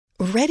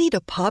Ready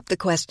to pop the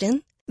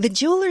question? The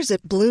jewelers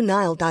at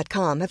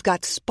BlueNile.com have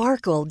got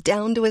sparkle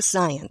down to a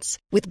science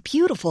with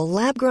beautiful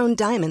lab-grown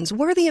diamonds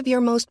worthy of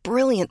your most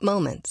brilliant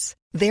moments.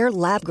 Their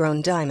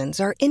lab-grown diamonds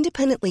are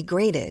independently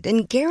graded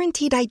and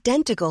guaranteed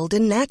identical to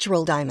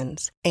natural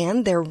diamonds,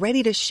 and they're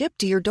ready to ship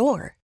to your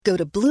door. Go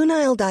to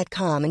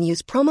BlueNile.com and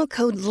use promo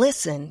code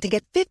LISTEN to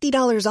get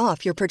 $50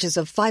 off your purchase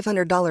of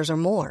 $500 or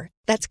more.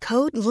 That's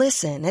code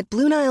LISTEN at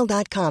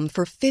BlueNile.com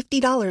for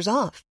 $50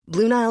 off.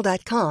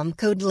 BlueNile.com,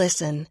 code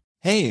LISTEN.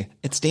 Hey,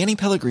 it's Danny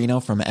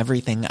Pellegrino from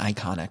Everything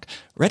Iconic.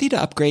 Ready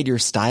to upgrade your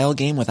style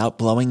game without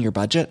blowing your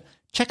budget?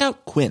 Check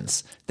out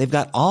Quince. They've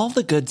got all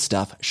the good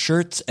stuff,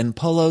 shirts and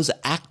polos,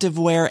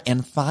 activewear,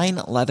 and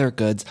fine leather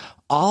goods,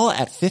 all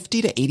at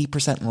 50 to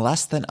 80%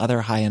 less than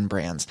other high-end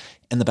brands.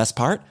 And the best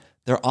part?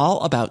 They're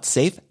all about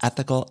safe,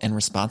 ethical, and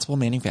responsible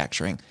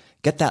manufacturing.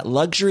 Get that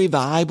luxury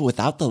vibe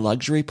without the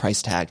luxury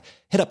price tag.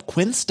 Hit up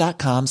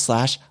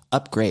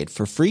quince.com/upgrade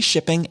for free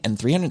shipping and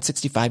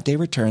 365-day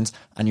returns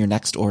on your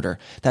next order.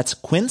 That's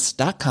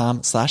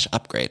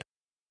quince.com/upgrade.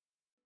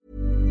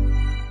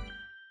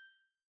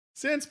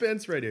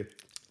 Sandspans Radio.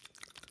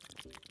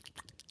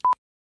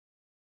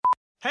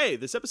 Hey,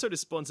 this episode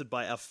is sponsored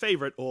by our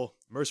favorite, or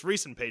most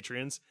recent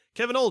Patreons,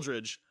 Kevin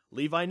Aldridge,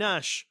 Levi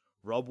Nash,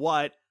 Rob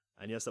White,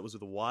 and yes, that was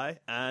with a Y,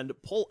 and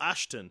Paul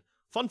Ashton.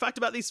 Fun fact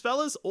about these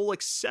fellas, all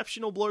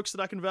exceptional blokes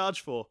that I can vouch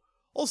for.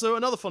 Also,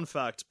 another fun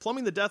fact,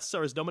 Plumbing the Death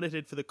Star is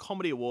nominated for the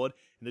Comedy Award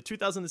in the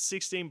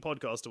 2016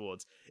 Podcast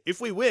Awards. If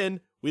we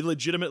win, we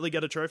legitimately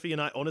get a trophy, and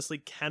I honestly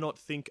cannot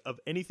think of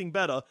anything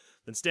better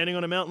than standing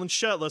on a mountain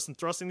shirtless and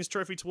thrusting this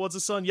trophy towards the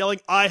sun, yelling,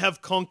 "I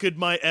have conquered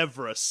my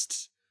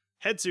Everest."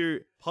 Head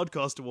to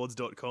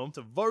podcastawards.com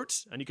to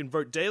vote, and you can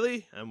vote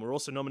daily, and we're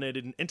also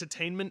nominated in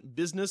Entertainment,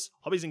 Business,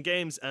 Hobbies and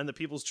Games, and the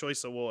People's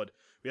Choice Award.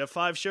 We have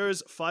 5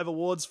 shows, 5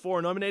 awards, 4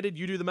 are nominated.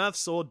 You do the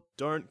maths, or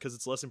don't, because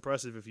it's less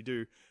impressive if you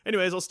do.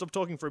 Anyways, I'll stop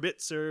talking for a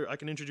bit so I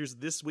can introduce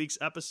this week's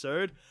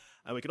episode,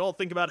 and we can all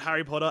think about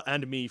Harry Potter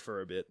and me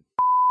for a bit.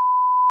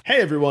 Hey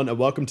everyone, and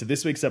welcome to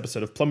this week's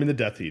episode of Plumbing the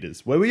Death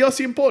Eaters, where we ask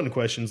the important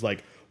questions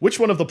like, which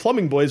one of the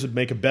plumbing boys would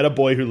make a better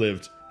boy who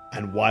lived?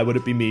 And why would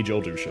it be me,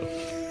 Joel Duscher?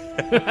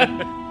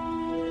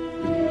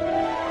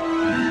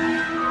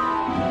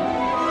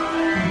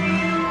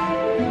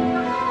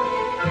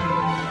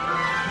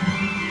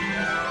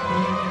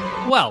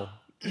 Well,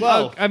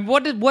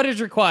 what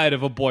is required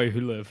of a boy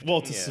who lived?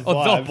 Well, to survive.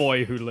 Or the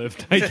boy who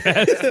lived, I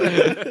guess.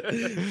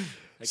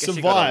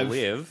 Survive.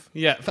 Live.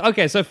 Yeah.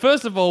 Okay, so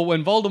first of all,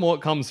 when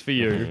Voldemort comes for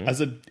you...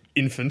 As an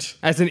infant.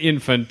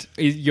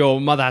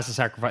 Your mother has to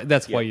sacrifice.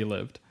 That's why you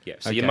lived. Yeah,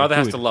 so your mother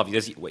has to love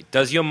you.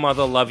 Does your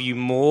mother love you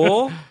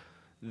more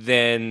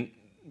than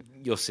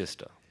your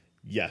sister?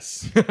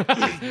 Yes.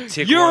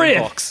 Tick You're one it.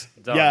 box.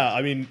 Done. Yeah,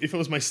 I mean, if it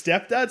was my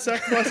stepdad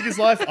sacrificing his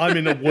life, I'm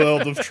in a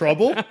world of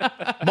trouble.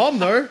 Mom,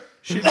 though,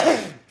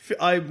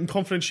 I'm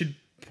confident she'd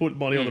put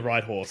money on the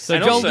right horse. So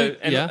And Joel also,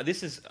 yeah.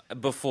 this is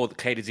before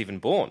Kate is even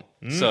born.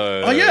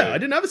 So, Oh yeah, I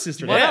didn't have a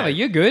sister. Whatever,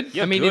 you're good.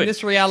 You're I mean, good. in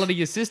this reality,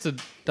 your sister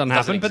doesn't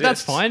happen, but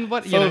that's exist. fine.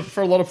 What you know?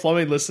 For a lot of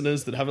plumbing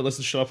listeners that haven't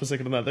listened, shut up a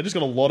second on that. They just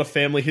got a lot of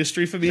family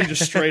history for me,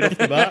 just straight off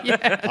the bat.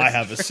 Yes. I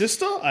have a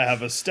sister, I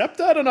have a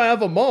stepdad, and I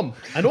have a mom,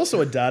 and also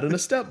a dad and a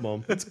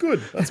stepmom. That's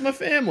good. That's my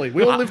family.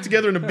 We all live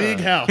together in a big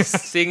house.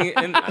 Sing,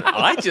 and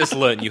I just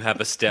learned you have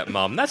a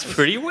stepmom. That's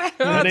pretty well.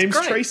 My That's name's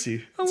great.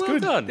 Tracy. Oh, It's well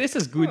good. done. This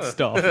is good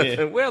stuff.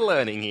 We're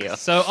learning here.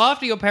 So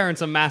after your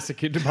parents are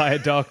massacred by a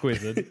dark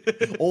wizard,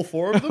 All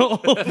 4 of them.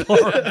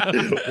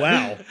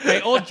 Wow. they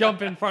all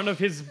jump in front of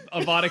his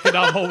Avada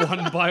Kedavra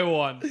one by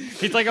one.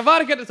 He's like,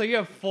 Avada Kedavra, so you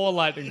have 4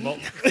 lightning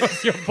bolts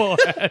across your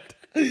forehead.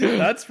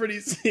 That's pretty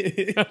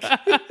sick.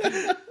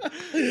 Not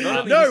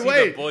only No, is he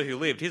wait. the boy who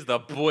lived, he's the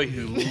boy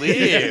who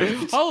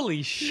lived.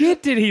 Holy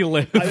shit, did he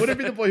live? I wouldn't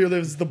be the boy who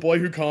lives, the boy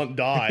who can't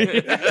die.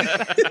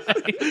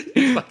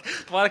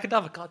 Avada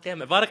Kedavra,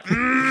 goddamn it.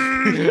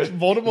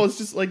 Voldemort's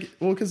just like,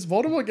 well, because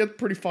Voldemort gets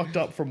pretty fucked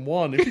up from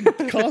 1. If you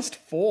cast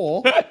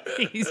 4,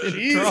 He's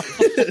in trouble.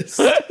 Jesus.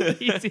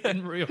 He's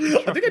in real I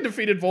trouble. think I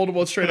defeated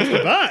Voldemort straight off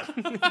the bat.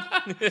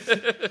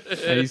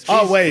 He's-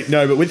 Oh wait,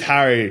 no, but with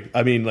Harry,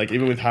 I mean, like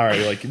even with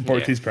Harry, like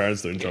both his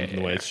parents don't jump in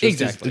the way. It's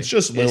just Exactly. it's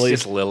just It's Lily.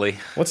 just Lily.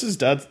 What's his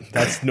dad?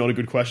 That's not a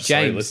good question.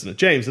 Sorry, James. listener.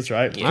 James, that's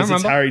right. I Because it's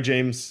remember. Harry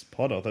James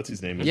Potter. That's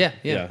his name. Yeah,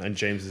 yeah. and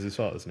James is his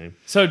father's name.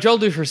 So Joel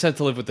Duscher is set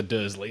to live with the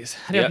Dursleys.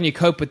 How Yep. can you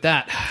cope with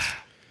that?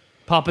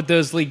 Papa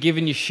Dursley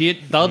giving you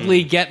shit.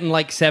 Dudley getting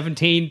like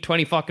 17,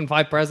 20 fucking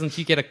 5 presents.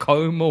 You get a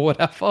comb or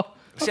whatever.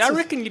 See, I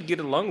reckon you'd get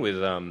along with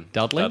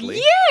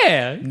Dudley?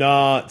 Yeah.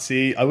 Nah,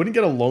 see, I wouldn't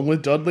get along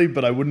with Dudley,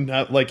 but I wouldn't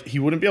have he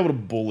wouldn't be able to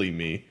bully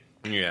me.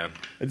 Yeah.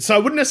 And so I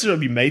wouldn't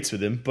necessarily be mates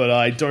with him, but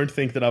I don't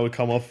think that I would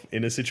come off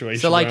in a situation.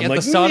 So like where I'm at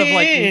the start of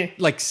 "Meh."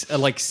 like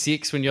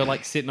 6 when you're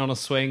like sitting on a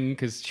swing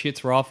because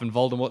shit's rough and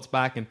Voldemort's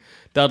back and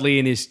Dudley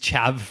and his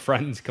chav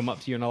friends come up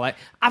to you and are like,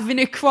 having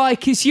a cry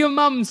because your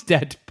mum's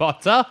dead,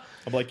 Potter.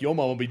 I'm like, your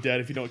mom will be dead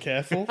if you're not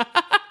careful.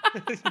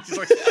 Just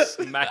like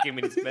smack him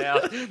in his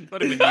mouth.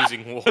 Not even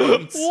using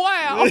words.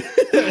 Wow.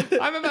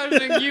 I'm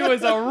imagining you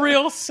as a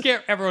real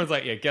scare. Everyone's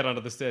like, yeah, get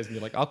under the stairs. And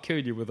you're like, I'll kill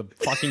you with a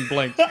fucking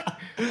blink.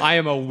 I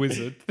am a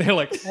wizard. They're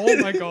like, oh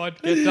my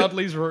God, get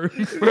Dudley's room.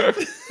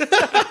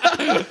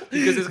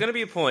 Because there's going to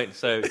be a point.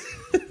 So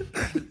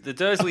the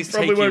Dursleys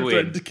Probably take won't you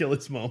threaten in. to kill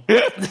his mom.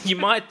 You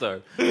might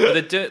though.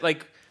 But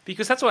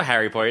because that's what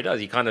Harry Potter does.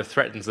 He kind of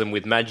threatens them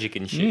with magic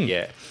and shit.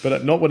 Yeah.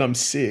 But not when I'm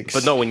 6.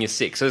 But not when you're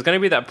 6. So there's going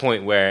to be that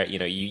point where,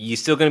 you're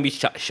still going to be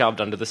shoved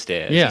under the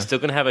stairs. Yeah. You're still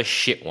going to have a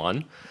shit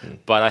one.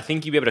 But I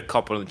think you'll be able to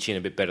cop it on the chin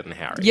a bit better than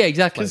Harry. Yeah,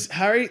 exactly. Because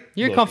Harry...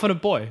 You're a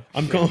confident boy.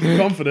 I'm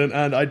confident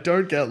and I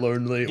don't get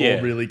lonely Yeah.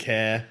 or really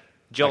care.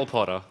 Joel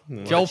Potter.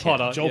 Joel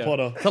Potter. Joel yeah.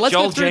 Potter. So let's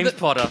Joel go through James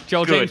Potter.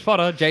 Joel Good. James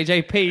Potter,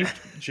 JJP.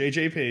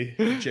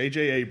 JJP. J.J.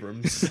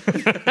 Abrams.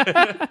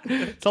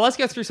 So let's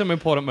go through some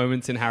important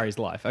moments in Harry's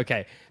life.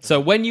 Okay, so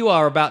when you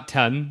are about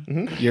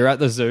 10, you're at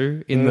the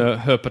zoo in the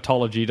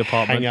herpetology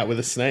department. Hang out with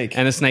a snake.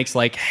 And a snake's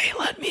like, hey,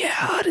 let me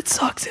out. It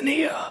sucks in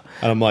here.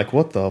 And I'm like,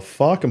 what the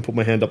fuck? And put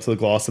my hand up to the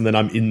glass and then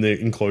I'm in the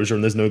enclosure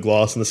and there's no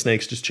glass and the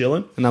snake's just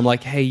chilling. And I'm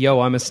like, hey,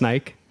 yo, I'm a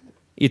snake.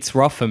 It's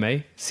rough for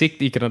me. Sick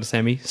that you can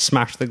understand me.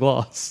 Smash the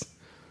glass.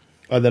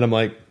 And then I'm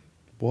like,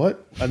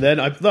 what? And then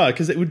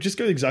because it would just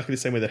go exactly the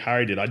same way that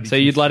Harry did. I'd be So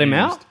you'd let him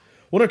confused. out?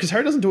 Well, no, because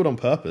Harry doesn't do it on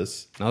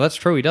purpose. No, that's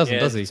true. He doesn't, Yeah,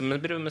 does he? it's a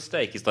bit of a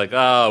mistake. He's like,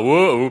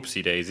 whoa,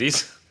 oopsie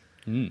daisies.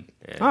 All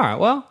right,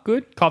 well,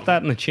 good. Cop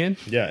that in the chin.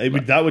 Yeah,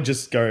 that would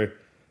just go.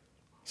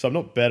 So I'm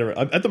not better.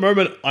 At the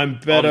moment, I'm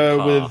better On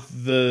par.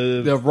 with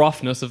The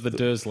roughness of the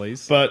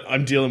Dursleys. But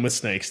I'm dealing with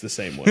snakes the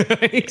same way.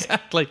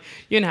 Exactly.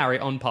 You and Harry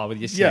on par with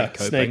your snake Yeah,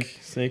 coping.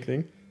 snake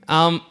thing.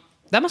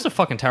 That must have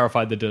fucking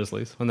terrified the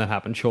Dursleys when that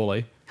happened,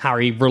 surely.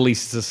 Harry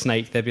releases a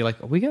snake. They'd be like,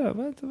 what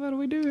do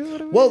we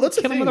do? Well, that's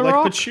the Kill him thing. with a Like,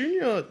 rock?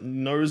 Petunia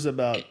knows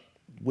about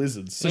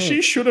wizards. So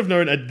she should have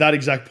known at that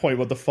exact point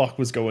what the fuck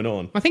was going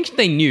on. I think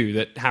they knew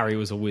that Harry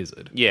was a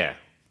wizard. Yeah,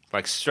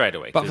 like straight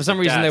away. But for 'Cause some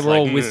the reason, they dad's were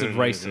all like, wizard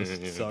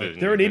racists. So.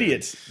 They're an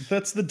idiot.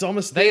 That's the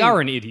dumbest thing. They are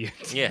an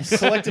idiot. Yes,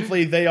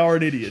 Collectively, they are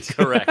an idiot.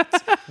 correct.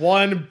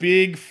 One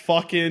big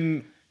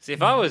fucking... See,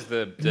 if I was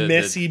the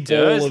Messy the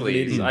ball of Dursleys,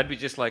 idiot. I'd be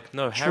just like,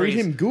 no, Harry.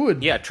 him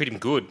good. Yeah, treat him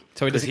good.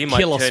 So he 'Cause doesn't might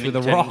kill us turn with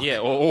him- a rock. Yeah,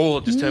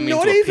 or just turn me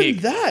Not into a even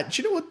pig. that.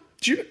 Do you know what?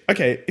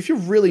 Okay, if you're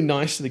really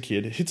nice to the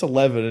kid, hits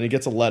 11 and he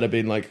gets a letter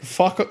being like,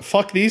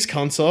 fuck these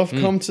cunts off,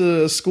 come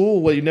to a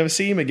school where you never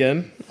see him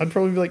again, I'd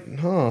probably be like,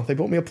 they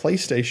bought me a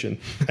PlayStation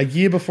a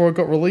year before it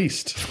got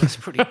released. That's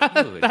pretty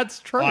good. That's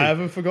true. I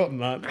haven't forgotten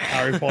that,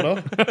 Harry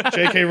Potter.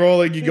 J.K.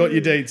 Rowling, you got your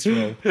dates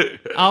wrong.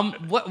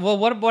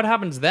 What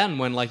happens then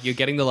when like you're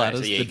getting the letters?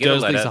 So, yeah, The you get a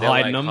Dursleys letter, are they're,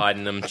 hiding like, them.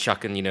 hiding them,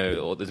 chucking,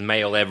 or there's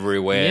mail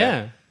everywhere.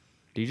 Yeah.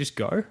 Do you just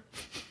go?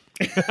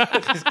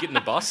 Just getting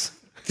the bus.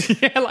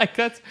 Yeah, like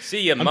that's.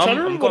 See ya, I'm mum. trying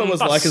to remember what going it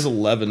was bus. like as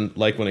 11,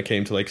 like when it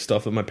came to like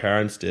stuff that my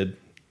parents did.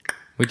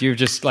 Would you have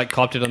just like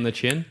copped it on the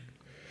chin?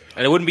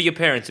 And it wouldn't be your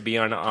parents, it'd be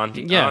your aunt and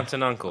uncle. Aunt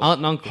and uncle.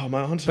 Oh,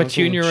 my aunt and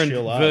Petunia uncle and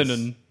chill ass.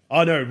 Vernon.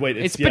 Oh no, wait,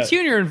 It's yeah.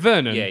 Petunia and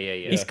Vernon. Yeah.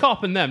 He's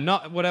copping them,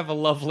 not whatever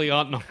lovely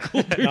aunt and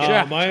uncle do. Nah,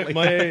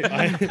 actually.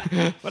 I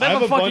whatever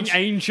have a fucking bunch-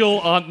 angel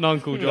aunt and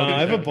uncle. No, I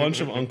have a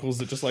bunch of uncles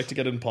that just like to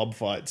get in pub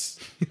fights.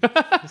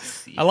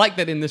 I like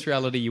that in this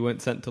reality you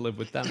weren't sent to live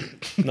with them.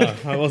 No,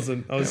 I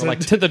wasn't. I was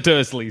Like to the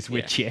Dursleys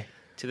with you.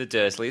 To the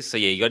Dursleys. So,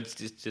 yeah, you got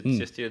to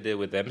just to deal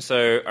with them.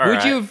 So, all Would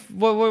right. you have,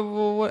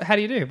 what, how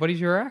do you do? What is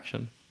your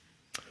reaction?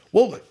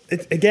 Well,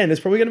 it's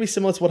probably going to be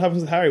similar to what happens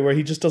with Harry, where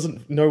he just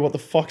doesn't know what the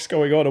fuck's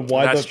going on and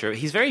why. That's true.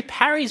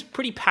 Harry's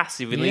pretty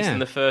passive, at least Yeah. in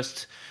the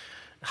first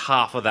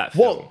half of that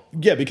film. Well,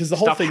 yeah, because the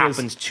whole Stuff thing happens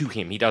is... to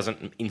him. He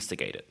doesn't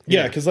instigate it.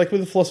 Yeah, because like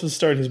with the Philosopher's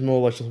Stone, he's more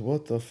like,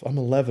 what the... I'm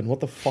 11. What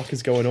the fuck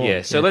is going on?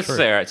 Yeah, so let's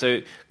say, all right, so,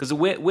 because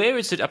where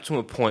is it up to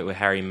a point where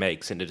Harry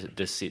makes a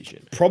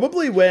decision?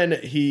 Probably when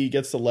he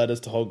gets the letters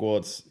to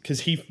Hogwarts,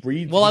 because he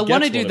reads... Well, he I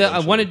want to gets do one that. I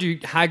want to eventually.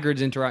 do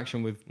Hagrid's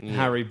interaction with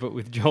Harry, but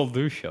with Joel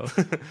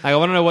Duscher. I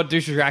want to know what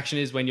Duscher's reaction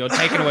is when you're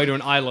taken away to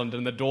an island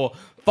and the door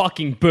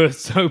fucking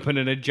bursts open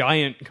and a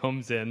giant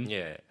comes in.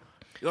 Yeah.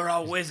 You're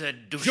a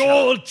wizard, Duscher.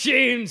 Joel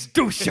James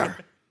Duscher.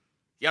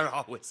 You're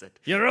a wizard.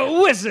 You're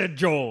a wizard,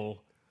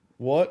 Joel.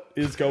 What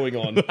is going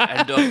on?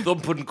 And a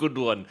thumping good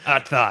one.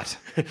 At that.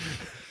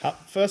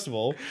 First of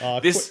all...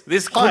 This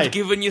Hi. could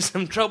given you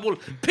some trouble.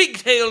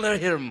 Pigtail to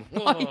him.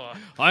 Oh.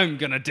 I'm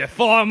gonna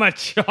deform a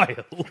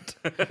child.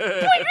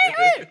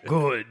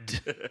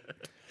 Good.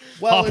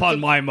 Well, Hop on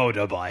my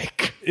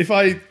motorbike. if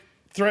I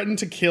threaten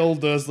to kill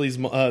Dudley's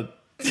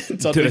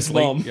Dudley's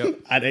Dursley, mom yep.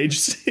 at age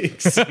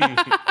 6,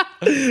 I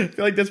feel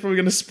like that's probably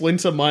going to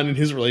splinter mine and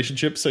his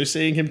relationship. So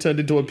seeing him turned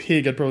into a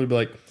pig, I'd probably be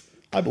like,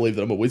 I believe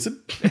that I'm a wizard.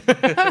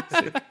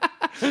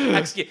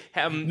 Actually,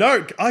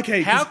 No,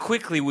 okay. how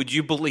quickly would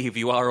you believe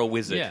you are a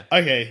wizard? Yeah.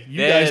 Okay, you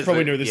There's guys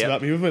probably the- know this yep.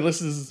 about me. With my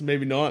listeners,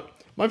 maybe not.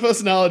 My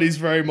personality is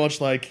very much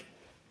like...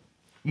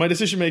 My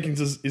decision making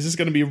is this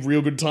going to be a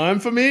real good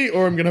time for me,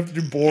 or I'm going to have to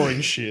do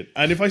boring shit?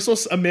 And if I saw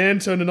a man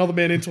turn another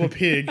man into a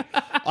pig,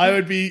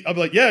 I'd be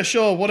like, yeah,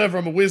 sure, whatever,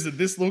 I'm a wizard.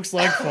 This looks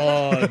like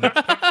fun.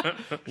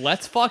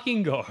 Let's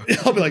fucking go.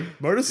 I'll be like,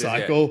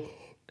 motorcycle,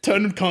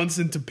 Turn cunts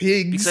into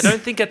pigs. Because I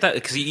don't think at that,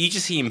 because you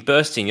just see him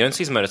bursting. You don't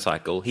see his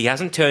motorcycle. He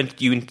hasn't turned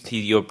you into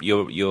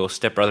your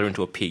stepbrother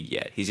into a pig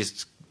yet. He's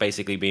just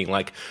basically being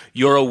like,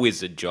 "You're a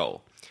wizard,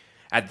 Joel."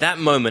 At that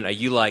moment, are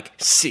you like,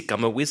 "Sick,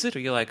 I'm a wizard," or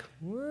you're like,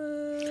 "What?"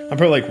 I'm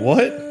probably like,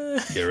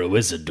 what? You're a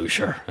wizard,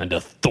 Duscher, and a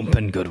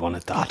thumping good one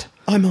at that.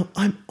 I'm a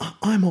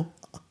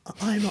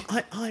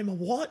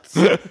what?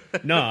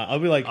 No, I'll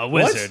be like, A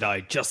what? wizard,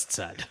 I just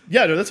said.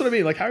 Yeah, no, that's what I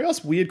mean. Like, Harry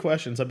asks weird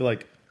questions. I'd be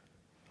like,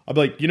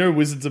 you know,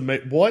 wizards are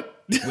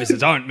what?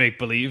 Wizards aren't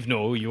make-believe.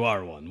 No, you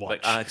are one.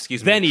 Watch. Like,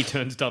 excuse me. Then he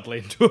turns Dudley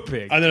into a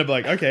pig. And then I'd be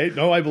like, okay,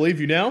 no, I believe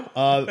you now.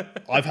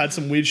 I've had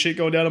some weird shit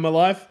going down in my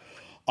life.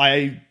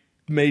 I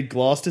made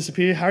glass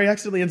disappear. Harry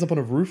accidentally ends up on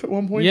a roof at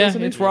one point, Yeah, doesn't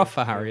he? it's rough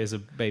for Harry as a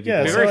baby Yeah, boy.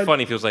 It'd be so very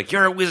funny if he was like,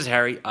 "You're a wizard,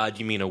 Harry." Do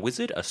you mean a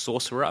wizard, a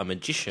sorcerer, a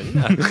magician?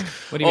 What do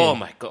you mean? Oh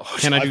my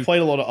gosh. Can I I've do...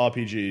 played a lot of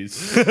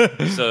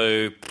RPGs.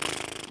 So,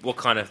 what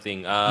kind of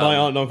thing? My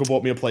aunt and uncle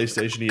bought me a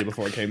PlayStation a year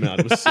before it came out.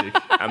 It was sick.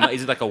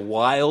 Is it like a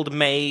wild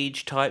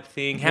mage type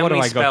thing? How What do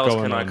many I got spells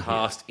going can I on here?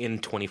 cast in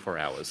 24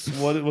 hours?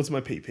 What's my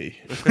PP?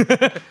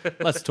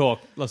 Let's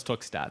talk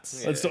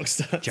stats. Let's talk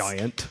stats.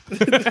 Giant.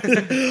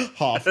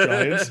 Half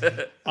giant.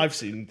 I've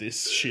seen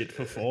this shit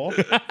before.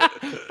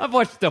 I've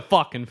watched the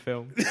fucking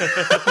film.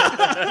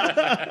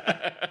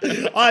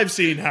 I've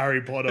seen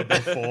Harry Potter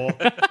before.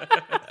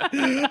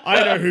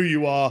 I know who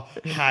you are,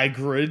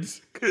 Hagrid.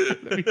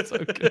 So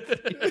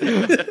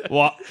good.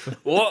 What?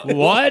 What?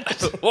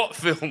 What? What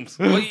films?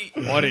 What are you-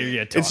 What are you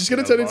talking It's just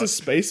going to turn into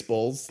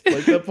Spaceballs.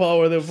 Like that part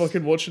where they're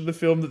fucking watching the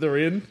film that they're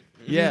in.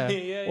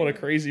 Yeah. What a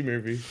crazy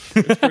movie.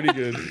 It's pretty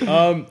good.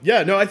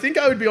 Yeah, no, I think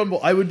I would be on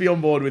board. I would be on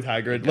board with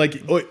Hagrid.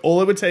 Like,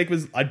 all it would take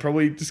was I'd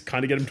probably just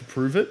kind of get him to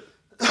prove it.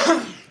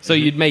 So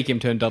you'd make him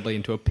turn Dudley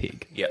into a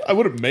pig. Yeah. I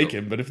wouldn't make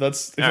him, but if I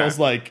was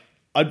like,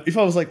 Seems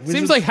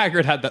wizards- like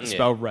Hagrid had that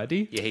spell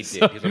ready. Yeah, he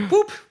did. He was like,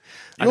 boop.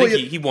 I Well,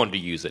 think yeah. he wanted to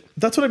use it.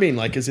 that's what I mean.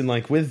 Like, as in,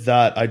 like with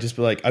that, I'd just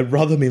be like, I'd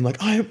rather mean like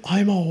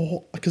I'm a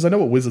because I know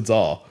what wizards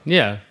are.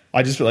 Yeah.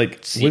 I just be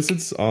like,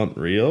 wizards aren't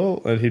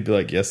real, and he'd be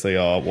like, yes, they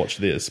are. Watch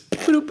this.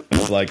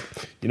 It's like,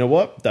 you know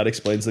what? That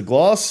explains the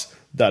glass.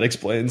 That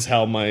explains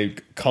how my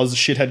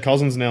shithead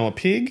cousin's now a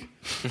pig.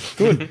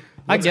 Good.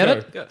 I get go.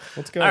 it. Good.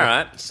 Let's go. All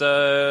right.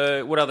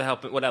 So what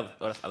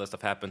other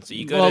stuff happens? So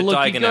you go Well, to look,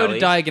 Diagon you go Alley.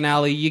 to Diagon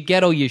Alley, you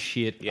get all your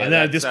shit. Yeah, And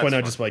then at that's this point, I'd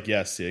fine. just be like,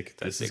 yeah, sick.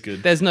 This is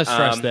good. There's no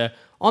stress there.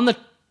 On the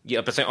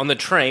Yeah, but on the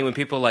train when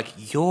people are like,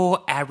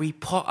 "You're Harry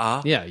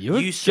Potter." you're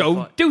you Joe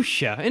survi-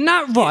 Duscher, isn't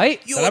that right?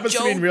 You're That happens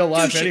to me in real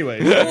life Duscher.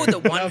 anyway. You're the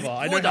one. Whatever.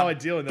 I know you're how the I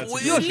deal in that boy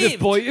situation. who You're the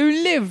lived. boy who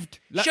lived.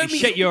 Let Show me me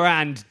shake your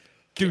hand,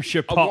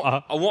 Duscher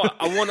Potter. I want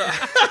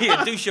to,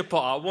 yeah, Duscher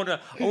Potter.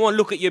 I want to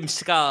look at your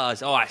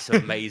scars. Oh, that's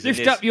amazing. Lift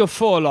There's- up your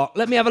forelock.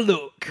 Let me have a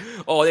look.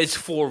 Oh, there's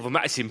 4 of them.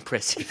 That's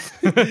impressive.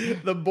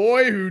 The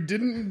boy who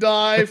didn't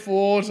die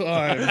 4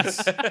 times.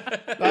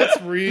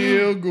 That's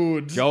real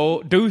good.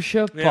 Joe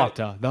Duscher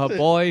Potter, the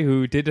boy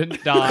who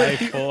didn't die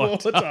 4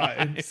 4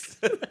 times.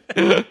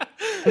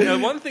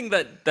 One thing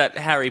that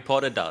Harry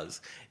Potter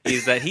does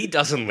is that he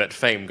doesn't let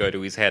fame go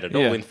to his head at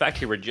all. Yeah. In fact,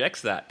 he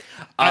rejects that.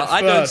 At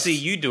I don't first. see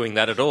you doing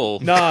that at all.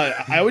 Nah,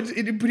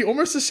 it'd be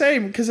almost the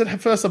same because at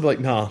first I'd be like,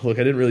 nah, look,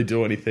 I didn't really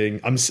do anything.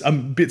 I'm a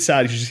bit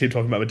sad you just keep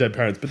talking about my dead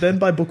parents. But then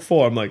by book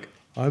 4, I'm like,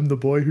 I'm the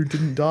boy who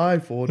didn't die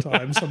 4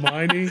 times,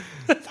 Hermione.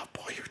 The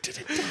boy who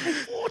didn't die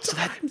 4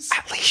 times.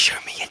 At least show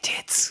me your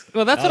tits.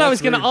 Well, that's what I was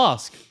that's going to rude.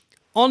 ask.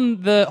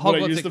 On the Would I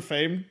Hogwarts... use the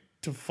fame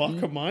to fuck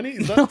Hermione?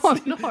 Is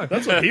that, no.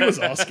 That's what he was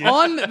asking.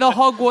 On the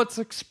Hogwarts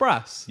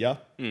Express, Yeah.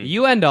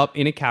 you end up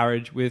in a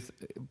carriage with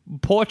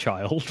poor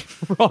child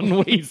Ron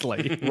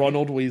Weasley.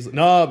 Ronald Weasley.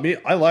 No,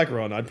 I like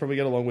Ron. I'd probably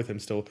get along with him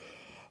still.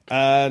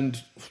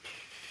 And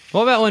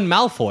What about when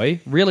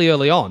Malfoy, really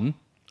early on,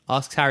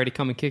 asks Harry to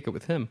come and kick it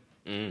with him?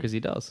 Because he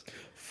does.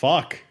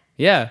 fuck.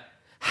 Yeah.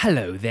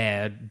 Hello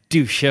there,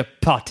 Duscher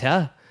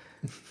Potter.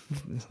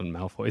 That's not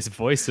Malfoy's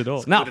voice at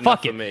all. No, good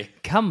fuck enough it. for me.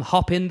 Come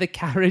hop in the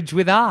carriage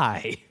with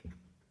I.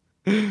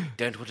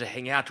 Don't want to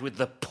hang out with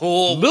the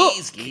poor Look!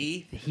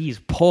 Weasley. He's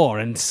poor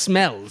and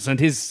smells, and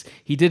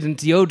he didn't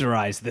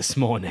deodorize this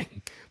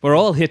morning. We're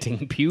all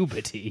hitting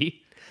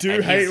puberty. Do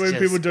And hate he's when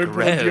just people don't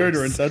put on gross.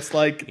 deodorant. That's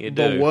like You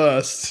the do.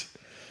 worst.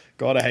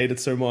 God, I hate it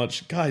so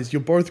much. Guys,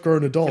 you're both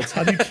grown adults.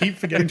 How do you keep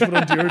forgetting to put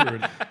on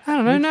deodorant? I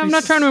don't know. No, I'm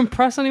not trying to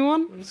impress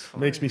anyone.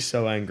 Makes me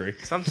so angry.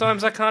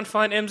 Sometimes I can't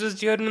find Ems's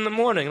deodorant in the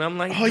morning, and I'm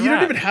like, Oh, you don't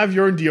 "Crap." even have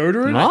your own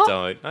deodorant? No. I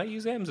don't. I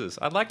use Ems's.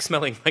 I like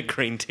smelling like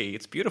green tea.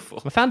 It's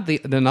beautiful. I found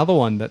another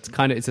one that's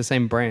it's the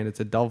same brand.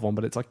 It's a Dove one,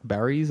 but it's like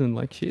berries and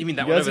like shit. You mean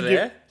that You one guys over are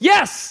there?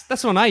 Yes!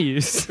 That's the one I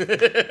use. You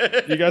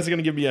guys are going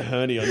to give me a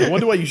hernia. No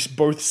wonder why you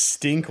both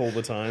stink all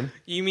the time.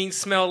 You mean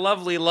smell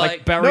lovely like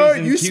like, berries No,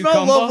 and you cucumber.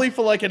 smell lovely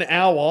for like an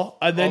hour,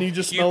 and then you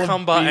just smell of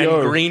cucumber and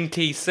BO. green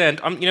tea scent.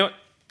 You know what?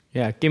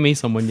 Yeah, give me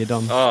some when you're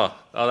done. Oh,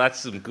 that's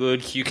some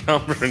good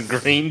cucumber and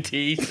green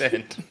tea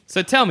scent.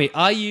 So tell me,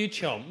 are you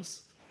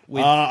chums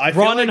with I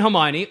feel Ron like- and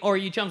Hermione, or are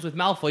you chums with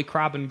Malfoy,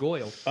 Crabbe, and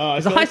Goyle? I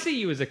Because feel I like- see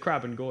you as a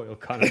Crabbe and Goyle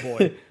kind of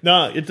boy.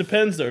 Nah, it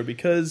depends though,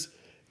 because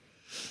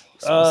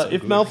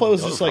if Malfoy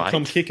was just like,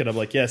 come kick it, I'm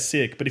like, yeah,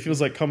 sick. But if he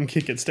was like, come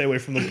kick it, stay away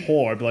from the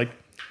poor, I'd be like,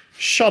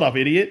 Shut up,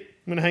 idiot.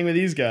 I'm going to hang with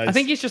these guys. I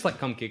think he's just like,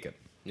 come kick it.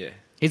 Yeah.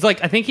 He's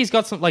like, I think he's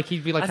got some, like,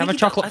 he'd be like, have a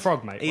chocolate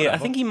frog, mate. Yeah, I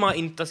Whatever. think he might.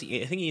 I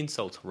think he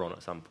insults Ron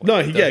at some point. No,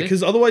 yeah, he?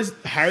 because otherwise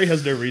Harry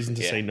has no reason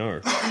to say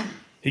no.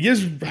 He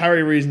gives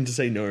Harry a reason to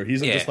say no.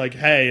 He's not just like,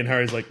 hey, and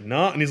Harry's like,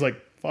 nah, and he's like,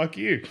 fuck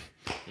you.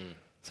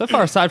 So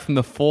far, aside from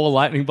the 4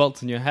 lightning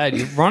bolts in your head,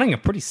 you're running a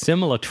pretty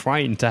similar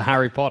train to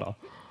Harry Potter.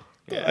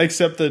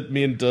 Except that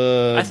me and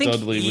I think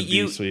Dudley would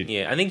be sweet.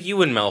 Yeah, I think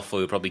you and Malfoy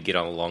would probably get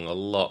along a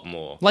lot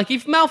more. Like,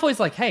 if Malfoy's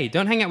like, hey,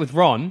 don't hang out with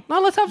Ron.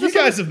 No, let's have You this.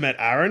 guys have met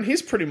Aaron.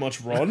 He's pretty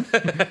much Ron.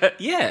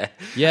 Yeah,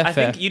 Yeah, I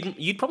fair. think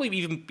you'd probably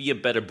even be a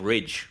better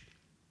bridge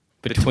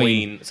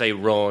between say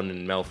Ron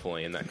and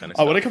Malfoy and that kind of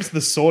stuff. When it comes to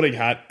the sorting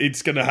hat,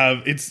 it's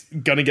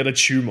gonna get a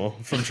tumor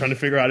from trying to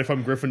figure out if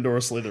I'm Gryffindor or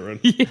Slytherin.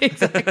 Yeah,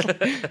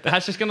 exactly.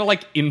 That's just going to,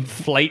 like,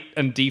 inflate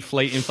and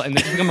deflate, and then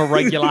just become a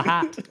regular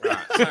hat.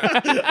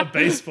 A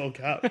baseball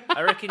cap.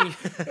 I reckon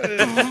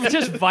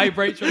Just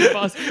vibrates really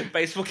fast.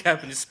 baseball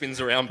cap and just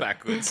spins around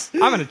backwards. I'm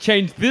going to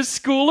change this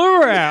school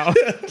around.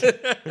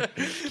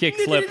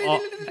 Kickflip.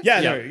 Oh, Yeah,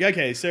 no,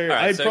 okay. So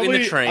right, I'd so probably,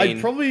 in the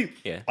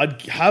train-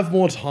 I'd have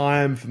more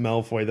time for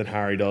Malfoy than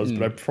Harry does,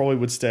 but I probably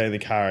would stay in the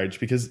carriage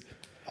because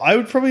I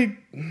would probably,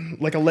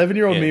 like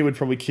 11-year-old me, would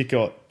probably kick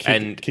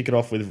it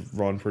off with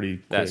Ron pretty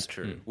quick. That's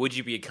true. Would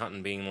you be a cunt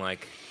and being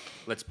like,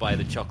 let's buy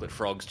the chocolate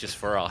frogs just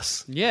for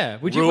us? yeah.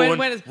 Would you Ruin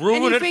when it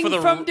anything for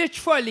the- from the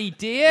trolley,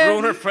 dear?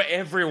 Ruin it for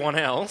everyone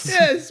else.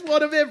 Yes,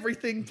 one of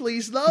everything,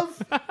 please,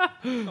 love.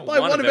 Not By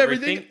one of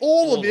everything,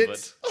 all of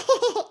it.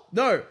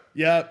 No,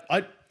 yeah,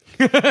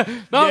 No,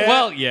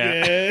 well,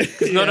 yeah.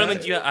 Not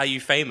only are you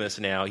famous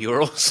now, you're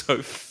also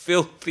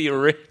filthy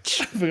rich.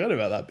 I forgot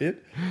about that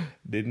bit.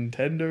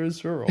 Nintendo's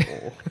for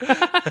all.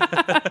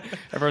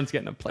 Everyone's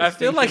getting a PlayStation. I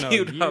feel like a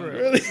you'd year early.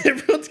 Really,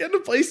 everyone's getting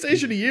a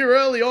PlayStation a year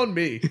early on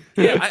me.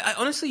 Yeah, I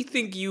honestly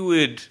think you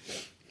would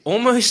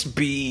almost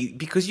be,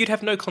 because you'd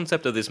have no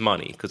concept of this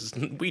money, because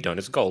we don't,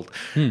 it's gold.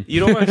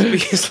 You'd almost be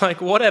just like,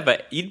 whatever.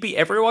 You'd be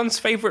everyone's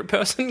favorite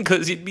person,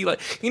 because you'd be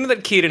like, you know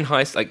that kid in not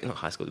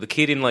high school, the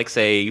kid in, like,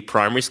 say,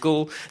 primary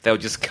school, that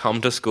would just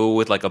come to school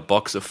with, like, a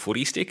box of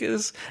footy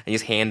stickers and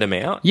just hand them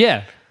out?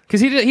 Yeah,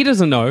 because he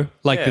doesn't know,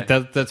 like, Yeah.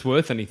 that's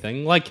worth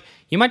anything. Like,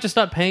 you might just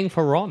start paying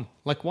for Ron.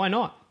 Like, why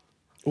not?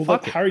 Well,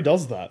 look, Harry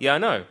does that. Yeah, I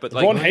know, but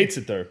like... Ron hates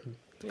it, though.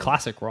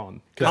 Classic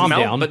Ron. Calm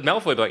down. But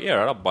Malfoy would be like, yeah,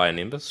 I'll buy a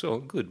Nimbus. Oh,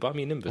 good, buy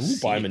me a Nimbus.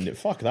 Buy him a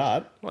Nimbus. Fuck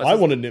that. Well, I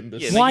want a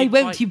Nimbus. Yeah, Why you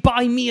won't buy- you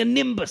buy me a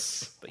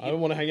Nimbus? I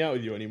don't want to hang out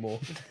with you anymore.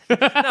 No,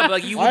 but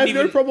like, you I wouldn't have no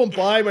even... problem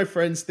buying my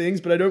friends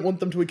things, but I don't want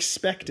them to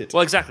expect it.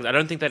 Well, exactly. I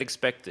don't think they'd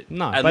expect it.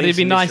 No, At but it'd least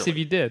be nice initially. if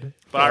you did.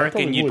 But Yeah, I I reckon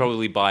probably you'd would.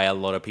 probably buy a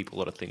lot of people a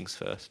lot of things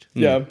first.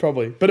 Yeah,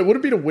 probably. But it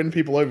wouldn't be to win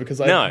people over because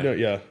No,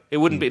 it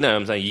wouldn't be. No,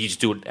 I'm saying you just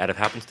do it out of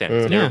happenstance.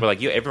 And everyone be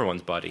like, you're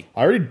everyone's buddy.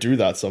 I already do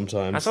that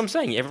sometimes. That's what I'm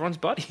saying. You're everyone's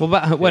buddy. Well,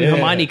 but when Yeah.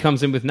 Hermione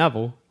comes in with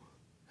Neville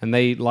and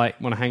they, like,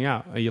 want to hang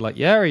out, are you like,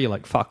 yeah, or are you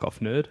like, fuck off,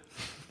 nerd?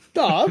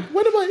 Nah,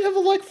 when am I ever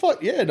like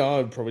fuck? Yeah,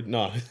 no, probably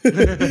nah.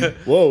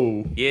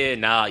 Whoa, Yeah,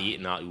 nah,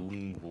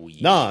 ooh,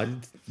 yeah. nah,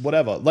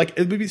 whatever. Like it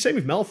would be the same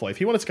with Malfoy. If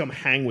he wanted to come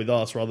hang with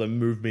us rather than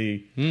move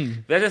me,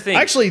 That's the thing.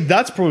 actually,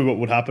 that's probably what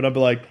would happen. I'd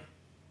be like,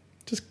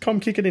 just come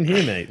kick it in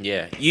here, mate.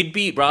 Yeah, you'd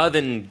be rather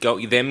than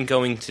them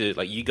going to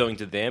like you going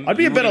to them. I'd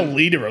be you a better would en-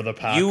 leader of the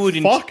pack. You would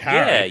fuck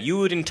Harry. Yeah, you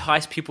would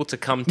entice people to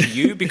come to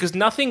you because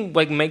nothing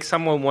like makes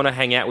someone want to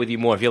hang out with you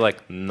more if you're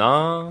like,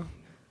 nah,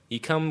 you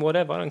come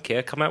whatever, I don't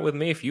care. Come out with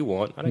me if you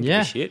want. I don't Yeah.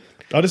 give a shit.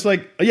 I'd just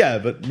like, yeah,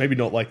 but maybe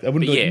not like. I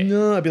wouldn't But be like, yeah.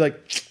 no. I'd be like,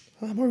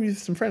 I'm already with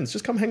some friends.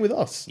 Just come hang with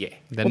us. Yeah.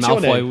 Then What's your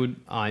Malfoy name?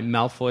 would...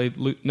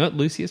 Malfoy... no,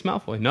 Lucius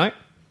Malfoy. No.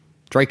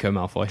 Draco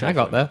Malfoy. I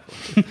got there.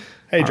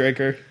 Hey,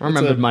 Draco. I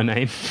remembered my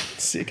name.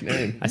 Sick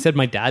name. I said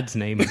my dad's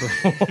name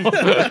before.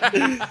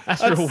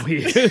 That's real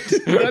weird.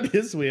 That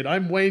is weird.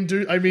 I'm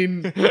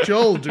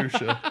Joel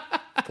Duscher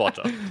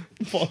Potter.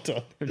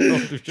 Potter.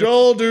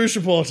 Joel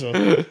Duscher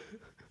Potter.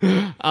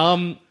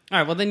 All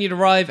right, well, then you'd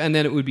arrive, and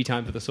then it would be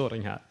time for the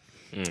sorting hat.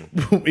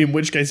 In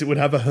which case, it would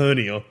have a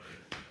hernia.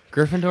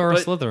 Gryffindor or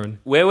But- Slytherin?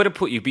 Where would it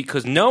put you?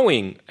 Because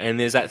knowing, and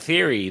there's that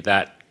theory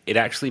that it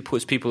actually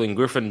puts people in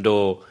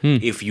Gryffindor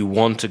if you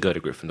want to go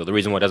to Gryffindor. The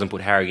reason why it doesn't put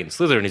Harry in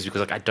Slytherin is because,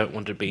 like, I don't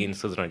want to be in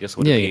Slytherin. I just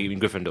want to Yeah, be in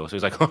Gryffindor. So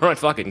he's like, all right,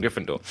 fuck it, in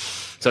Gryffindor.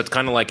 So it's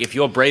kind of like if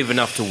you're brave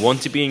enough to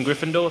want to be in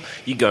Gryffindor,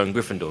 you go in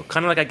Gryffindor.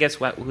 Kind of like, I guess,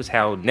 that was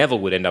how Neville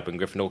would end up in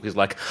Gryffindor. Because,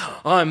 like,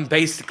 I'm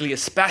basically a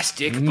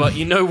spastic, but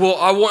you know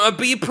what? I want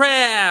to be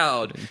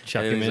proud.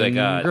 Chuck and him he's in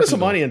like, How does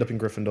Hermione end up in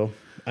Gryffindor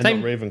and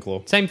Same- not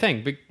Ravenclaw? Same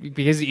thing,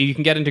 because you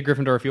can get into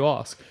Gryffindor if you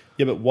ask.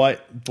 Yeah, but why?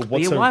 But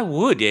what's yeah, her? why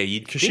would? Yeah,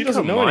 you'd Because think she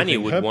doesn't know Hermione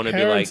anything. would Her want to be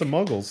like... parents are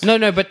Muggles.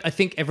 No, but I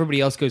think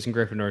everybody else goes in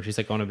Gryffindor. She's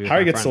like, I want to be with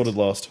Harry my gets friends. sorted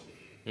last.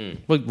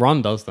 Well,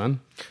 Ron does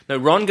then. No,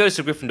 Ron goes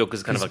to Gryffindor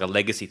because it's kind of like a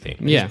legacy thing.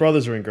 Yeah. His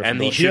brothers are in Gryffindor.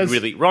 And he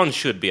should Ron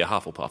should be a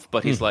Hufflepuff,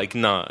 but he's like,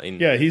 nah.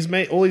 Yeah, he's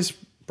made all his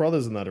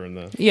brothers and that are in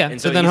there. Yeah, And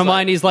so so then he's like-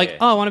 Hermione's like, yeah.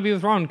 oh, I want to be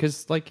with Ron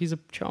because, like, he's a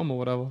chum or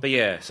whatever. But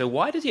yeah, so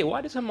why does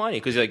Hermione?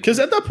 Because like, Because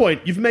at that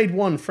point, you've made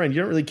one friend.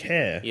 You don't really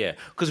care. yeah,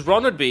 because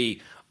Ron would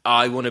be,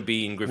 I want to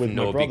be in my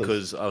Gryffindor brothers.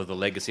 because of the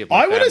legacy of my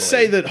I family. want to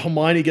say that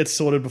Hermione gets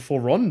sorted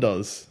before Ron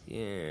does.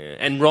 Yeah,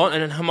 and Ron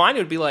and Hermione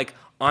would be like,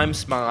 I'm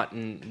smart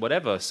and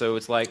whatever. So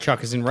it's like,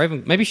 Chuck is in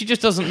Raven. Maybe she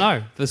just doesn't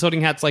know. The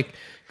Sorting Hat's like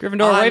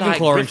Gryffindor or I Ravenclaw,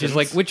 like and she's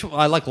Griffins. like,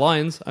 I like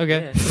lions.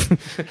 Okay,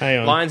 Hang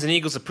on. Lions and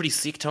Eagles are pretty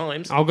sick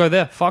times. I'll go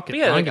there. Fuck it. But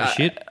yeah, I don't give a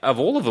shit. of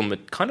all of them,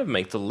 it kind of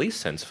makes the least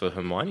sense for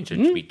Hermione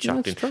to be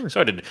chucked in. that's true.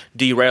 Sorry to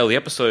derail the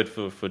episode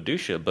for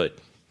Duscher, but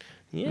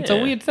yeah. It's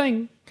a weird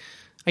thing.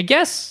 I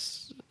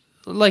guess,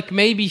 like,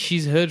 maybe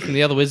she's heard from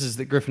the other wizards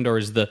that Gryffindor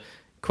is the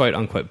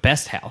quote-unquote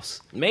best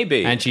house.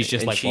 Maybe. And she's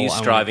just like, she's well, I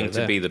wanna striving go to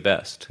there. be the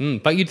best.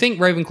 But you'd think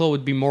Ravenclaw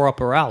would be more up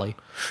her alley.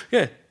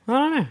 Yeah. I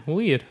don't know.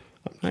 Weird.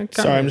 Okay.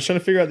 Sorry, I'm just trying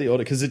to figure out the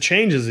order because it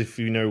changes if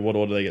you know what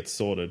order they get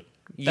sorted.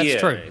 That's yeah.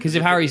 true. Because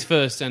if Harry's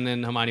first and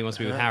then Hermione wants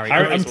to be with Harry.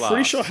 I'm Harry's pretty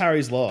last. sure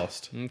Harry's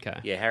last. Okay.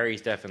 Yeah,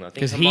 Harry's definitely. I think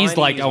Because he's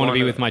like, Hermione's I want to one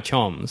be of- with my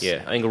choms.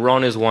 Yeah, I think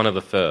Ron is one of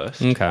the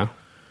first. Okay.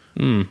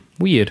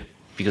 Weird.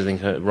 Because I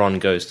think Ron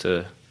goes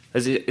to...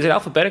 Is it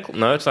alphabetical?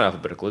 No, it's not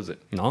alphabetical, is it?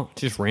 No,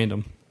 it's just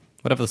random.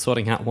 Whatever the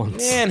Sorting Hat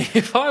wants. Man,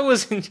 if I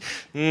was in...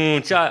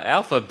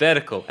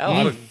 alphabetical.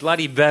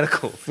 Bloody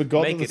betical.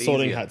 Forgot Make that the it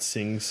Sorting easier. Hat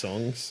sings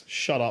songs.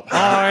 Shut up.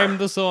 I'm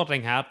the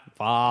Sorting Hat.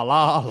 Fa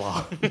la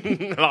la.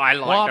 I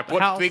like What to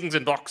put house- things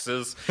in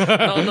boxes.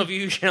 None of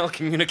you shall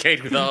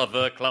communicate with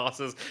other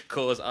classes,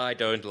 cause I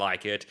don't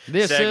like it.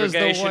 This is the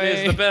Segregation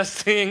way- is the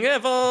best thing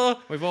ever.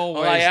 We've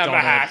always I am done a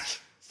it. hat.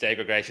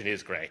 Segregation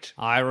is great.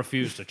 I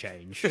refuse to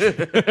change.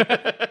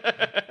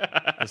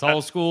 This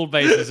whole school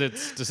bases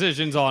its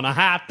decisions on a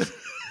hat.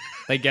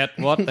 They get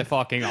what they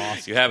fucking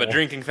ask. You have a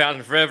drinking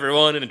fountain for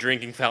everyone and a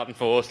drinking fountain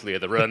for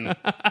Slytherin.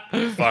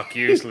 Fuck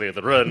you,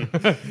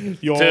 Slytherin.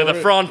 You're- To the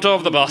front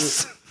of the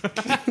bus.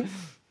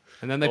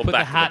 And then they Or put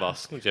back the of the hat.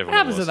 bus, whichever What one it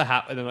happens to was. the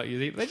hat when they're not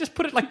using it? They just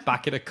put it like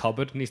back in a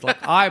cupboard, and he's like,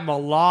 "I'm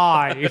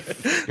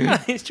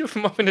alive." He's just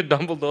from up into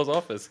Dumbledore's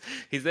office.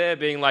 He's there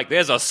being like,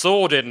 there's a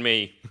sword in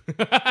me.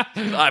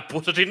 I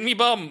put it in me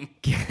bum.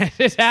 Get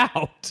it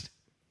out.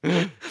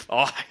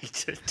 I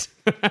hate it.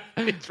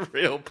 It's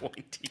real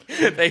pointy.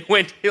 They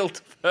went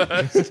hilt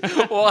first.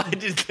 Why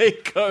did they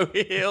go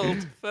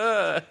hilt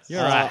first?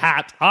 You're a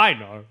hat. I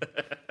know.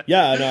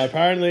 Yeah, no,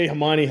 apparently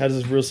Hermione has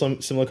this real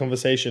similar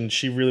conversation.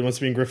 She really wants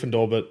to be in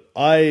Gryffindor, but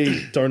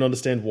I don't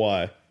understand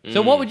why.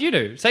 So what would you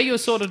do? Say you were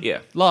sorted Yeah.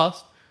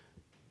 last.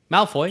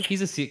 Malfoy,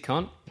 he's a sick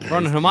cunt.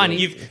 Ron and Hermione,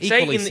 You've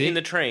say equally in the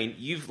sick. train,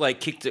 you've like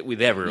kicked it with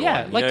everyone.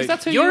 Yeah, you like, know? 'cause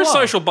that's who you're you a are.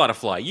 social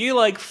butterfly. You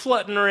like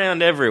flirting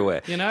around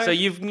everywhere. You know? So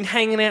you've been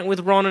hanging out with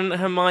Ron and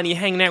Hermione, you're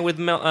hanging out with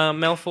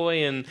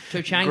Malfoy and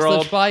Cho Chang Grob.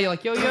 slips by, you're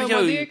like, yo, my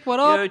dick, what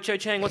Yo, up? Cho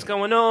Chang, what's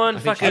going on?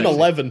 I'm Fucking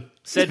 11.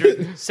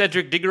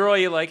 Cedric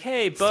Diggory, you're like,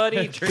 hey,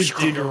 buddy.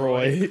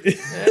 Diggeroy.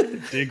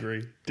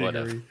 Diggory.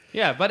 Whatever. Diggory.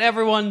 Yeah, but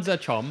everyone's a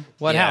chom.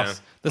 What Yeah.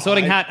 house? The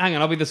Sorting Hat. Hang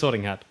on, I'll be the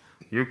Sorting Hat.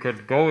 You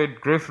can go in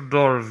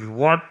Gryffindor if you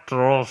want,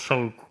 or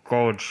also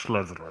go in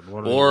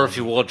Slytherin. Or if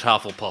you want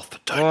Hufflepuff,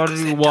 but don't. What 'cause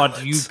do they're you want?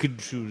 donuts. You can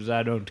choose.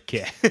 I don't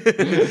care.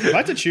 If I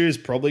had to choose,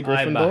 probably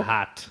I'm a Gryffindor.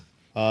 hat.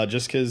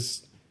 Just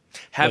because,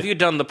 Have you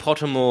done the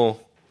Pottermore?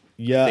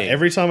 yeah, thing.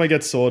 every time I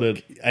get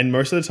sorted, and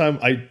most of the time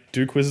I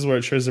do quizzes where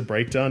it shows a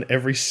breakdown,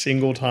 every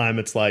single time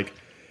it's like,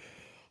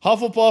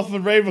 Hufflepuff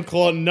and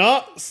Ravenclaw,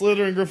 nah,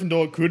 Slytherin,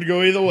 Gryffindor could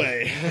go either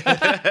way.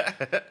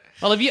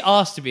 Well, if you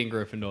asked to be in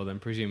Gryffindor, then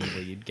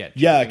presumably you'd get.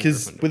 Yeah, in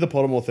because Gryffindor. with the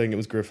Pottermore thing, it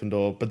was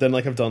Gryffindor. But then,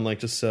 like, I've done like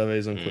just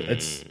surveys on.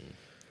 It's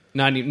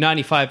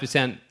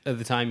 95% of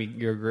the time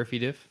you're a Griffy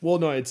diff. well,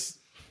 no, it's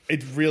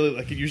really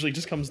like it usually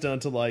just comes down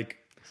to like,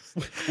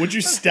 would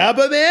you stab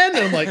a man?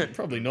 And I'm like,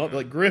 probably not.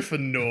 Like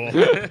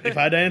Gryffindor. If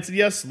I'd answered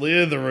yes,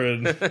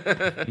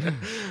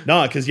 Slytherin.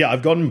 Nah, because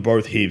I've gotten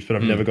both heaps, but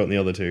I've never gotten the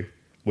other two,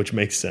 which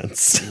makes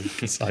sense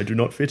because I do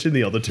not fit in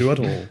the other two at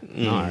all.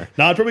 No.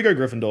 Nah, I'd probably go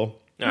Gryffindor. All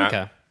right.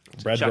 Okay.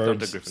 Red Chuck onto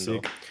robes,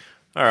 Gryffindor. sick.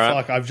 All right.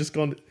 Fuck, I've just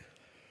gone.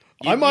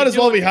 I might as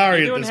well be you're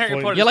Harry at doing this Harry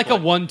point. Potter. You're like a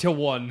point.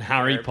 one-to-one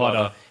Harry Potter,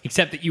 Potter.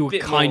 except that you were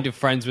Bit kind more- of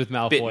friends with bit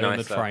Malfoy on the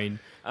nicer. train.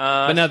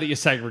 But now that you're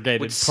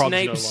segregated, Would probably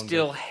Snape no longer.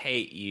 still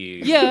hate you?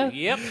 Yeah.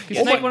 Yep.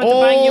 Because Snape wanted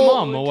to bang your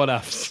mom or what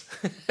else?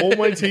 All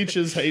my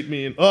teachers hate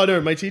me. Oh no,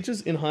 my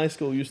teachers in high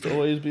school used to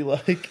always be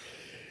like,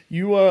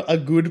 "You are a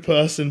good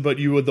person, but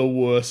you are the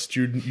worst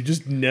student. You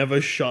just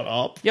never shut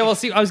up." Yeah, well,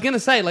 see, I was going to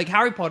say, like,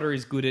 Harry Potter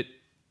is good at,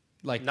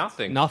 like...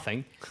 Nothing.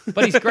 Nothing.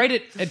 But he's great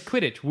at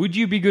Quidditch. Would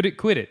you be good at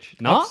Quidditch?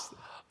 No?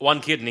 One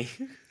kidney.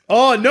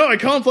 Oh no, I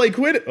can't play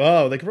Quidditch.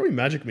 Oh, they could probably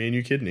magic me a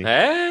new kidney.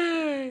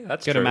 Hey,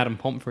 that's Go true. to Madame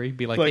Pomfrey,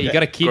 be like, Like hey, you that.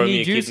 got a Grow me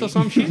kidney a juice kidney. or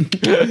some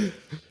shit?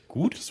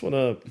 Just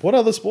wanna. What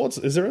other sports?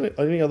 Is there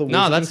any other?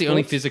 No, that's wizarding the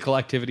only sports? physical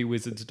activity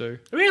wizards do.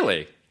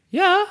 Really?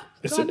 Yeah.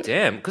 God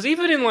damn. Because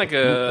even in like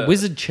a...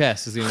 Wizard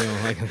chess is the only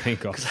one I can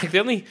think of. Like the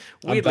only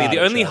weirdly, bad the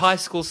at only chess. high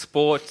school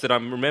sports that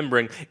I'm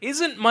remembering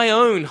isn't my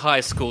own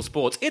high school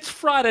sports. It's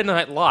Friday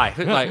Night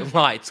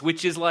Lights,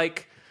 which is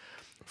like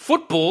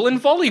football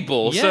and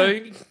volleyball. Yeah. So,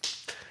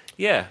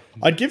 yeah,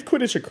 I'd give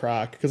Quidditch a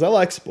crack because I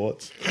like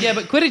sports. Yeah,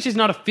 but Quidditch is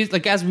not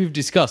like as we've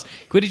discussed,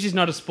 Quidditch is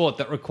not a sport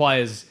that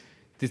requires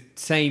the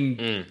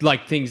same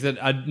like things that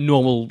a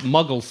normal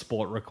Muggle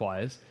sport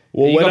requires.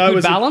 Well, you when got I good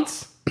was a-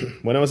 balance.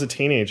 when I was a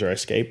teenager, I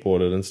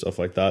skateboarded and stuff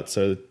like that.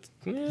 So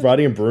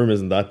riding a broom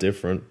isn't that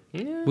different.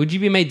 Would you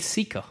be made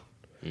seeker?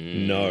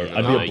 No, You'd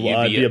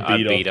I'd be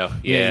a beater.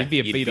 Yeah, you'd be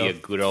a beater. You'd be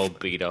a good old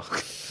beater.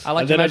 I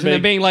like And to then imagine I'd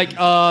them being like,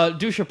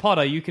 Duscher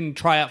Potter, you can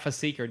try out for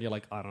seeker, and you're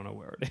like, I don't know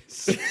where it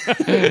is.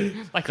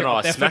 Like Can you're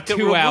I there for smack it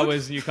 2 real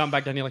hours, good? and you come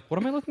back down, and you're like, what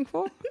am I looking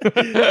for?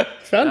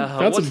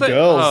 Found what's some that?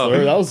 girls Oh.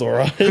 though. That was all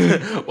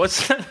right.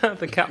 What's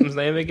the captain's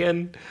name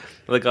again?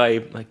 The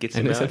guy like gets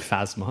And him they said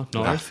out. Phasma.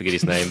 No, I forget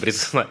his name, but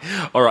it's like,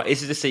 all right,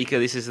 this is the seeker.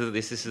 This is the.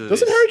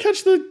 Doesn't Harry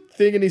catch the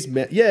thing in his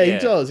mouth? Yeah, he Yeah.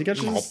 does. He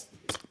catches.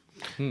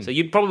 So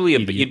you'd probably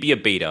you'd be a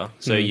beater.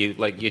 So you're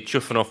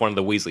chuffing off one of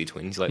the Weasley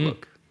twins. Like,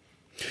 look.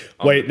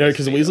 Wait, no,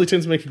 because the Weasley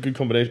twins make a good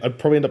combination. I'd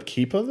probably end up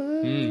keeper there.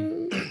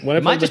 When I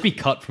it might played just be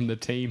cut from the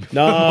team.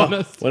 Nah,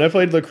 honest. when I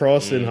played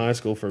lacrosse in high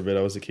school for a bit,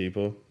 I was a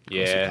keeper.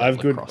 Yeah, I have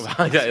good. Lacrosse.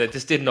 I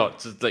just did not.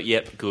 Just like,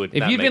 yep, good.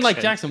 If That you'd been makes like,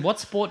 sense. Jackson, what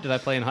sport did I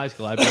play in high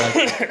school? I'd be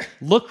like,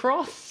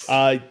 lacrosse?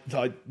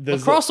 There's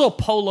Lacrosse or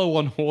polo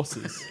on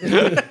horses?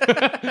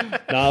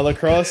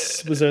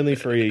 lacrosse was only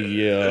for a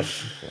year.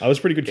 I was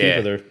a pretty good keeper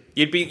Yeah. there.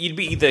 You'd be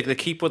either the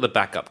keeper or the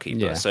backup keeper.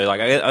 Yeah. So like,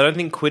 I don't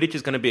think Quidditch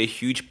is going to be a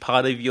huge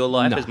part of your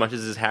life No. as much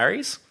as it's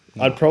Harry's.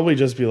 I'd probably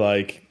just be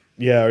like,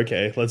 yeah,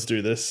 okay, let's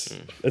do this.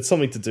 It's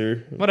something to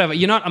do. Whatever.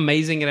 You're not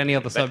amazing at any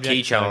other That subject.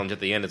 key so- challenge at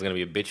the end is going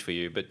to be a bitch for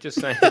you, but just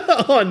saying.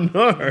 Oh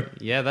no!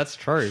 Yeah, that's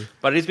true.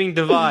 But it's being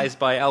devised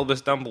by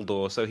Albus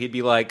Dumbledore, so he'd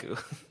be like,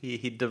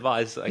 he'd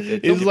devise like.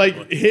 It's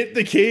like hit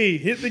the key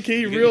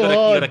real you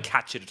hard. gotta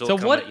catch it. It'll So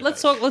come what? at you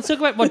Let's back. talk. Let's talk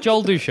about what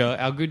Joel Duscher,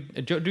 our good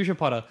Duscher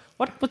Potter.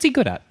 What's he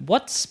good at?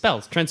 What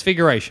spells?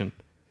 Transfiguration.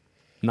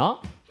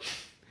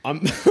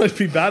 I'd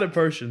be bad at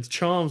potions.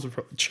 Charms.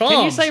 Charms.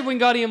 Can you say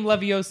Wingardium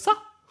Leviosa?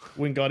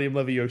 Wingardium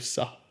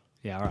Leviosa?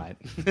 Yeah, all right.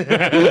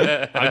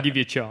 I'll give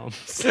you charms.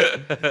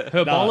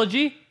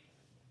 Herbology.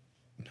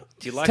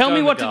 Do you like Tell me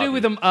going what to to do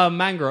with garden? a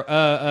mangrove.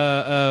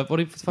 What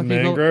do you fucking call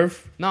it?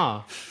 Mangrove.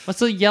 Nah. What's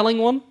the yelling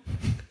one?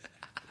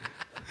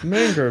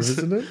 Mangrove,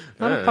 isn't it?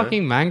 Not a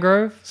fucking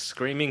mangrove.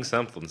 Screaming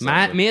something.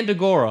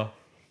 Mandragora.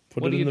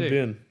 Put What it do in you the do?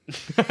 bin.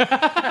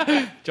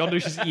 John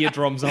Duscher's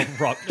eardrums are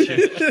ruptured.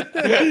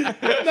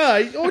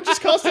 No, or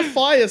just cast a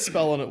fire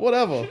spell on it.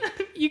 Whatever.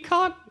 You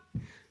can't.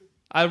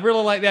 I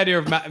really like the idea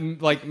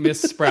of like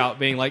Miss Sprout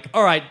being like,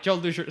 "All right, Joel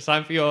Duscher, it's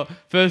time for your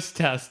first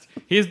test.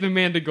 Here's the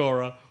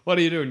Mandragora. What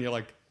are you doing?" You're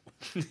like,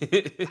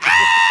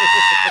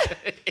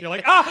 you're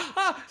like,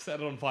 set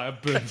it on fire,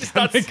 burn.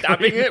 Start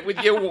stabbing it with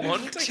your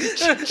wand.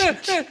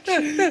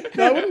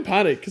 No, I wouldn't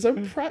panic because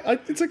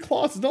it's a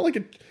class. It's not like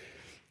a.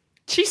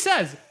 She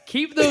says,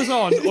 "Keep those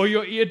on, or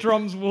your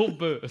eardrums will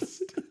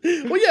burst."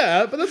 Well,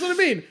 yeah, but that's what I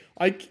mean.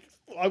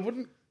 I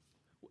wouldn't.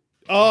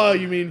 Oh,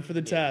 you mean for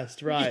the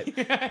test, right?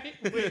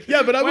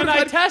 Yeah, but I would When I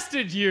have had.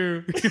 tested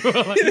you, you were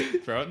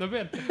like, throw it in the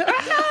bin.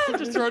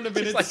 Just throw it in the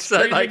bin. It's Like,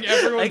 screaming.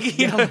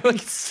 Everyone's like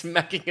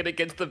smacking it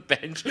against the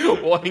bench,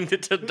 wanting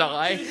it to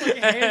die.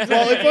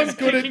 Well, if I'm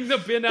good at taking the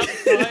bin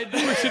outside,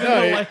 push it in the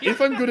no, lake.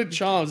 if I'm good at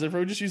charms, I'd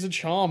probably just use a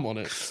charm on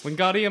it.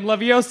 Wingardium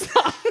Leviosa.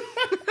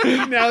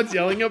 Now it's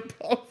yelling at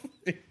Puff.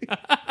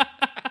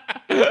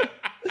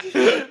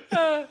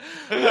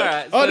 All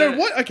right. Oh so- no!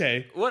 What?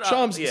 Okay. What are-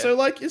 Charms. yeah. So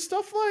like, is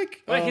stuff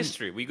like. What about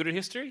history? Were you good at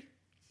history?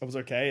 I was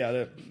okay at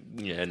it.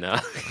 Yeah, no.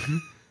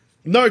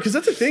 No, because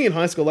that's a thing in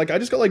high school. Like, I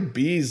just got like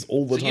B's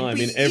all the time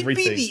in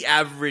everything. You'd be the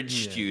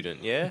average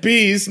student, yeah?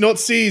 B's, not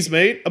C's,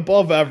 mate.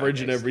 Above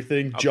average and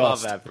everything. Above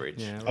Just.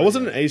 average. I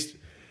wasn't an ace.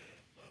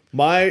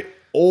 My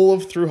all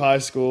of through high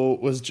school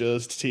was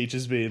just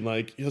teachers being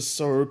like, "You're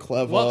so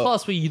clever." What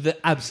class were you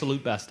the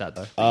absolute best at,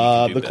 though?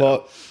 do The better.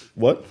 class.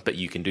 What? But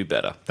you can do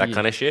better. That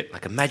kind of shit.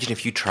 Like, imagine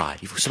if you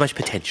tried. You've got so much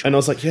potential. And I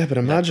was like, "Yeah, but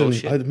imagine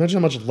bullshit. how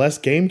much less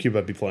GameCube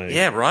I'd be playing."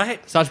 Yeah, right?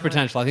 Such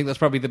potential. I think that's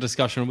probably the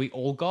discussion we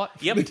all got.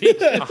 Yep.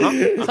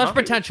 Such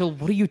potential.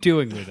 What are you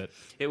doing with it?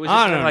 It was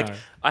I just don't like, know.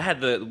 I had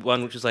the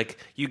one which was like,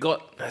 you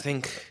got, I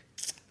think,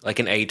 like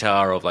an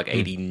ATAR of like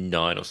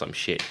 89 or some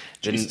shit.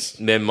 Jesus.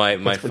 Then my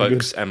pretty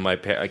folks and my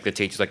like the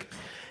teachers like,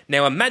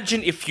 now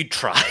imagine if you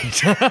tried.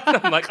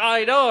 I'm like,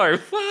 I know.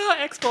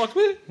 Xbox.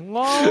 Woo.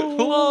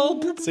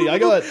 Lol. See, I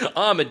got.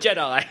 I'm a Jedi.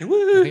 I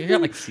Woo. think I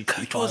got like was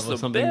 65 the or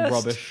something best.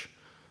 rubbish.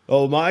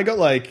 Oh, I got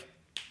like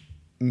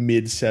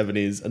mid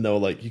 70s, and they were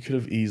like, "You could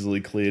have easily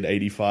cleared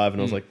 85,"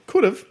 and I was like,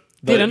 "Could have."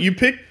 But Didn't. you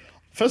picked.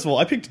 First of all,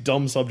 I picked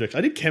dumb subjects.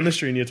 I did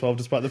chemistry in year 12,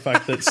 despite the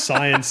fact that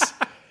science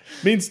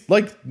means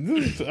like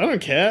I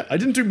don't care. I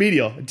didn't do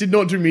media. I did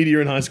not do media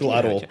in high school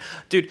at all.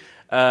 Dude,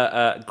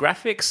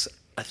 graphics,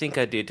 I think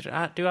I did. Did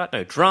I do art?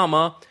 No,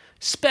 drama,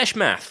 special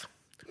math.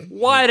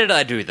 Why did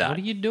I do that? What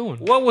are you doing?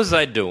 What was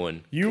I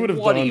doing? You would have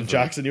What done even?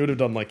 Jackson. You would have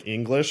done like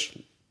English.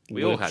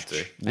 We all had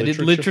to. I did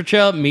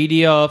literature,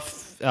 media,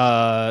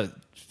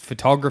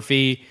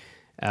 photography,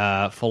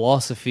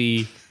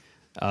 philosophy,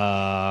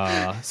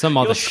 some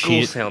other Your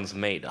school shit. sounds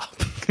made up.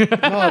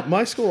 No,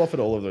 my school offered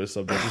all of those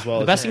subjects as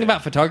well. The best thing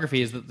about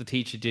photography is that the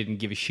teacher didn't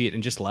give a shit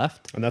and just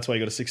left. And that's why you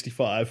got a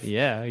 65.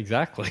 Yeah,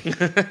 exactly.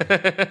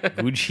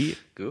 Good shit.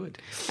 Good.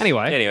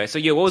 Anyway, So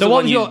yeah, what was so the what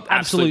one was you your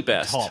absolute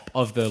best? top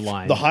of the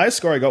line? The highest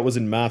score I got was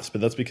in maths,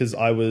 but that's because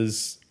I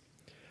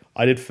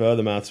I did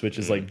further maths, which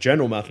is like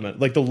general mathematics,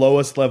 like the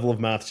lowest level of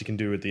maths you can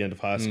do at the end of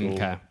high school.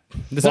 Okay.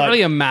 There's not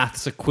really a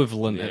maths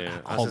equivalent Yeah,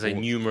 at I was going to say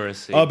Hogwarts.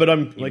 numeracy. Oh, but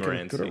I'm good at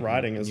numerancy.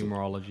 writing as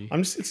Numerology.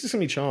 It's just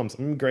gonna be charms.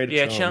 I'm great at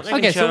Yeah, charms. charms.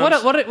 Okay, so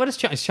Charms. what is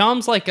Charms?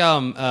 Charms like,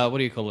 what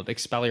do you call it?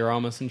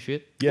 Expelliarmus and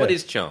shit? Yeah. What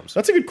is charms?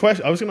 That's a good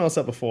question. I was gonna ask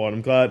that before, and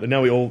I'm glad. And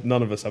now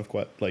none of us have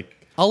quite like.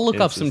 I'll look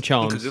up answers. some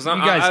charms. Because You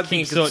I guys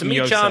think keep to sorting me,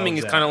 charming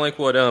is yourselves kind out. of like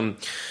what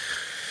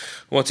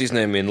what's his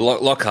name in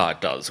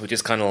Lockhart does, which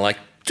is kind of like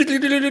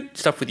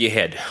stuff with your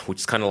head,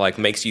 which kind of like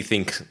makes you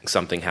think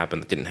something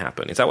happened that didn't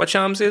happen. Is that what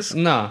charms is?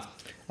 No,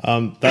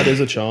 That is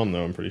a charm,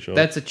 though. I'm pretty sure.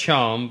 that's a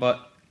charm,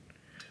 but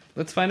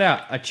let's find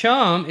out. A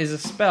charm is a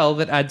spell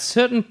that adds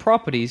certain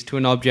properties to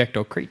an object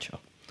or creature.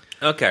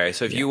 Okay,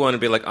 so if you want to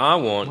be like, I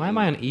want, Why am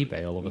I on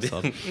eBay all of a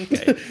sudden?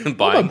 okay, I'm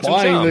buying some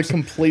buying the charms.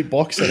 complete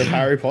box set of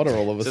Harry Potter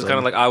all of a So sudden. it's kind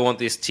of like I want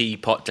this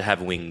teapot to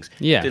have wings.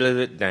 Yeah.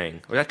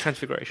 Dang. Was that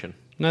transfiguration?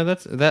 No,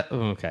 that's that.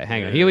 Oh, okay,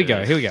 hang on. Here we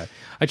go.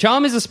 A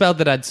charm is a spell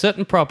that adds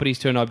certain properties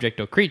to an object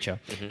or creature.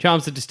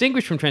 Charms are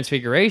distinguished from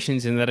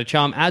transfigurations in that a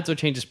charm adds or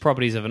changes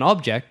properties of an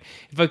object.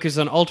 It focuses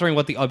on altering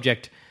what the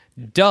object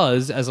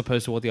does as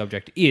opposed to what the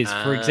object is.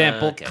 For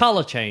example, okay.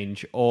 color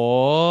change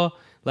or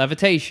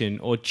levitation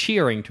or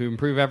cheering to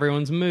improve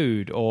everyone's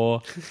mood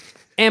or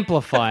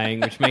amplifying,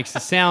 which makes the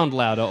sound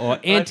louder, or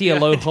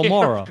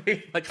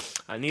anti-alohomora. Like,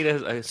 I need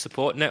a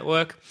support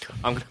network.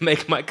 I'm going to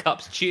make my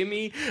cups cheer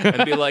me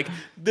and be like,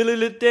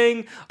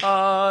 ding,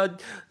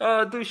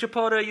 Duscher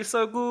Potter, you're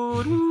so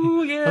good.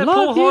 Ooh, yeah, I pour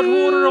love hot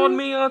you. water on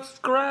me, it's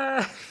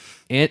great.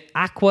 And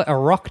aqua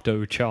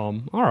erocto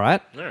charm. All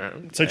right. All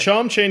right. So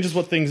charm changes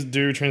what things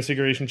do.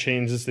 Transfiguration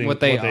changes things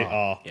What they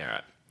are. Yeah,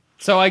 right.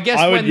 So I guess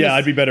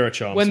I'd be better at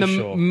charms. when for the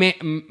sure.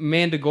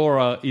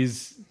 Mandragora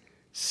is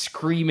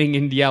screaming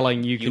and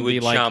yelling, you You can would be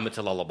like, charm it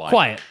to lullaby.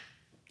 quiet.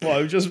 Well,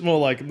 it was just more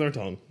like no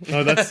tongue.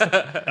 No, that's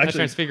actually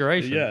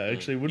Transfiguration. Yeah,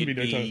 actually, it wouldn't You'd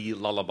be no tongue. be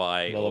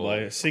lullaby. Lullaby.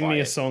 or Sing me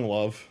a quiet. song,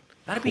 love.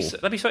 That'd be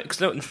so. Cause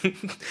no,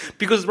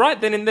 because right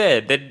then and there,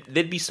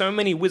 there'd be so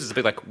many wizards.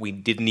 Be like, we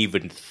didn't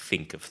even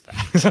think of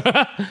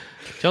that.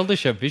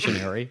 Duscher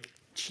visionary.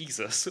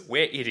 Jesus,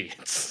 we're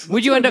idiots.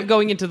 Would you end up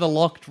going into the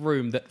locked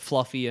room that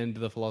Fluffy and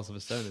the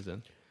Philosopher's Stone is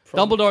in?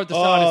 Dumbledore at the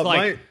start is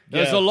like,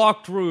 there's yeah. a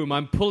locked room.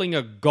 I'm pulling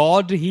a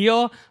god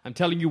here. I'm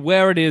telling you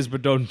where it is,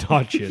 but don't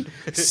touch it.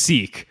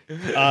 Seek.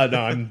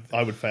 No,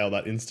 I would fail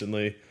that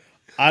instantly.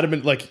 Adam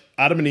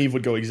and Eve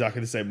would go exactly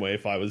the same way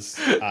if I was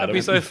Adam. That'd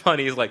be so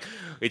funny. It's like,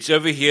 it's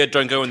over here.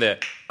 Don't go in there.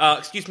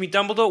 Excuse me,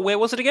 Dumbledore. Where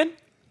was it again?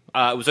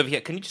 It was over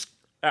here. Can you just?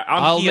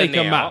 I'll here make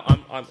a now.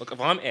 map. Look, if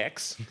I'm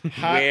X,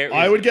 where is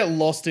I would it? get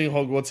lost in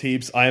Hogwarts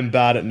heaps. I am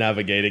bad at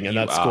navigating, and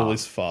that school are.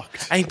 is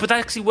fucked. But that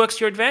actually works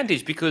to your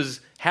advantage because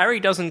Harry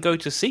doesn't go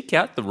to seek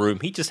out the room.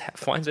 He just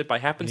finds it by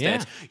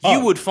happenstance. Yeah.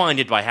 You would find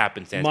it by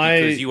happenstance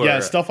because you are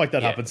stuff like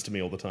that happens to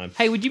me all the time.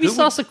 Hey, would you be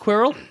sus a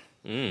Quirrell?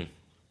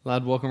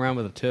 Lad walking around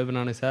with a turban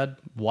on his head,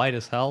 white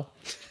as hell.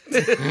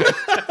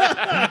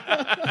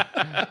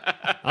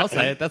 I'll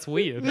say it. That's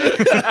weird.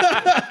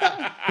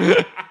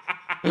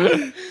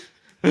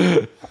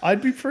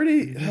 I'd be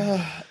pretty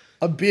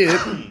a bit.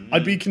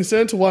 I'd be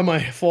concerned to why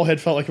my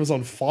forehead felt like it was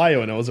on fire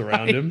when I was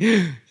around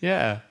him.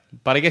 Yeah.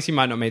 But I guess you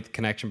might not make the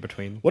connection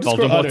between What does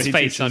Quirrell- I know Voldemort's he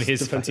face on teaches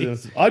his defense face.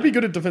 against- I'd be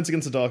good at defense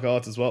against the dark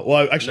arts as well.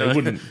 Well, actually, I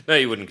wouldn't. No,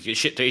 you wouldn't. You're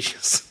shit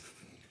teachers.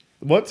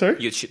 What? Sorry.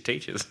 You're shit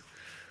teachers.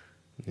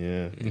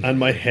 Yeah, and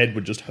my head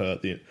would just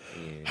hurt.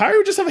 Harry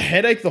would just have a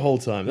headache the whole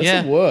time. That's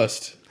Yeah. the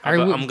worst. Harry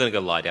I'm would- going to go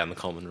lie down in the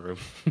common room.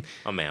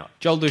 I'm out.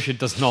 Joel Duscher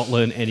does not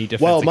learn any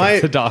defense Well,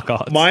 against the dark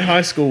arts. my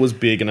high school was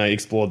big, and I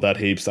explored that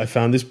heaps. I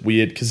found this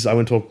weird because I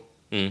went to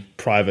a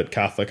private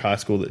Catholic high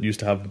school that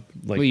used to have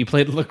like. Well, you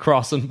played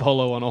lacrosse and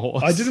polo on a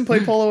horse. I didn't play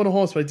polo on a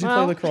horse, but I did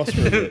Well. play lacrosse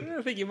for a bit.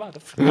 I think you might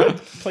have. I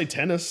played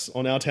tennis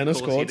on our tennis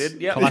Of course you courts.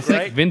 did. Yeah, Classic,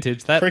 great.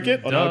 vintage. That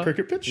Cricket on duh. our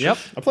cricket pitch. Yep.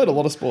 I played a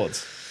lot of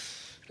sports.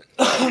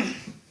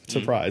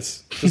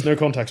 Surprise! Just no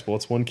contact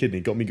sports. One kidney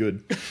got me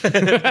good.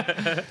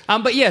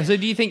 But yeah, so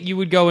do you think you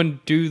would go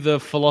and do the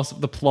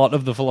plot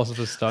of the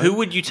Philosopher's Stone? Who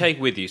would you take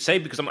with you? Say,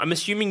 because I'm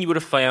assuming you would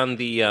have found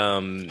the.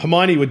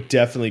 Hermione would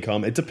definitely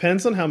come. It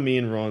depends on how me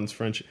and Ron's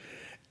friendship.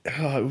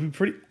 It would be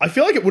pretty. I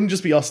feel like it wouldn't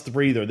just be us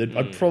three though.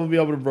 I'd probably be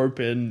able to rope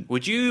in.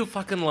 Would you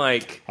fucking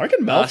like? I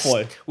reckon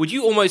Malfoy. Would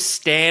you almost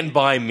stand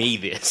by me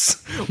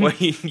this, where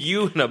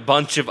you and a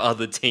bunch of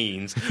other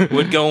teens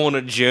would go on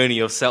a journey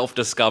of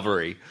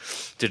self-discovery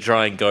to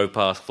try and go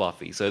past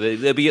Fluffy? So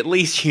there'd be at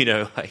least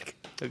like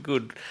a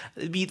good.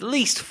 There'd be at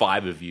least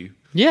 5 of you.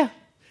 Yeah.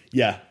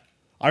 Yeah,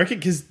 I reckon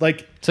because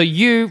like So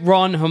you,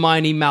 Ron,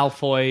 Hermione,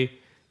 Malfoy,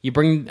 you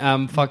bring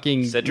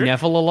fucking Cedric?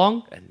 Neville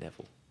along? And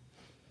Neville.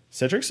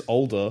 Cedric's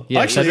older.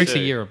 Yeah, Actually, Cedric's a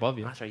year above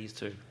you. That's right, he's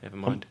 2. Never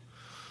mind.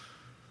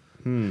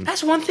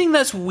 That's one thing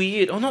that's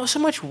weird, or not so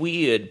much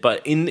weird,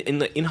 but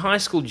in high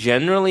school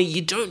generally,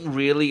 you don't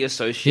really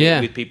associate Yeah.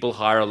 with people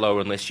higher or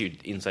lower unless you're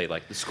in, say,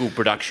 like the school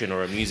production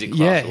or a music class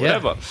Yeah, or yeah.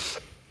 whatever.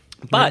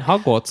 But In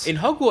Hogwarts. in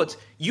Hogwarts,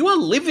 you are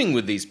living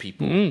with these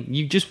people.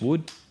 You just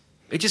would.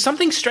 It's just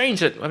something strange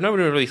that I've never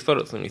really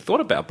thought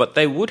about, but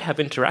they would have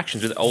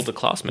interactions with older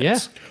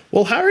classmates. Yeah.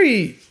 well,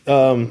 Harry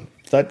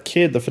That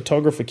kid, the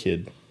photographer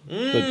kid,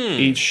 that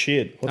eats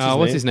shit.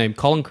 What's his name?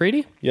 Colin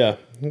Creedy? Yeah,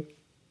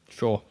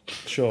 Sure.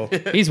 sure.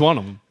 He's one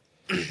of them.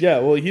 Yeah,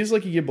 well, he's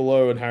like a year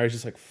below, and Harry's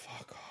just like,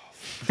 fuck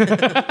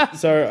off.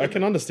 So I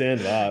can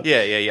understand that.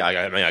 Yeah.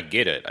 I mean, I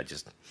get it. I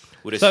just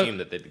would assume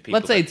that there'd be people.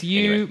 Let's say that- it's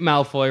you, anyway.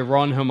 Malfoy,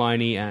 Ron,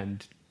 Hermione,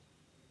 and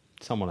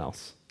someone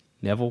else.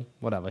 Neville,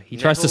 whatever. He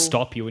tries to Neville?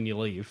 stop you when you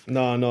leave.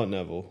 No, not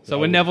Neville. So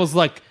when Neville's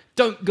like,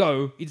 don't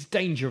go, it's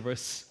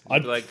dangerous.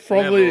 I'd Like,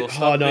 probably. Neville,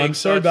 stop No, I'm being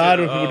so such bad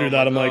a- when people do oh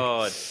that. I'm my like,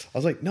 God. I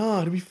was like, no,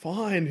 it'll be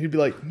fine. He'd be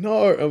like,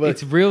 no. I'm like,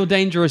 It's real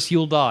dangerous,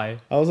 you'll die.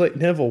 I was like,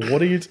 Neville,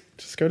 what are you?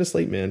 Just go to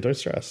sleep, man. Don't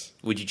stress.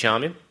 Would you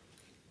charm him?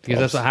 Because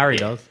that's what Harry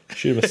does.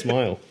 Shoot him a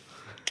smile.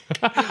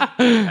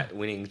 That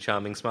winning,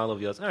 charming smile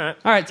of yours. All right.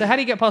 All right, so how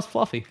do you get past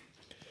Fluffy?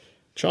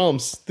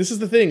 Charms. This is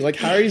the thing. Like,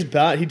 Harry's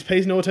bad. He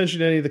pays no attention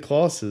to any of the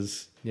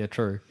classes. Yeah,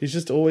 true. He's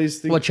just always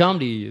thinking. What charm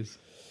do you use?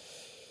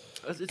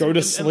 It's Go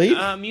to sleep?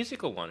 A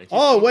musical one. It's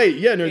Oh, wait.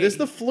 Yeah, no, there's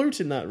the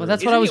flute in that room. Well,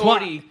 that's what I was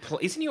wondering.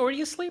 Isn't he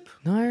already asleep?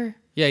 No.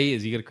 Yeah, he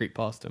is. You got to creep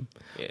past him.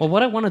 Yeah. Well,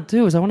 what I want to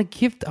do is I want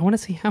to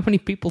see how many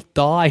people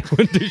die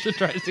when Duscher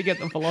tries to get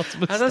the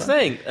Philosopher's As I was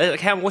Stone.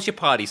 saying, what's your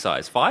party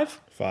size?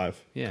 5?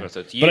 5. Yeah.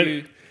 So it's But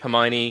you,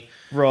 Hermione,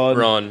 Ron,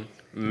 Malfoy.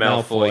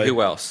 Malfoy.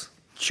 Who else?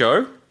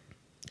 Cho?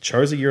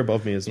 Cho's a year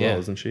above me as well, Yeah.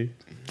 isn't she?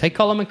 Take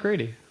Colin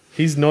McCready.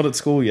 He's not at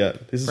school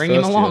yet. This is Bring him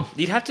first along.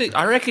 You'd have to.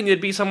 I reckon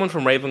it'd be someone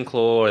from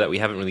Ravenclaw that we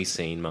haven't really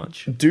seen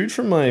much, year. Dude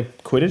from my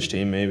Quidditch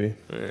team, maybe.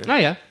 Oh,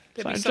 yeah.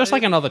 So, be just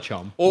like another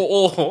chum.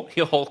 or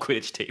your whole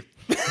Quidditch team.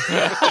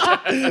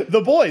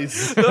 The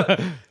boys.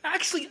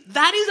 Actually,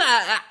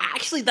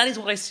 that is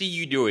what I see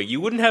you doing.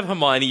 You wouldn't have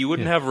Hermione, you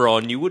wouldn't have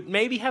Ron, you would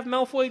maybe have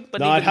Malfoy, but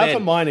No, even I'd have then,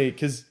 Hermione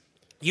because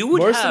you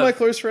would most have, of my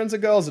close friends are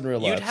girls in real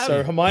you'd life. have, So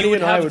you Hermione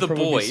would and I have would the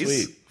probably boys, be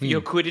sweet.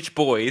 your Quidditch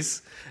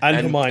boys, And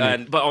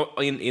Hermione. but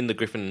in the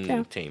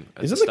Griffin team.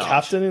 at Isn't the start.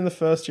 captain in the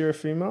first year a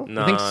female?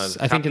 No, I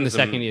think in the captain's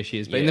second year she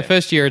is, but in yeah. the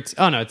first year it's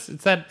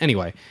that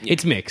anyway.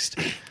 It's mixed.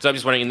 So I'm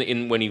just wondering,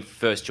 in when he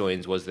first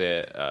joins, was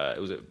there? It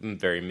was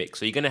very mixed.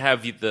 So you're going to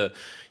have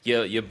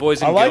your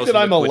boys and I like girls that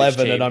from I'm the Quidditch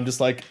 11 team. and I'm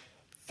just like,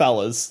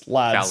 fellas,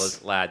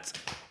 lads. lads.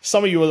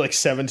 Some of you are like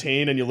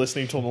 17 and you're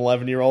listening to an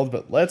 11-year-old,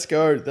 but let's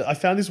go. I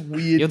found this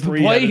weird You're the boy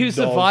three-headed who dog.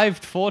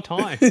 survived 4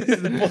 times.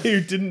 The boy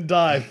who didn't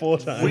die 4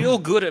 times. Real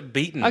good at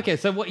beating. Okay,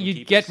 so what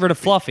you get rid of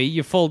Fluffy,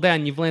 you fall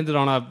down, you've landed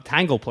on a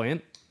tangle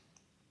plant.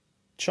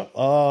 Charm.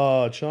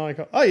 Oh,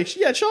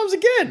 yeah, charms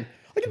again.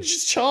 I can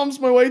just charms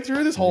my way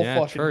through this whole Yeah,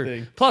 fucking true.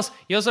 thing. Plus,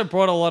 you also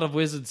brought a lot of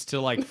wizards to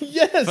like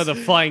Yes. for the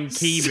flying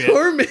key bit.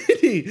 So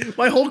many.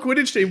 My whole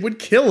Quidditch team would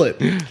kill it.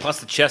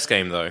 Plus the chess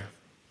game, though.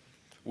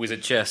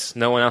 Wizard chess.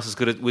 No one else is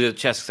good at wizard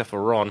chess except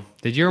for Ron.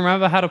 Did you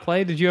remember how to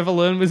play? Did you ever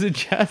learn wizard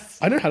chess?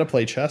 I know how to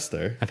play chess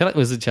though. I feel like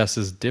wizard chess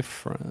is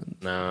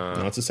different. No.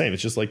 No, it's the same.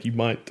 It's just like you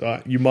might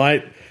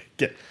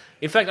get.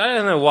 In fact, I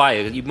don't know why.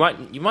 You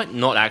might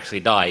not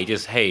actually die. You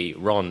just, hey,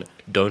 Ron,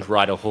 don't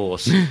ride a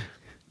horse.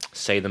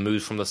 Say the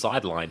moves from the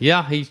sideline.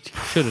 Yeah, he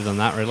should have done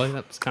that. Really,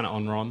 that's kind of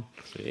on Ron.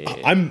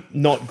 I'm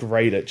not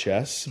great at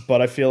chess,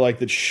 but I feel like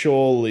that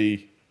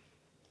surely.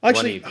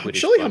 Actually, One of your Quidditch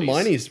surely buddies.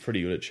 Hermione's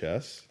pretty good at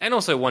chess. And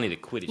also one of the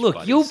Quidditch Look,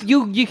 buddies.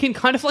 you can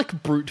kind of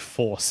like brute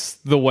force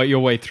your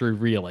way through.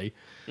 Really,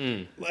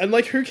 And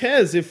like, who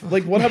cares if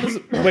like what happens?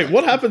 Wait,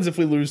 what happens if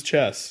we lose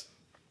chess?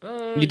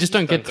 you just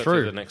don't get go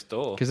through the next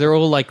door. because they're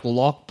all like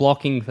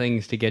blocking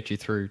things to get you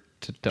through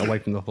to away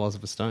from the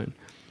Philosopher's Stone.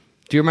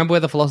 Do you remember where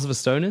the Philosopher's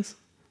Stone is?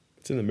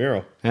 It's in the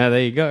mirror. Yeah,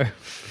 there you go.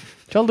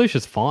 Joel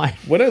Duscher's fine.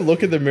 When I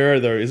look at the mirror,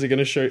 though, is it going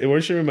to show? It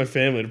won't show me my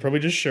family. It'll probably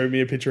just show me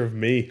a picture of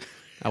me.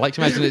 I like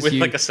to imagine it's With you.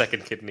 like a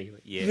second kidney.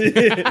 Yeah.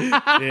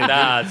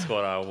 That's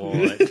what I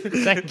want.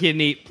 Second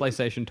kidney,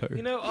 PlayStation 2.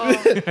 You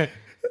know,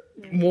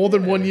 More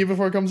than 1 year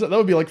before it comes out. That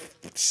would be like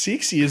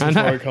 6 years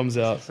before it comes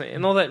out.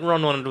 and all that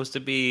Ron wanted was to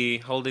be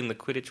holding the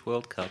Quidditch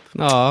World Cup.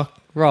 Oh,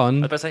 Ron. I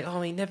was about to say,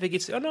 oh, he never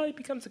gets. Oh no, he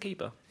becomes the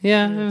keeper.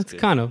 Yeah, it's good.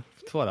 kind of.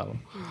 It's whatever.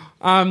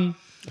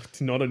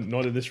 Not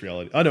in this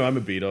reality. Oh no, I'm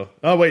a beater.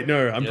 Oh wait,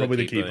 no, I'm probably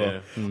the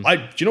keeper. Do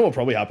you know what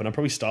probably happened? I'd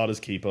probably start as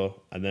keeper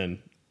and then.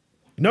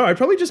 No, I'd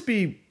probably just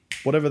be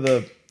whatever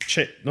the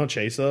not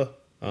chaser.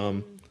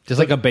 Just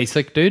like a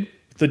basic dude.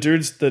 The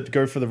dudes that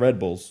go for the Red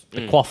Bulls.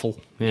 The quaffle.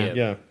 Yeah.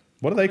 Yeah.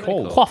 What are they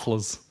called?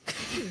 Quafflers.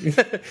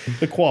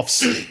 The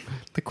quaffs.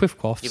 The quiff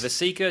quaffs. You're the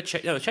seeker,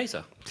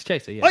 chaser. It's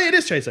Chaser, yeah. Oh, yeah, it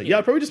is chaser. Yeah,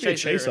 I'd probably just be a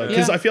Chaser, chaser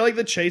because yeah. I feel like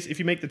the chase. If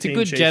you make the It's a team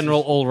good chasers-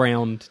 general all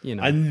round, you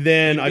know. and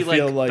then I Be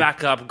feel like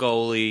backup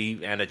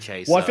goalie and a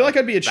chaser. well, I feel like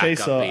I'd be a backup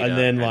chaser, beater and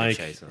then a like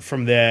chaser.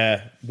 from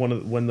there,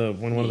 when one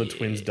of the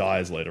twins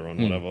dies later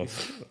on, whatever.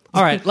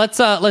 All right, let's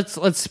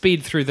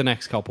speed through the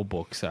next couple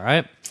books, all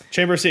right?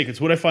 Chamber of Secrets.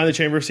 Would I find the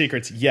Chamber of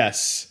Secrets?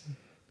 Yes.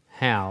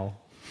 How?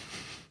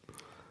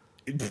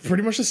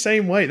 Pretty much the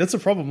same way. That's the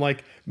problem.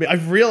 Like,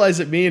 I've realized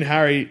that me and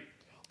Harry,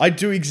 I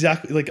do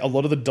exactly like a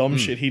lot of the dumb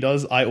shit he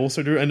does. I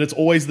also do, and it's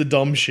always the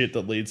dumb shit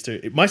that leads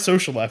to my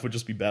social life would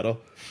just be better.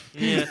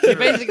 You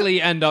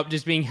basically end up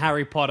just being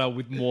Harry Potter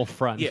with more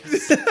friends.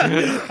 Yes.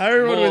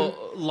 Harry would more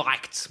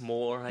liked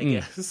more, I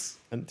guess.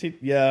 and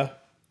yeah.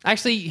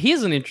 Actually,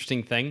 here's an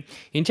interesting thing.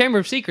 In Chamber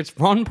of Secrets,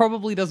 Ron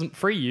probably doesn't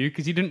free you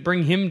because you didn't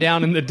bring him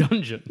down in the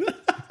dungeon.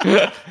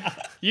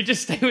 You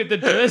just stay with the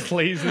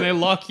Dursleys and they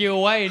lock you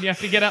away and you have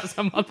to get out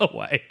some other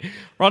way.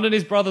 Ron and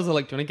his brothers are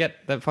like, do you want to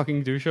get that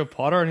fucking Duscher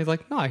Potter? And he's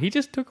like, no, he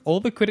just took all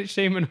the Quidditch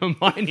team and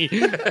Hermione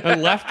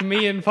and left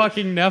me and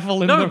fucking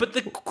Neville in No, but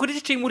the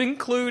Quidditch team would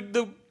include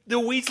the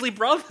Weasley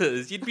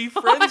brothers. You'd be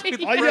friends with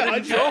Fred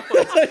and George.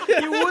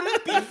 You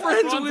wouldn't be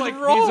friends Ron's with like,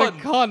 Ron. he's a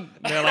cunt.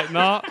 They're like,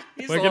 nah,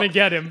 we're going to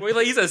get him. Well,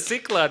 he's a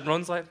sick lad.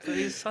 Ron's like, but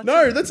he's such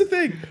No, that's the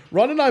thing.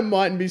 Ron and I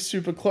mightn't be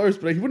super close,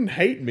 but he wouldn't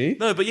hate me.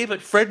 No,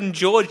 but Fred and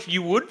George,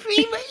 you would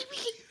be,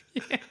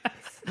 maybe?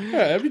 Yeah,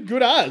 that'd be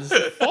good as.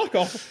 Fuck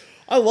off.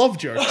 I love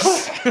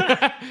jokes.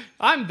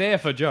 I'm there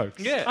for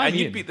jokes. Yeah, I'm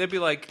and in. they'd be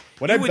like...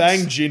 When you I would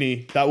bang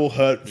Ginny, that will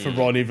hurt for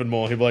Ron even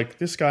more. He'd be like,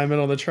 this guy I met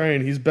on the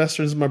train, he's best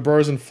friends with my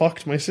bros and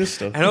fucked my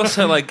sister. And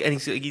also, like, and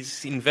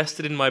he's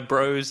invested in my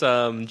bro's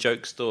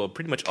joke store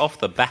pretty much off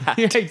the bat.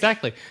 Yeah,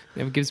 exactly.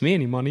 Never gives me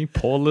any money.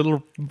 Poor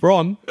little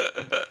Ron.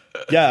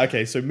 Yeah,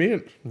 okay, so me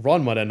and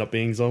Ron might end up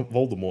being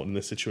Voldemort in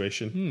this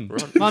situation.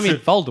 I mean,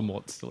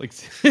 Voldemort still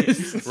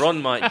exists.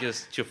 Ron might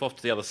just chuff off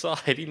to the other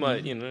side. He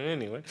might,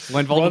 anyway.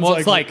 When Ron's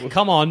Voldemort's like, like,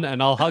 come on,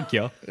 and I'll hug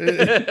you.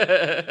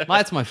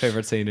 That's my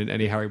favorite scene in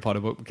any Harry Potter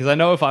book, because I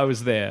know if I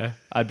was there,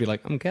 I'd be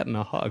like, I'm getting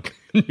a hug.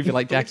 You'd be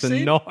like, Jackson,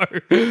 scene? no.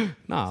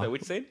 No. So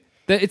which scene?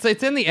 It's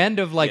in the end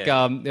of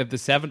Yeah. of the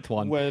seventh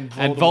one, When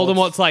and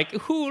Voldemort's like,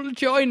 "Who'll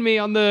join me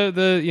on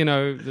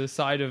the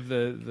side of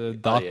the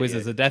Dark yeah,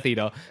 Wizards, yeah. the Death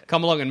Eater?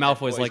 Come along." And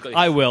Malfoy's he's like, got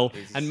 "I his- will."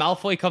 his- And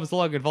Malfoy comes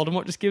along, and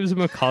Voldemort just gives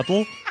him a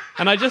cuddle.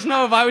 And I just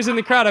know if I was in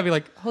the crowd, I'd be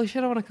like, "Holy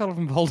shit, I want to cuddle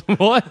from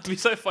Voldemort." It'd be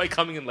so funny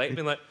coming in late and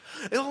being like,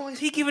 oh, is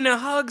he giving out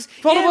hugs?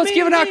 Voldemort's Yeah,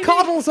 giving out me.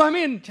 cuddles. I'm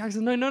in.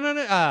 Jackson, no.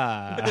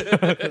 Ah,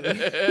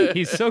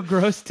 he's so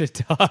gross to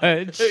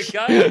touch.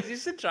 Guys, you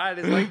should try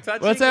this. Like,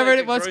 touching What's like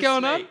a what's gross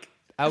going on? snake.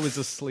 I was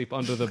asleep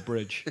under the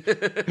bridge.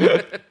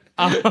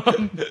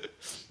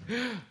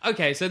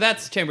 Okay, so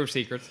that's Chamber of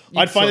Secrets.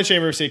 I'd find the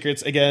Chamber of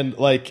Secrets, again,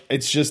 like,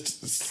 it's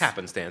just...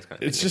 Happenstance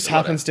kind of It's thing. just a lot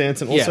of-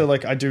 happenstance, and also, Yeah.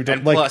 like, I do...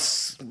 And like,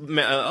 plus,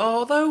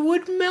 although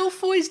would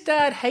Malfoy's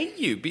dad hate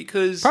you?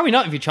 Because Probably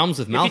not if you're chums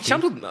with if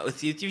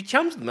Malfoy. you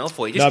chums with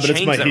Malfoy, you no, just but it's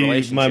change that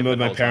relationship. my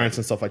the whole parents time.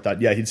 and stuff like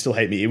that. Yeah, he'd still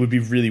hate me. It would be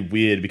really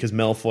weird because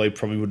Malfoy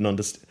probably wouldn't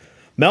understand.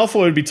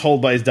 Malfoy would be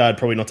told by his dad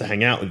probably not to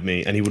hang out with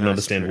me, and he wouldn't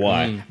understand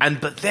why.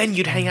 But then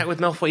you'd hang out with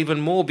Malfoy even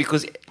more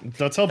because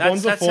That's how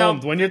bonds are that's how-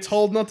 formed. When you're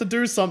told not to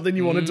do something,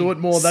 you want to do it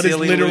more. That is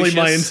Silly literally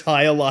my Lucius.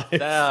 entire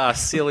life.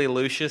 silly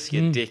Lucius,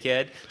 you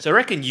dickhead. So I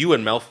reckon you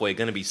and Malfoy are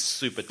going to be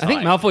super tight. I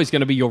think Malfoy's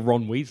going to be your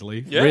Ron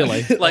Weasley. Yeah.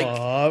 Really.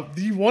 like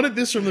You wanted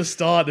this from the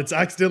start. It's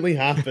accidentally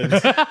happened.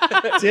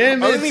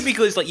 Damn it. only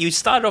because like you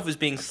started off as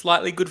being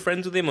slightly good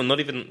friends with him, or not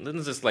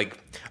even just like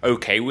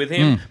okay with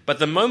him. But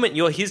the moment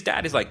his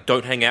dad is like,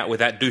 don't hang out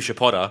with that Duscher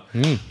Potter,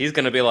 he's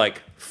going to be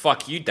like,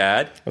 fuck you,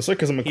 Dad. That's like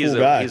because I'm a He's cool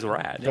guy. He's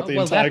rad. Got the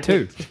Well, entire that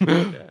too.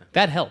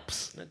 That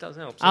helps. That does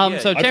help. So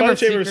I'd Chamber find of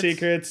Chamber of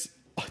Secrets.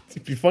 Secrets.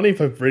 It'd be funny if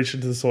I reached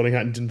into the sorting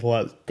hat and didn't pull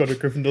out, got a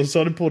Gryffindor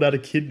sword and pulled out a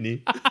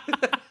kidney.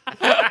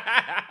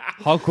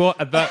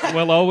 Hogwarts that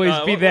will always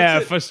be what's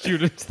there it? for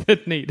students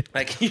that need it.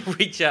 like you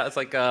reach out, it's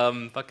like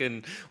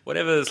fucking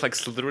whatever this like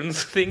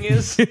Slytherin's thing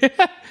is. A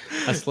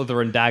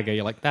Slytherin dagger.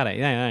 You're like, that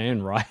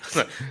ain't right.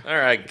 All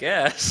right, I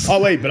guess.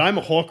 Oh wait, but I'm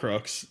a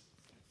Horcrux,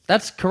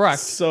 That's correct.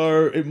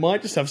 so it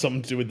might just have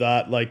something to do with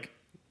that. Like,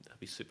 That'd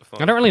be super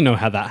fun. I don't really know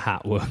how that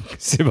hat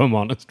works, if I'm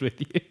honest with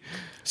you.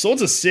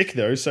 swords are sick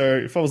though. So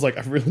if I was like,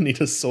 I really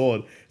need a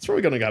sword, it's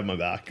probably gonna have my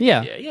back.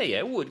 Yeah. Yeah,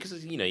 it would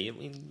because you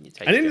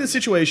take. And in it the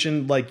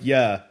situation, like,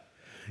 yeah.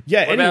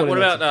 What What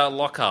about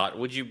Lockhart?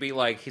 Would you be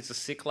like he's a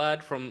sick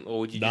lad from, or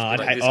would you? Nah,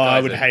 just be I'd like, hate- this oh, I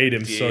guy's would a hate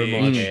him so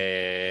much.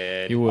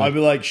 dickhead? You would. I'd be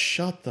like,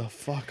 shut the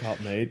fuck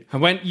up, mate.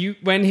 And when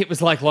it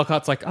was like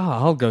Lockhart's like, oh,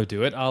 I'll go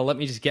do it. Let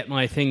me just get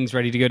my things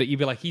ready to go. You'd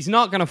be like, he's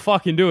not gonna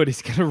fucking do it.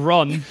 He's gonna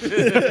run.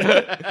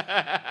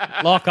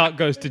 Lockhart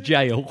goes to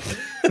jail.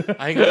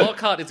 I think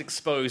Lockhart is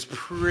exposed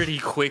pretty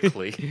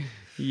quickly.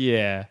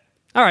 Yeah.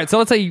 All right. So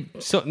let's say you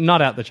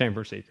not out the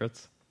Chamber of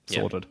Secrets.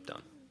 Sorted. Yeah,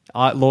 done.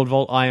 I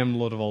am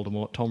Lord of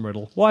Voldemort. Tom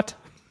Riddle. What?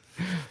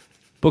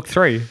 Book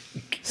 3.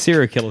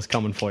 Serial killers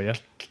coming for you.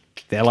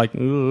 They're like,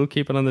 ooh,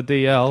 keep it on the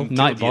DL.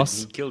 Night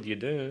boss. He killed your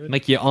dad.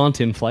 Make your aunt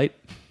inflate.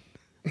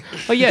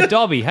 Oh yeah,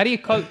 Dobby. How do you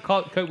cope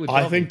with Dobby?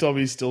 I think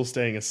Dobby's still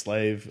staying a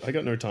slave. I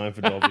got no time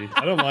for Dobby.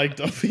 I don't like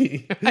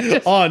Dobby.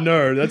 Oh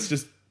no, that's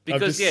just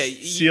Because, I've just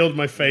yeah, sealed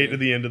my fate at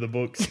the end of the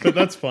books, but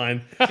that's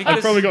fine. I've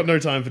Because- probably got no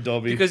time for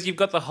Dobby. Because you've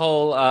got the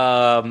whole,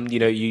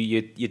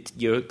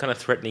 you're kind of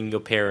threatening your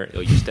parent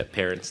or your step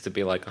parents to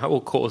be like, I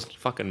will cause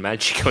fucking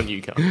magic on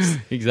you guys.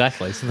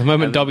 Exactly. So the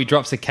moment Dobby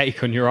drops a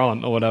cake on your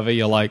aunt or whatever,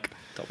 you're like,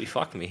 Dobby,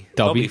 fuck me.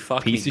 Dobby,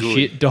 fuck piece me of good.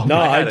 shit, Dobby. No,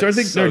 I had don't it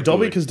think so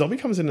Dobby, good. because Dobby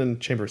comes in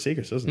Chamber of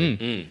Secrets, doesn't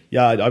he?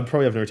 Yeah, I'd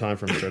probably have no time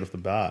for him straight off the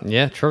bat.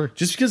 Yeah, true.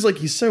 Just because, like,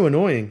 he's so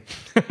annoying.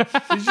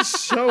 He's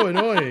just so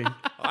annoying.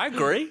 I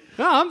agree.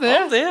 No, I'm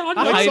there. I'm there. I I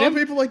Like, hate some him.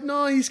 people are like,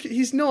 no,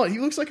 he's not. He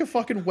looks like a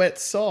fucking wet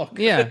sock.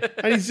 Yeah.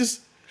 And he's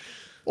just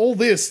all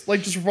this,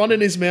 like, just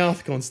running his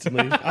mouth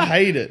constantly. I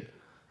hate it.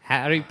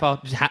 Harry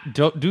Potter,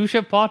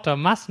 Duscher Potter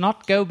must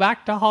not go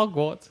back to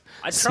Hogwarts.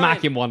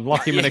 Smack him one,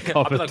 lock him in a I'd be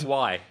cupboard. like,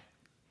 why?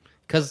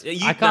 Because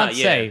I can't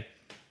say.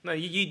 No,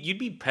 you'd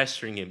be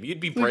pestering him. You'd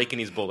be breaking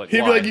his ball. Like,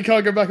 He'd why? be like, you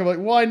can't go back. I'm like,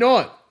 why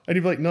not? And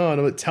he'd be like, no. And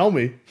I'm like, tell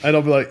me. And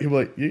I'll be like, he'll be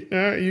like,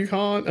 you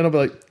can't. And I'll be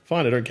like,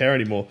 fine, I don't care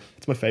anymore.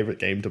 It's my favorite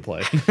game to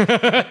play.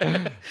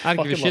 I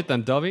don't give a shit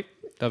then, Dobby.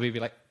 Dobby would be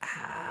like,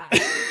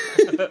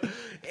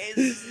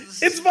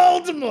 It's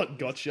Voldemort.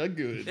 Gotcha,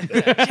 good.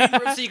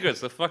 Chamber of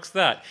Secrets. The fuck's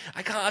that?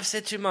 I've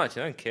said too much.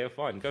 I don't care.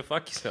 Fine, go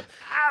fuck yourself.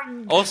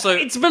 Also,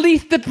 it's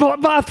beneath the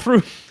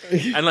bathroom.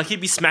 and like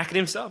he'd be smacking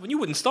himself, and you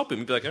wouldn't stop him.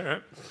 You'd be like, all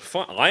right,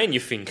 fine, iron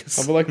your fingers.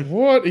 I'll be like,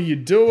 what are you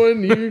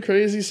doing, you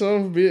crazy son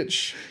of a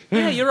bitch?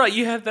 Yeah, you're right.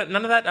 You have that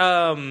none of that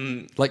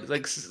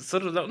like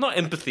sort of not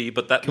empathy,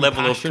 but that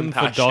level of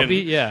compassion for Dobby,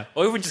 yeah,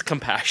 or even just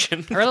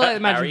compassion. I really like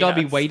imagine Harry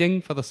Dobby has.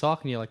 waiting for the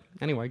sock, and you're like,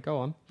 anyway, go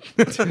on.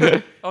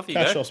 Off you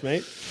Cash go. off,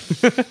 mate.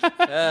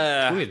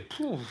 Weird.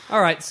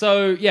 All right,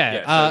 so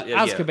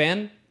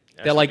Azkaban.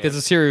 They're like, there's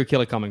a serial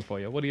killer coming for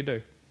you. What do you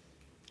do?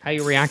 How are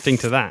you reacting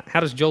to that? How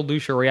does Joel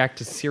Duscher react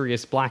to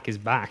Sirius Black is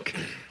back?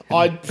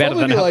 I'd Better probably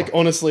than be ever. like,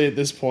 honestly, at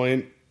this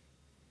point,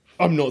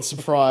 I'm not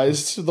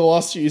surprised. The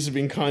last 2 years have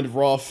been kind of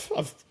rough.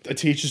 A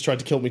teacher's tried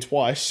to kill me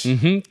twice.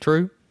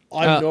 True.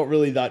 I'm not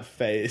really that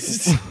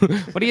phased.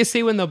 What do you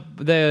see when the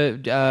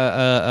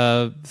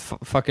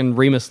fucking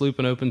Remus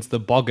Lupin opens the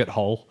boggart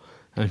hole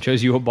and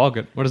shows you a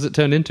boggart? What does it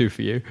turn into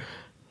for you?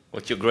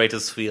 What's your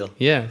greatest fear?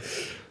 Yeah,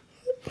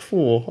 I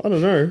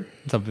don't know.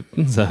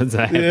 it's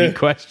a heavy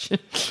question.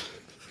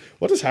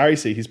 What does Harry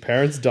see? His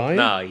parents dying?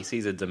 Nah, he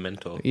sees a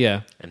Dementor.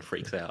 Yeah. And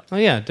freaks out. Oh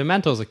yeah,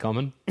 Dementors are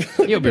common.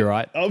 You'll be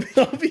right. I'll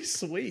be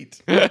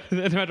sweet. The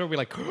Dementor will be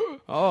like,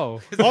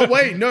 oh. Oh,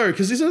 wait, no,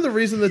 because isn't the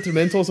reason that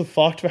Dementors are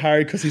fucked for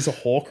Harry because he's a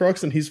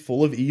Horcrux and he's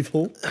full of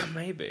evil?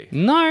 Maybe.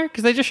 No,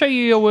 because they just show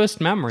you your worst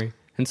memory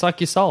and suck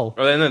your soul.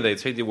 Oh, no, they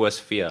say the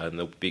worst fear, and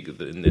the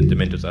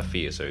Dementors are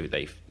fear, so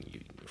they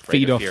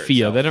Feed off fear.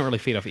 itself. They don't really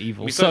feed off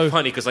evil. It'd be so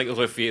funny because like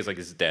also fear is like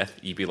his death.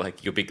 You'd be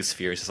like your biggest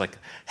fear is just like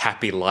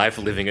happy life,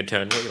 living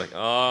eternally. You're like,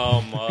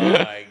 oh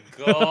my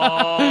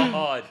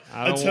god,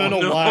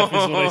 Eternal life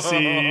is what I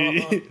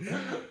see.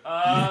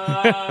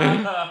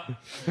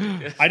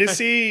 I just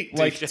see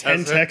like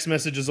 10 text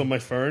messages on my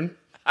phone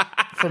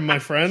from my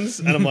friends,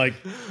 and I'm like,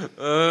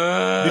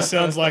 this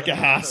sounds like a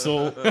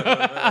hassle.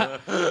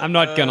 I'm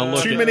not going to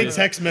look Too at many this.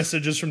 text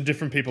messages from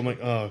different people. I'm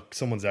like, oh,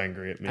 someone's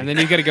angry at me. And then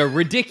you got to go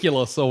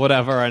ridiculous or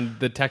whatever, and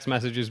the text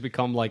messages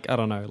become like, I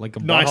don't know, like a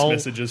Nice butthole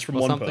messages from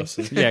or one something.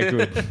 person. Yeah,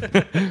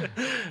 good.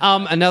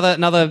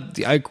 Another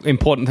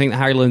important thing that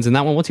Harry learns in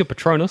that one. What's your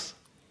Patronus?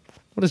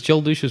 What is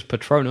Joel Duscher's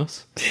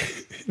Patronus?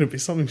 It'd be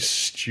something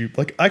stupid.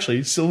 Like,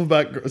 actually,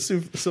 Silverback.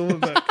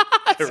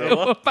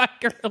 Silverback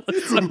gorilla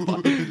is so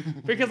funny.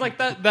 Because like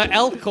the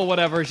elk or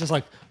whatever is just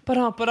like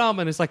ba-dum,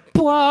 and it's like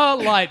blah,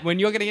 light when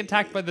you're getting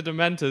attacked by the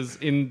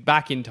Dementors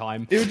back in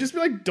time. It would just be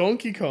like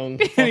Donkey Kong.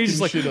 And he's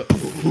just fucking like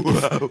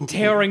shit up.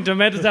 tearing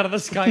Dementors out of the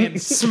sky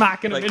and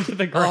smacking them into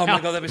the ground. oh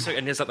my god, that'd be so.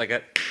 And there's like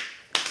a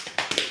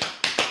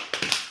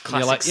classic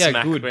you're like, yeah,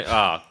 smack. good.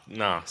 Ah,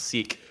 nah,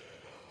 sick.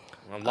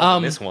 I'm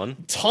loving this one.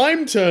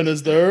 Time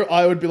turners, though,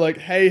 I would be like,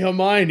 hey,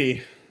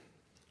 Hermione.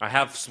 I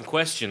have some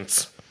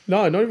questions.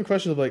 No, not even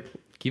questions of like,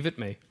 Give it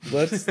me.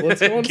 let's go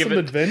on Give some it-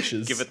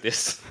 adventures. Give it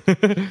this.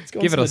 Let's go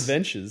on give it some us.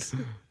 adventures.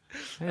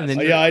 And then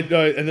Yeah, I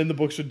know. And then the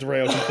books would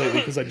derail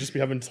completely because I'd just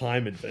be having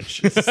time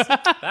adventures.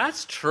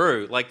 That's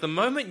true. Like the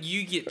moment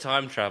you get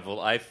time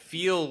travel, I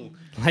feel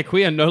like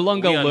we are no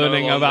longer We are no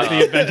learning about longer-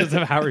 the adventures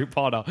of Harry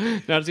Potter.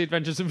 Now it's the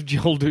adventures of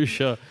Joel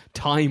Duscher,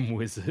 Time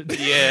Wizard.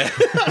 yeah.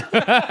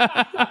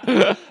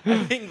 I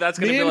think that's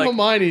gonna Me be and like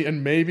Hermione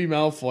and maybe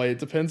Malfoy. It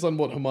depends on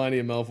what Hermione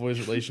and Malfoy's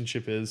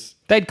relationship is.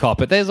 They'd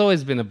cop it. There's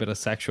always been a bit of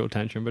sexual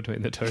tension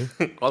between the two.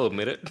 I'll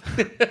admit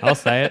it. I'll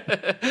say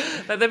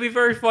it. That'd be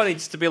very funny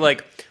just to be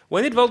like,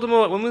 when did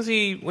Voldemort?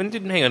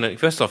 Hang on.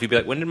 First off, you'd be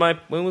like,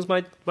 when was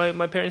my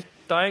parents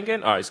dying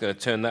again? All right, he's going to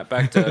turn that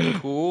back to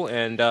cool,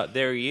 and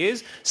there he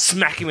is.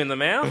 Smack him in the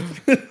mouth.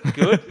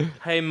 Good.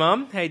 Hey,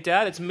 mum. Hey,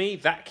 dad. It's me.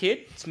 That kid.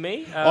 It's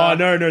me. Oh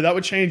no, that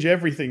would change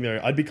everything though.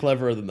 I'd be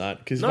cleverer than that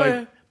because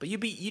No, but you'd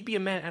be a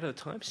man out of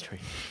the time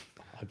stream.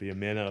 I'd be a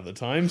man out of the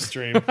time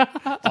stream.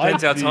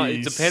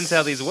 It depends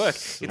how these work.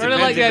 It I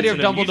really like depends the if idea it's of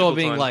an unusual Dumbledore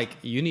being time. like,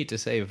 you need to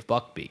save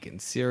Buckbeak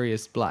and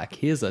Sirius Black.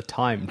 Here's a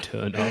time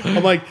turner.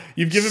 I'm like,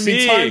 you've given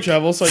me time Sick.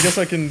 travel, so I guess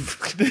I can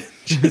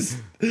just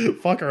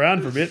fuck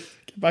around for a bit.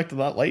 Get back to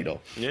that later.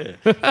 Yeah.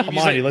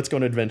 Hermione, let's go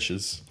on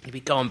adventures. You'd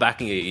be going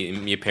back and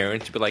your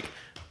parents. You'd be like,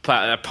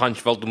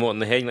 punch Voldemort in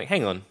the head. You're like,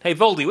 hang on. Hey,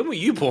 Voldy, when were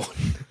you born?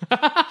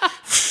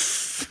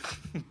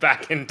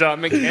 Back in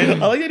time I again.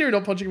 like the idea of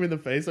not punching him in the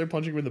face, they're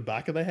punching him in the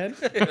back of the head.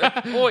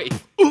 Oi.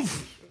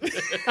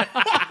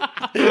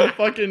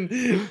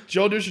 Fucking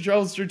Joel Duscher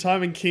travels through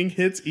time and King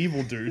hits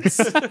evil dudes.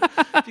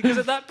 Because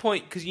at that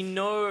point, do you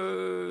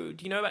know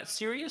about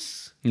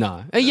Sirius?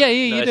 No. Yeah,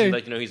 you No, do.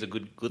 Like, he's a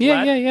good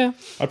Yeah, lad. yeah.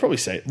 I'd probably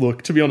say,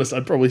 look, to be honest,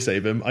 I'd probably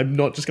save him. I'm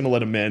not just going to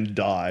let a man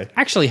die.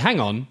 Actually, hang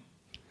on.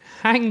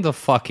 Hang the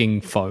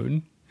fucking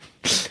phone.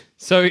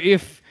 So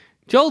if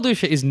Joel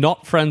Duscher is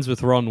not friends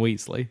with Ron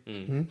Weasley.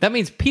 That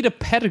means Peter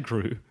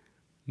Pettigrew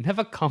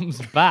never comes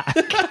back.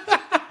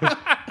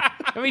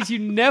 That means you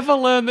never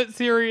learn that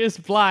Sirius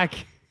Black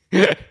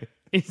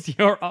is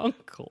your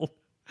uncle.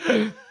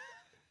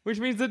 Which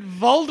means that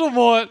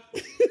Voldemort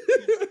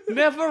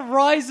never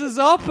rises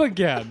up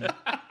again.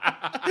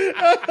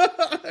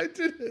 I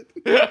did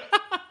it.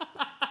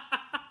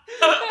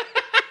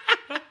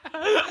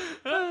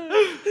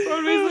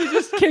 Ron Weasley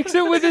just kicks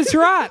it with his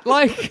rat.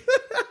 Like,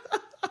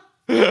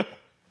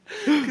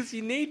 Because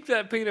you need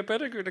that Peter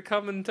Pettigrew to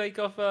come and take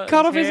off Cut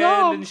off his hand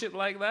arm. and shit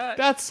like that.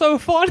 that's so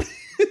funny.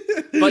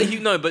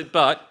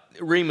 But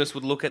Remus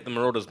would look at the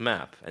Marauders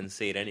map and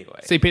see it anyway.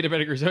 See Peter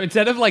Pettigrew. So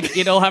instead of like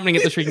it all happening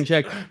at the Shrieking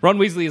Shack, Ron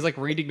Weasley is like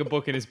reading a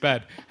book in his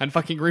bed, and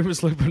fucking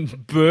Remus Lupin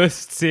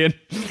bursts in.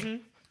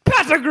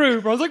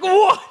 Pettigrew! I was like,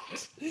 what?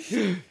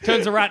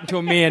 Turns a rat into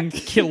a man,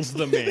 kills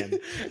the man.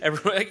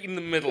 Everyone in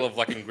the middle of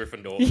fucking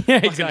Gryffindor. Yeah,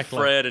 Fucking exactly.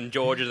 Fred and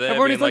George are there.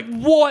 Everybody's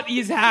being like, what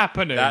is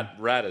happening? that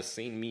rat has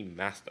seen me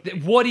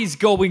masturbate. What is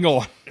going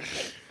on?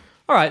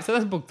 All right, so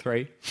that's book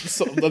 3.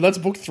 So, that's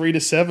book 3 to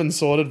 7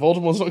 sorted.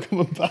 Voldemort's not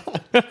coming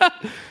back.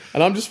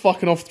 And I'm just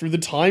fucking off through the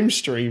time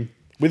stream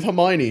with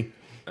Hermione.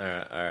 All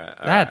right.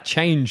 That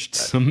changed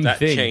some That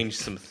things. changed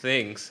some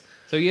things.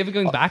 So you ever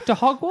going back to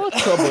Hogwarts?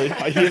 Probably.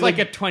 I hear, He's like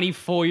a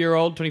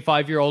 24-year-old,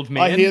 25-year-old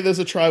man. I hear there's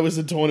a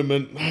Triwizard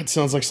tournament. That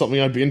sounds like something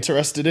I'd be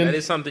interested in. That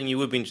is something you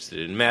would be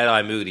interested in. Mad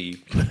Eye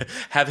Moody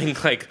having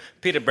like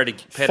Peter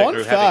Pettigrew.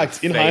 Fun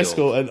fact, in high failed.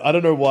 school, and I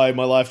don't know why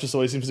my life just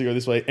always seems to go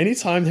this way,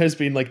 anytime there's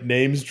been like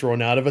names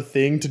drawn out of a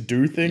thing to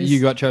do things, You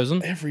got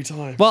chosen? every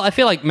time. Well, I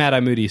feel like Mad Eye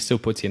Moody still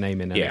puts your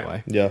name in Yeah.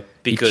 anyway. Yeah.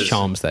 because He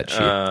charms that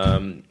shit.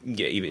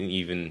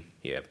 even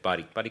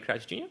Barty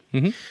Crouch Jr.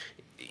 Mm-hmm.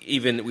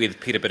 Even with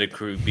Peter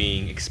Pettigrew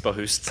being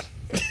exposed,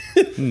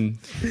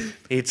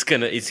 he's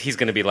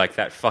gonna be like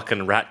that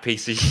fucking rat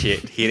piece of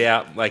shit. Hit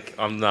out like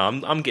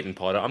I'm getting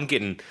Potter. I'm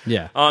getting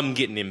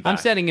him back. I'm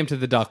sending him to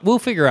the dark. We'll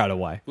figure out a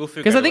way. We'll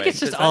figure Because out I a think way, it's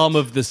just because arm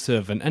of the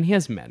servant, and he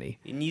has many.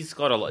 And he's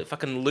got a lot.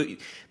 Fucking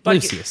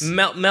Lucius.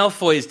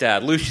 Malfoy's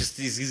dad, Lucius,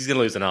 he's going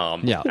to lose an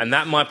arm. Yeah. And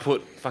that might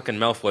put fucking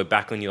Malfoy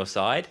back on your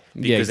side.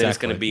 Because then it's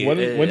going to be... When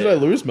did I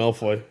lose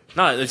Malfoy?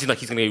 No, it's like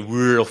he's going to be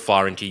real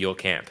far into your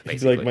camp,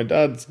 He's basically. like, my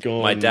dad's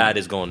gone. My dad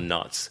has gone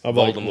nuts. I'm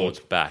like, Voldemort's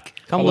look. back.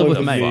 Come I live with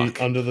live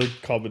me. under the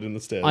cupboard in the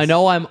stairs. I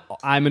know I'm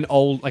an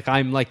old, like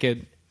I'm like a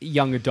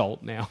young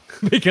adult now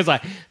because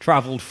I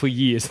travelled for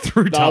years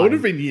through No, time. it would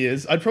have been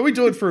years. I'd probably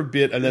do it for a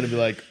bit and then it'd be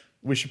like,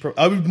 we should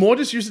I would more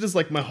just use it as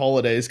like my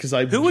holidays because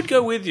Who would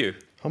go with you?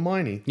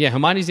 Hermione. Yeah,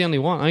 Hermione's the only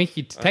one. I mean,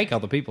 you could take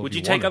other people. Would if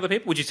you take wanted. other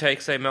people? Would you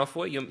take, say,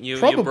 Malfoy? Your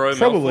bro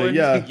Probably, Malfoy?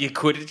 yeah. Your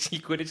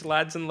Quidditch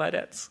lads and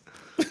ladettes?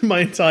 my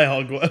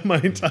entire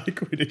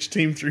Quidditch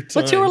team through time.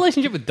 What's your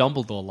relationship with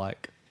Dumbledore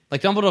like?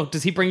 Like Dumbledore,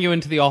 does he bring you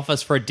into the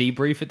office for a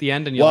debrief at the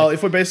end? And you're Well, like,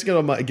 if we're basing it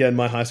on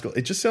my high school,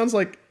 it just sounds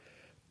like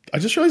I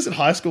just realized that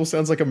high school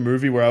sounds like a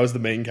movie where I was the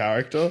main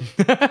character.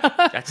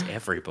 That's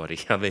everybody,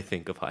 how they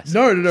think of high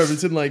school. No, but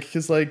it's in like,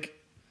 because like,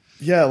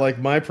 yeah, like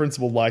my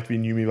principal liked me,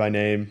 knew me by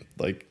name.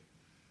 Like,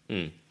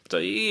 So,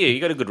 yeah, you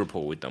got a good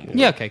rapport with Dumbledore.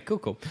 yeah, okay,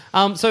 cool.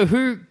 So so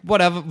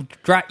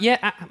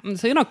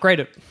you're not great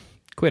at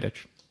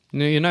Quidditch.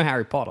 No, you're no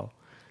Harry Potter.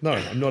 no,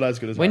 I'm not as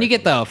good as When Harry you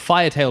get the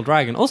fire-tailed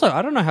dragon, also,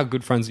 I don't know how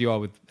good friends you are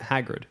with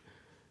Hagrid.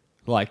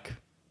 Like,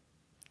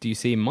 do you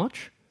see him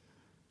much?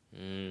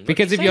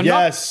 Because if you're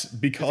Yes,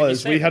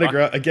 because say we had fuck?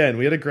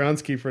 we had a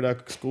groundskeeper at our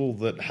school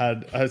that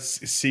had a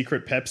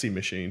secret Pepsi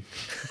machine.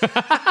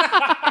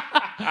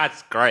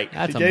 That's great.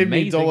 not, that's He gave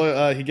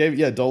amazing.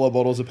 me dollar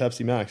bottles of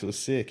Pepsi Max. It was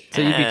sick.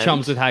 So you'd be And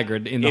chums with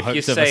Hagrid in the If you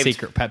hopes of a saved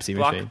secret Pepsi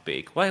machine.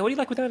 Buckbeak. Wait, what do you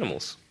like with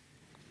animals?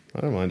 I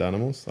don't mind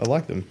animals. I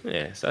like them.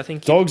 Yeah, so I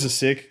think Dogs are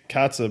sick.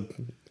 Cats are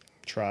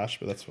trash,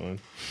 but that's fine.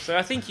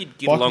 you'd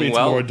get along Buckbeak's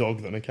well. more a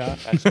dog than a cat.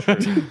 That's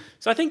true.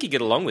 So I think you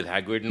get along with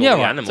Hagrid and all Yeah,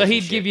 the right. animals. So and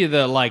he'd shit. give you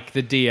the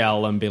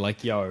DL and be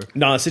like, "Yo,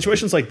 Nah,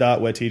 situations like that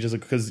where teachers are,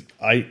 because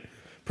I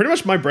pretty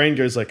much my brain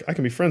goes like, I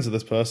can be friends with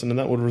this person, and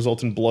that would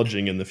result in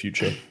bludgeoning in the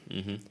future.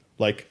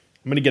 Like,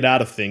 I'm gonna get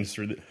out of things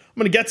through. I'm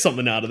gonna get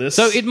something out of this.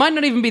 So it might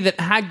not even be that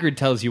Hagrid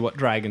tells you what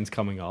dragon's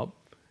coming up.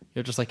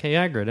 You're just like, hey,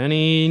 Hagrid,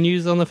 any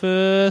news on the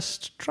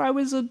first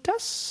Triwizard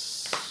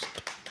test?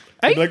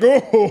 I'm like,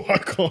 oh, I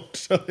can't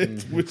tell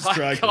it with I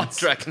dragons. can't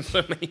dragon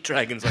so many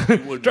dragons like you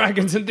would.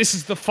 Dragons, and this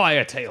is the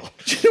fire tail.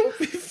 Do you know what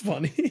would be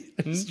funny?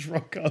 I just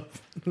rock up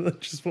and then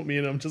just put me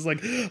in. I'm just like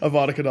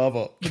Avada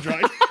Kedavra, the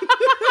dragon.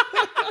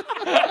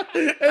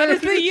 And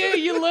it's the year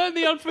you learn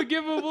the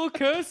unforgivable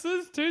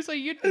curses too, so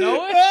you'd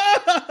know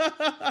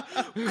it.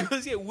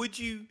 Because yeah, would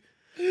you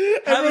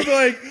Everyone's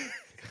like,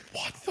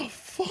 what the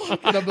fuck?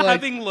 And I'd be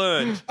like, having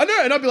learned I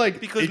know, and I'd be like,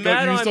 Because it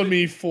got Mad used Eye on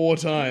me 4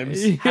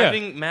 times.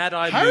 having Mad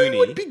Eye Harry Mooney,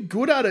 would be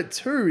good at it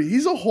too.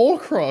 He's a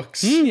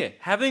Horcrux. yeah,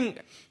 having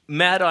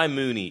Mad Eye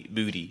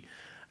Moody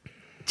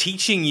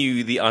teaching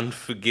you the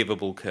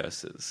unforgivable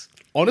curses.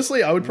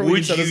 Honestly, I would probably Would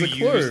use that as a you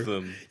clue. use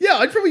them? Yeah,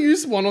 I'd probably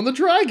use one on the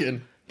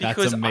dragon. That's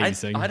Because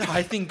amazing.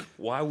 I think,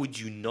 why would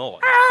you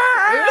not?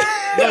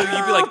 No,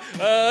 you'd be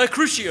like,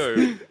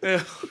 Crucio.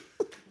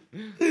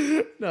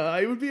 No,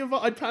 it would be.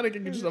 I'd panic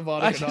and just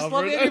Avada I just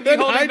love Kedavra. it. And You'd be then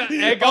holding I'd-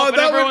 the egg oh, up and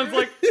that would- everyone's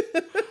like,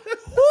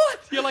 what?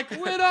 You're like,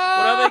 winner! What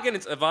are they again?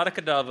 It's Avada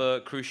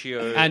Kedavra,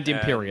 Crucio, And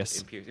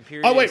Imperious.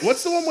 Imperious. Oh wait,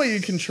 what's the one where you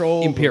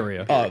control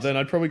Imperia. Oh, then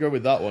I'd probably go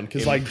with that one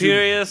because like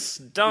Imperious,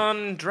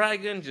 done,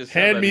 dragon, just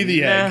hand have me a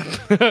the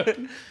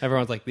egg.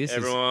 Everyone's like, this is...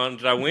 Everyone,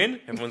 did I win?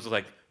 Everyone's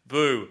like,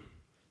 boo.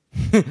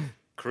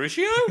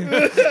 Crucio?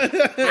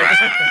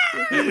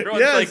 Everyone's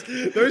Yes, like,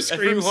 those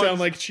screams everyone's sound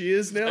like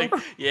cheers now. like,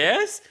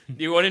 yes?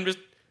 Do you want him just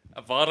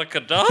Avada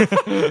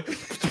Kedavra?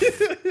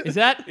 Is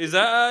that... Is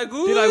that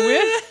good? Did I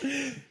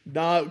win?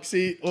 Nah,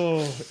 see,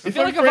 I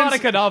feel like Avada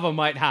Kedavra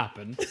might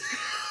happen.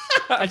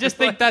 I just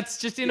think that's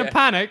just in a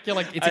panic. You're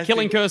like, it's a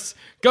killing curse.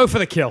 Go for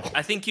the kill.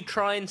 I think you'd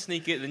try and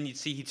sneak it, then you'd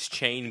see his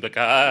chain, like,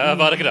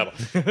 Avada Kedavra.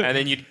 And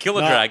then you'd kill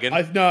a dragon.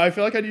 I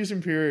feel like I'd use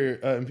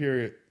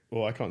Imperio.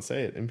 Well, I can't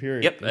say it.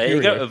 Imperio. Yep, there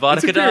you go. Avada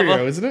It's Kedavra.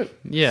 Imperio, isn't it?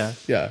 Yeah.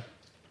 Yeah.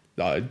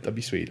 No, that'd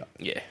be sweet.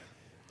 Yeah.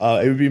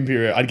 It would be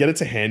Imperio. I'd get it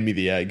to hand me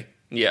the egg.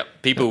 Yeah,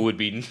 people would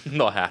be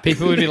not happy.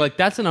 People would be like,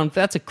 that's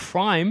a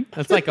crime.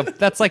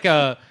 That's like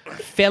a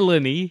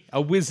felony,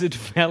 a wizard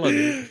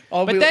felony.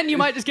 I'll But be then like- you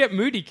might just get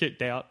Moody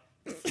kicked out.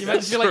 You might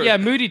just be like, yeah,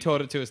 Moody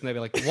taught it to us. And they'd be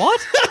like,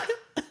 what?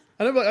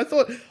 And I'm like,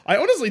 I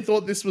honestly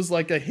thought this was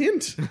like a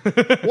hint.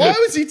 Why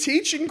was he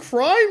teaching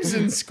crimes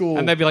in school?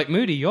 And they'd be like,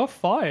 Moody, you're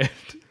fired.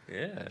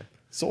 Yeah.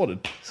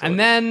 Sorted. And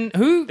then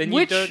who? Then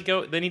which? you don't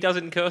go. Then he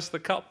doesn't curse the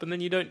cup, and then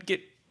you don't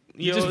get.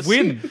 You just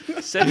win.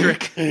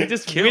 Cedric.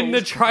 Just killed. win the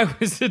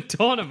Triwizard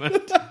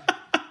tournament.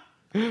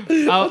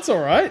 That's all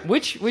right.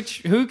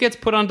 Who gets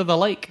put under the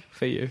lake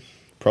for you?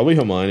 Probably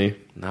Hermione.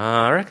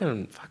 Nah, I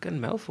reckon fucking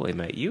Malfoy,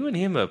 mate. You and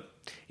him are.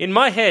 In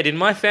my head, in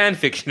my fan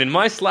fiction, in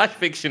my slash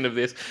fiction of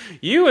this,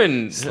 you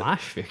and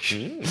Slash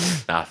fiction.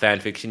 fan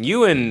fiction.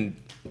 You and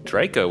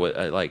Draco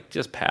were like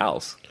just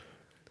pals.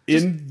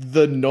 In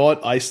the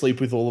not, I sleep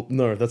with all.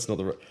 No, that's not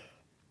the right.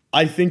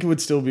 I think it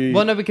would still be.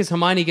 Well, no, because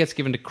Hermione gets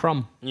given to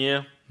Crumb.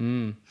 Yeah.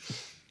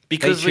 They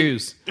Because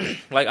choose.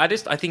 like I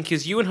think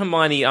because you and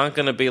Hermione aren't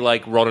going to be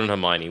like Ron and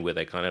Hermione where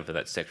they kind of have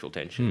that sexual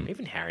tension.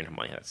 Even Harry and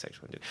Hermione have that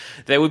sexual tension.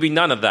 There would be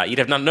none of that. You'd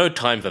have no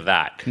time for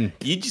that.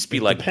 You'd just be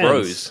like depends.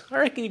 bros. I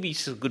reckon you'd be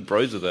just good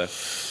bros with her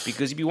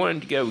because you'd be wanting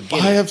to go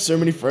get I it. have so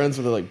many friends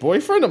where they're like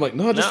boyfriend. I'm like,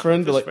 no, just No,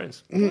 friend. just They're like,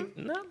 friends.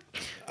 No.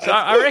 So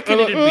I reckon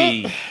it'd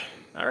be.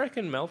 I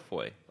reckon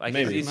Malfoy. Like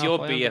Maybe. he's your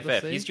Malfoy under the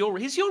BFF. sea? He's your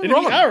it'd be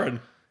Ron. Aaron.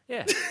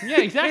 Yeah. Yeah,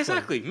 exactly.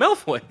 Exactly.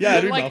 Malfoy. Yeah,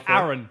 it'd be Like Malfoy.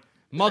 Aaron.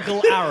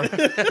 Muggle Aaron.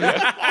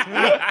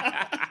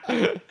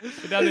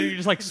 Down there, you're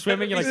just like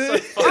swimming. You're like,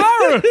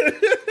 Aaron!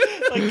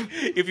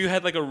 If you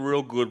had like a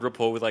real good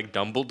rapport with like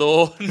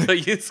Dumbledore, so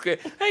you just go,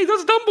 hey,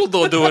 what's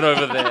Dumbledore doing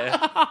over there?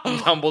 And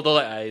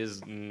Dumbledore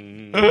is,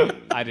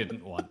 I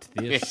didn't want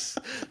this.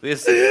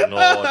 this is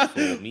not for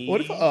me.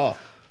 What if?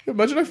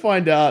 Imagine I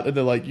find out and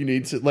they're like, you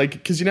need to like,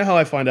 because you know how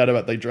I find out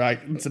about the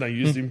dragons and I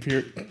used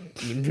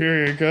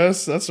Imperial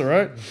curse. That's all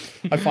right.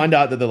 I find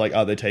out that they're like,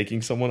 they're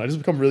taking someone. I just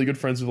become really good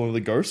friends with one of the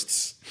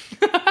ghosts.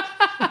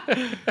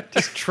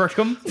 Just trick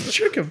them.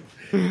 Trick him.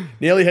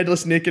 Nearly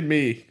headless Nick and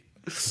me.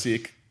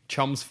 Sick.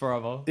 Chums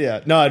forever.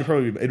 Yeah. No, it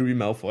would be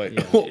Malfoy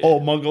or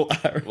Muggle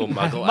Aaron. Well,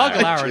 Muggle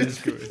Muggle Aaron. Aaron is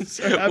good.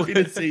 So happy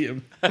to see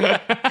him. Hey,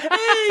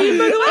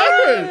 Muggle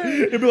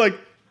Aaron. It'd be like,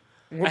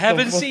 I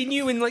haven't seen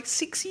you in like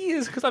 6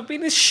 years because I've been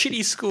in this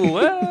shitty school.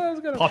 I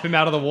was gonna... Pop him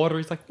out of the water.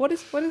 He's like, what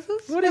is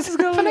this? What is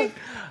going on? Never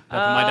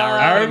mind,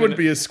 Aaron. Aaron would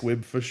be a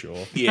squib for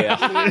sure. Yeah.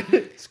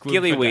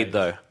 Gillyweed for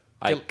though.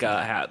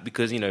 Like,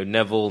 because,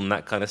 Neville and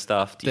that kind of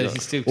stuff. Does he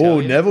still tell Oh,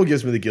 you? Neville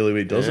gives me the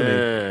gillyweed, doesn't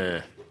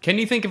he? Can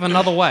you think of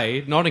another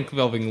way, not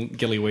involving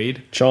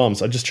gillyweed?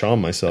 Charms. I just charm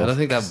I myself. don't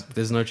think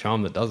there's no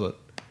charm that does it.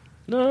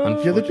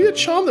 No. Yeah, there'd be a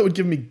charm that would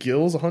give me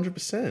gills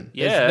 100%.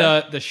 Yeah.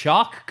 There's the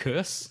shark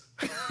curse.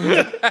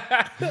 Yeah,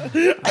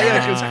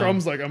 because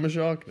Crumb's like, I'm a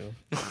shark now.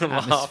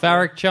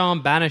 Atmospheric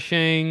charm,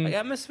 banishing, Like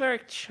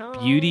atmospheric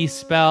charm. beauty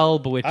spell,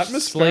 bewitched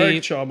Atmospheric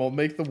sleep, charm. I'll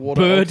make the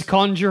water. bird hot.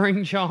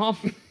 conjuring charm.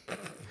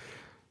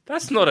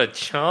 That's not a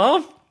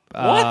charm.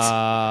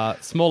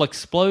 What? Small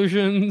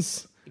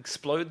explosions,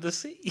 Explode the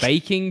sea.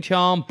 baking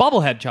charm,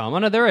 bobblehead charm. Oh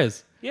no, there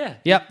is. Yeah.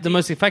 Yep, the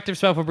most effective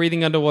spell for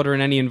breathing underwater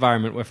in any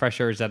environment where fresh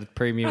air is at its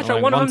premium. Actually,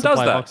 allowing one of them does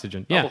supply that.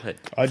 oxygen. Yeah, Bubblehead.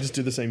 I just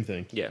do the same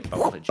thing. Yeah,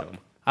 bubblehead charm.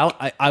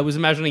 I was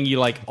imagining you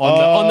like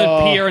on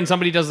the pier and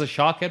somebody does the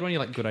shark head one. You're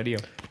like, good idea.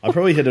 I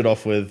probably hit it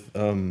off with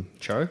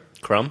Cho?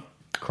 Crumb.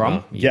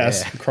 Crumb?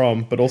 yes,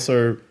 Crom, but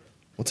also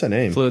what's her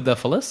name?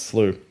 Fluidiphilus?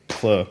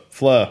 Fleur.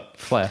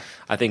 Flare.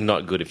 I think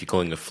not good if you're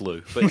calling her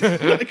flu. But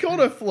I called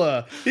her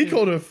Fleur. He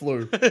called her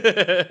Flu.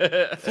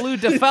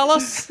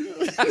 Fluidiphilus?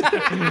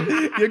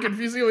 You're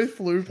confusing it with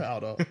flu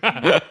powder.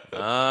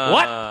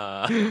 What?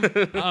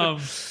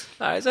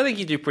 Alright, so I think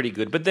you do pretty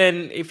good. But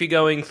then if you're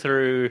going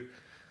through,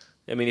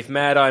 I mean, if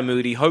Mad Eye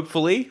Moody,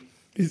 hopefully,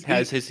 He's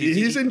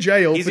he's in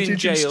jail he's for in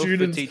teaching jail for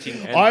students. teaching,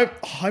 and I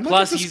might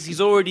plus, have to-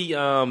 he's already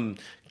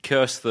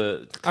cursed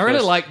the. I really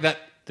cursed like that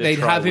they'd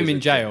trial have him in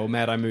wizard jail,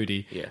 Mad Eye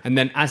Moody, Yeah. and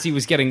then as he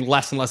was getting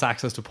less and less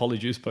access to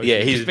Polyjuice potions, Yeah,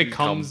 he he's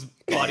becomes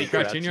become Barty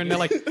Crouch Jr. and they're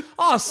like,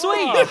 "Oh,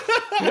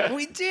 sweet,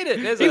 we did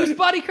it. There's he was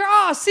Barty Crouch.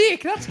 Oh,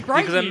 sick, that's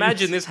great." Because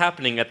imagine this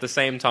happening at the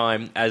same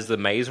time as the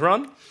Maze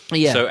Run.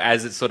 Yeah. So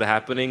as it's sort of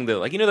happening, they're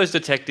like, those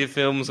detective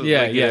films.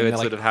 Yeah, like, yeah, and it's they're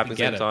sort like, of happening at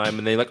the "Forget same it." time,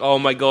 and they're like, oh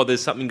my god,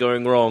 there's something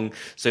going wrong.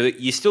 So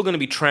you're still going to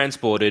be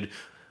transported.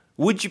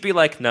 Would you be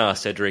like, nah,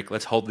 Cedric,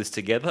 let's hold this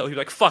together? Or you'd be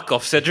like, fuck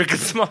off, Cedric,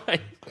 it's mine.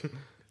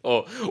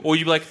 or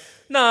you'd be like,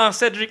 nah,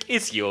 Cedric,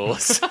 it's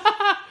yours.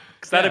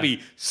 Because that'd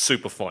be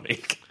super funny.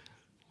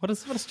 What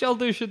does Gel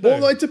Duscher do?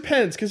 Well, it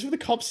depends, because if the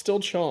cup's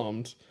still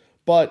charmed,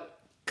 but...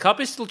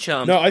 Cup is still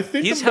charmed. No, I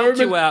think he's the helped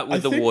you moment- out with I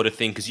the think- water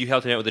thing because you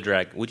helped him out with the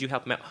dragon. Would you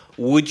help him out?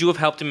 Would you have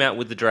helped him out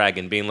with the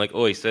dragon, being like,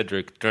 "Oi,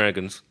 Cedric,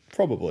 dragons"?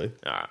 Probably.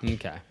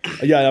 Okay.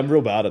 Yeah, I'm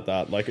real bad at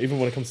that. Like, even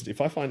when it comes to... If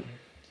I find...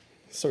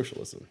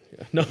 Socialism.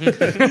 Yeah.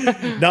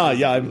 No. Nah,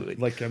 yeah,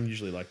 I'm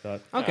usually like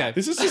that. Okay.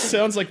 This just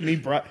sounds like me,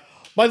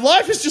 My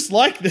life is just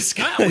like this,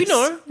 guys. We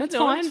know. That's No,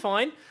 fine. It's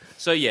fine.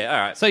 So yeah, all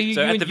right. So you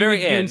at the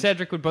very you and end,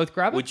 Cedric would both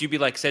grab it? would you be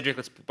like, Cedric,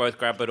 let's both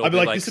grab it, or I'd be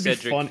like, this would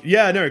Cedric? be fun.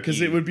 Yeah, no, because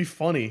you- it would be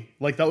funny.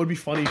 Like, that would be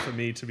funny for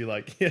me to be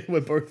like, yeah,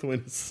 we're both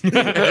winners.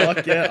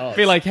 Fuck yeah, us.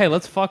 Be like, hey,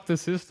 let's fuck the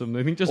system.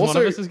 I think just one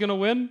Also- of us is going to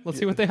win. Let's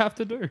see what they have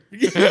to do.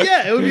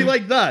 Yeah, it would be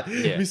like that. Yeah.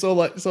 It'd be sort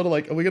of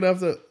like, are we gonna have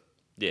to?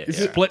 Yeah. Is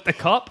yeah. it- Split the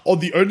cup? Oh,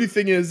 the only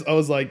thing is, I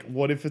was like,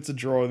 what if it's a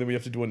draw and then we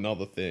have to do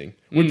another thing?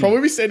 We'd probably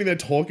be standing there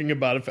talking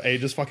about it for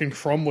ages. Fucking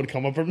Crom would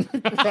come up and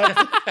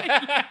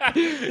Yeah,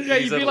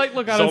 you'd He's be a like,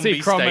 look, I don't see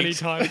zombie Crom state.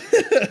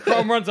 anytime.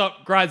 Crom runs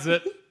up, grabs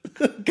it.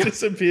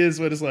 disappears.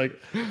 We're just like,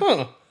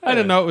 huh. I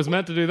didn't know it was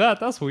meant to do that.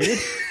 That's weird.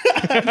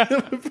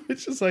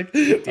 It's just like,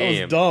 that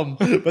Damn. was dumb.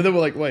 But then we're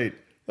like, wait,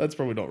 that's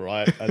probably not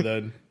right. And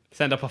then,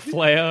 Send up a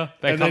flare.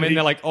 They And come then in, he-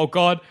 they're like, oh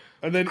god.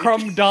 and then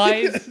Crom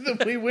dies. then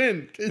we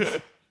win.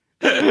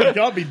 You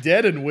can't be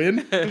dead and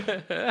win.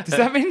 Does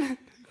that mean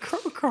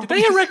Crom? Did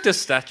they erect a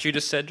statue to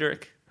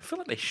Cedric? I feel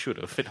like they should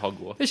have at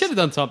Hogwarts. They should have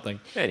done something.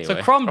 Anyway,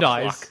 so Crom oh,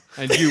 dies, fuck.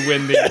 and you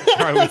win the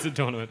Triwizard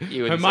Tournament.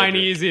 You and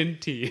Hermione Cedric. is in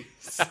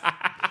tears.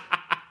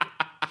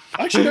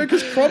 Actually, no,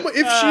 because Crom,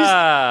 if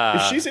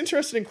Ah. she's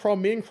interested in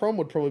Crom, me and Crom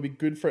would probably be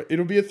good for it.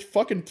 It'll be a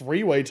fucking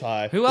three-way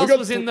tie. Who We else got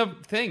was in the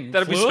thing?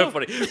 That'd be Fleur? so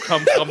funny.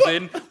 Crum comes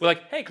in. We're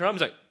like, hey,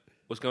 Crum's like,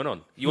 what's going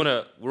on? You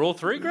wanna? We're all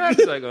three grabs?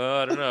 He's like,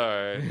 oh, I don't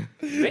know.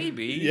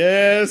 Maybe.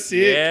 Yeah,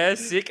 sick. Yeah,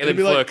 sick. And It'd then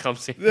be Fleur like-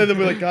 comes in. Then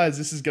we're like, guys,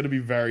 this is going to be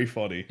very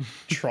funny.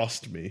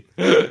 Trust me.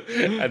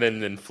 And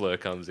then Fleur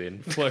comes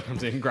in. Fleur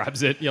comes in,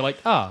 grabs it. You're like,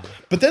 ah.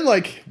 But then,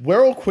 like,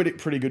 we're all pretty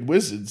good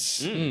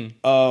wizards.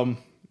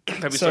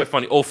 That'd be so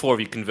funny. All four of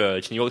you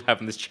converge and you're all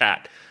having this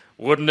chat.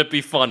 Wouldn't it be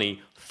funny?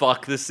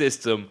 Fuck the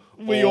system.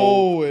 We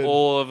all win.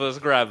 All of us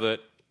grab it.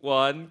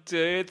 1,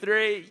 2,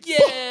 3.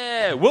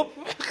 Yeah! Whoop!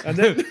 And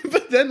then,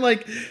 but then,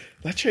 like,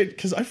 that change,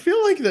 because I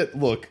feel like that,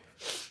 look,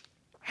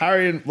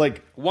 Harry and,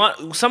 like,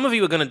 Some of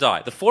you are going to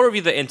die. The four of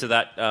you that enter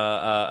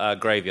that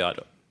graveyard.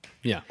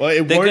 Yeah. well,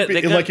 it They're won't go- be,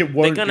 they're like, gonna- it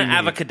won't They're going be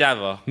to me.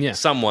 avacadabra Yeah.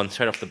 someone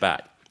straight off the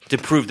bat to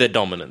prove their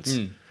dominance.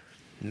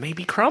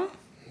 Maybe Crumb?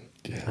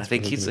 I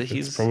think he's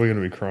It's probably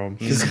going to be Crom.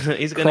 he's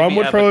gonna Crom be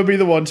would probably be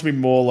the one to be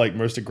more, like,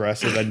 most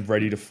aggressive and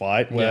ready to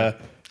fight, where,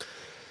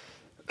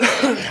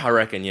 I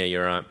reckon, yeah,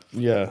 you're right.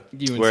 yeah.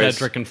 You and Whereas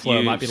Cedric and Fleur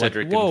you, might be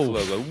Cedric like, whoa.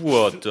 and Fleur go,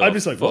 what the I'd be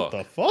just like, fuck? what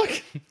the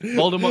fuck?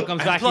 Voldemort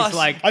comes back, plus- he's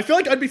like, I feel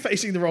like I'd be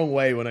facing the wrong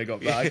way when I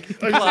got back.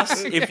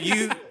 Plus, if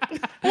you...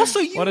 Also,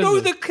 you What is know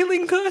it? the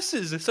killing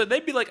curses. So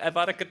they'd be like,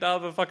 Avada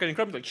Kedavra, fucking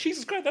Crumb. Like,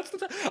 Jesus Christ, that's the...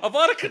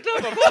 Avada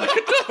Kedavra, Avada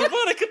Kedavra,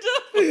 Avada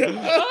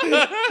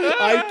Kedavra.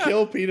 I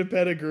kill Peter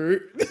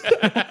Pettigrew.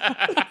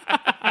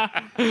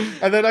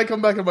 And then I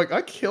come back and I'm like,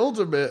 I killed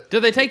him. do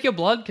they take your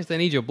blood? Because they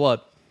need your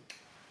blood.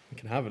 I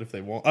can have it if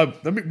they want.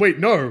 Wait,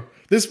 no.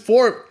 There's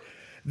four.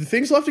 The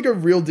things will have to go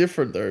real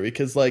different though,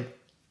 because like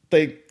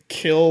they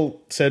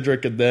kill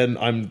Cedric and then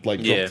I'm like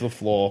Yeah. dropped to the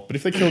floor. But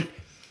if they killed,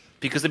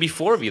 Because there'd be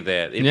four of you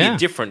there. It'd be Yeah. a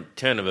different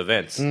turn of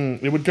events.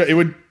 it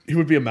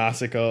would be a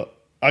massacre.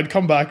 I'd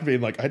come back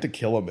being like, I had to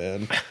kill a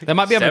man. They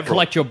might be able to Several.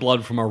 collect your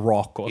blood from a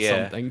rock or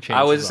something.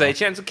 I would chances say, are.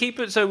 chance to keep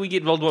it so we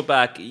get Voldemort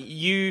back.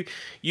 You,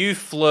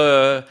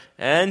 Fleur,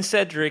 and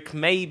Cedric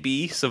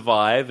maybe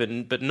survive,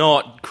 but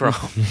not Crumb.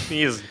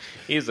 he's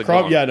a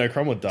Crom, gone. yeah, no,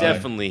 Crom would die.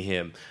 Definitely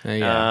him.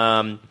 Yeah.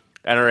 And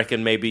I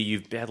reckon maybe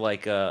you've had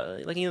like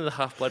the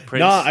Half Blood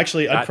Prince. Nah,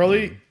 actually, I'd That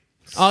probably.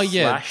 Oh,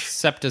 yeah. slash-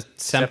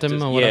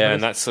 Septum or whatever. Yeah, it and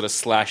is. that's sort of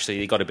slash. So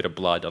you got a bit of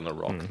blood on the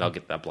rock. They'll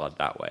get that blood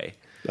that way.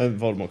 And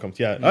Voldemort comes.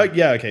 Yeah.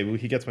 Yeah, okay. Well,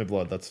 he gets my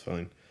blood. That's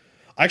fine.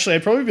 Actually,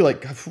 I'd probably be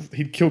like,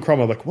 he'd kill Crom.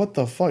 I'm like, what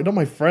the fuck? Not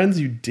my friends,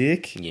 you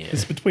dick. Yeah.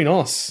 It's between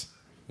us.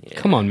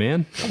 Come on,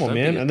 man. Come on, Don't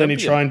man. be a- And then don't he'd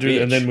be a try and do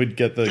it, and bitch. then we'd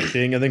get the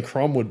king, and then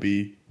Crom would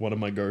be one of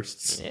my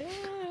ghosts.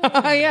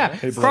 Yeah.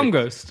 Crom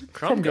Ghost.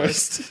 Crom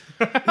ghost.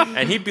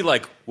 And he'd be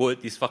like, "What?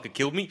 He's fucking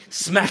killed me!"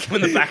 Smack him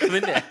in the back of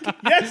the neck.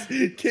 Yes,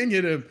 king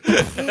hit him.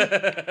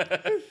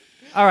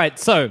 All right,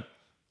 so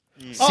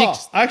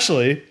Oh,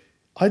 actually,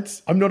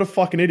 I'm not a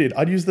fucking idiot.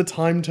 I'd use the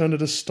time turner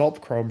to stop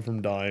Crom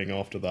from dying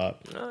after that.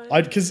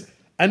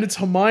 And it's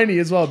Hermione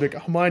as well. Like,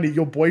 Hermione,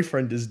 your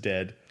boyfriend is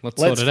dead. Let's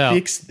sort it out.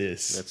 Fix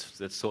this.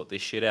 Let's sort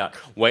this shit out.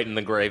 Wait in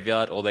the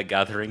graveyard, all they're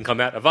gathering, come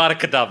out. Avada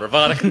Kedavra,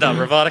 Avada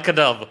Kedavra, Avada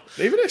Kedavra.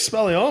 Even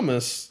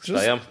Expelliarmus.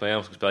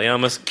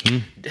 Expelliarmus.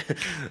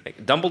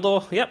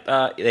 Dumbledore, yep,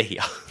 they're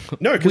here.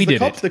 No,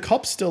 because the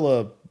cop's still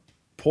a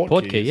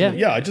port key, yeah.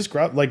 Yeah, I just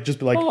grab, like, just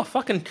be like... Oh,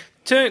 fucking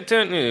turn,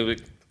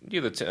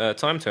 you're the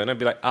time turner,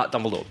 be like,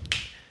 Dumbledore.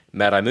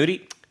 Mad-Eye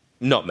Moody,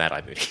 not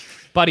Mad-Eye Moody.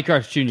 Barty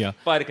Crouch Jr.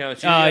 Barty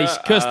Crouch Jr. He's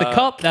cursed the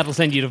cop. That'll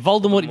send you to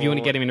Voldemort if you want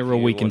to get him in a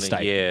real weakened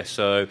state. Yeah,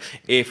 so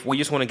if we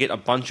just want to get a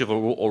bunch of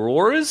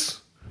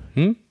auroras...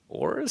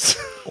 Auras?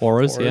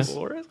 Auras, yeah.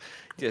 Auras?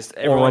 Just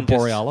Aurora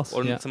Borealis.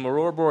 Or Yeah. some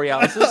Aurora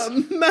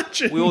Borealises.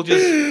 Imagine We all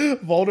just...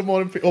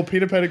 Voldemort or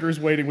Peter Pettigrew's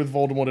waiting with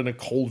Voldemort in a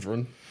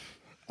cauldron.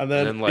 And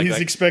then like, he's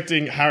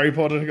expecting Harry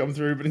Potter to come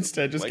through, but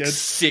instead just like gets...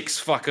 6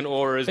 fucking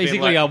auras. Basically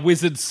being like, a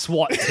wizard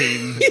SWAT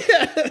team.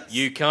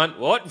 You can't...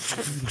 What?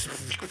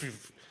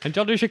 And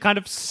John Duscher kind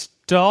of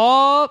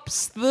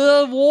stops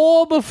the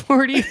war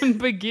before it even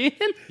begins.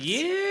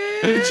 Yeah.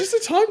 It's just a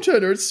time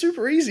turner. It's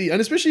super easy. And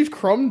especially if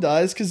Crumb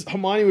dies, because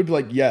Hermione would be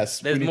like,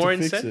 yes, There's we need more to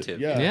fix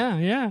incentive. It.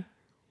 Yeah.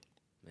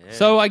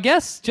 So I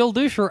guess Jill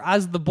Duscher,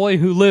 as the boy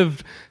who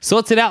lived,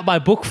 sorts it out by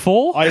book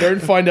 4. I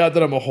don't find out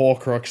that I'm a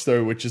Horcrux,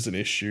 though, which is an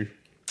issue.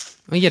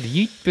 Oh yeah, do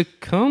you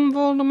become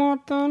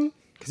Voldemort then?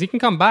 Because he can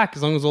come back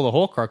as long as all the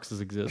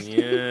Horcruxes exist.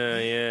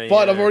 Yeah.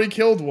 But I've already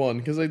killed one,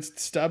 because I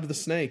stabbed the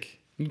snake.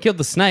 You killed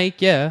the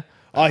snake, yeah.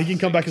 He can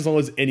come back as long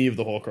as any of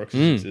the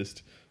Horcruxes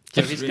exist.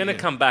 So he's going to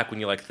come back when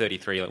you're like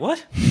 33. You're like,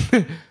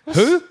 what?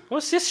 Who?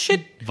 What's this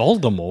shit?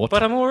 Voldemort.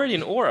 But I'm already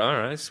an aura. All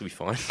right, this will be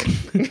fine.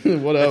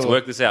 Whatever. Let's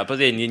work this out. But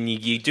then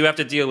you do have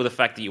to deal with the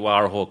fact that you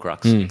are a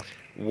Horcrux.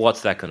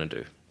 What's that going to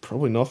do?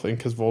 Probably nothing,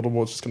 because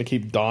Voldemort's just going to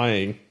keep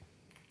dying.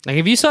 Like,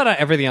 if you sort out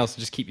everything else,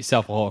 just keep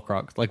yourself a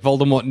Horcrux. Like,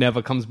 Voldemort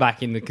never comes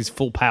back in his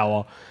full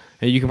power.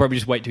 And you can probably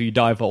just wait till you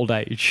die of old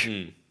age.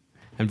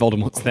 And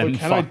Voldemort's then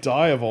Can I fucked.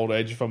 die of old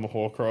age if I'm a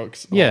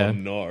Horcrux? Yeah. Oh,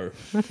 no.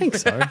 I think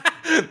so.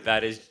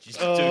 That is just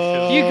too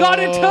You got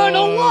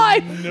eternal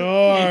life!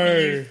 No.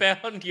 You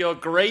found your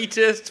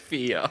greatest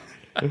fear.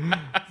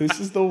 This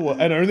is the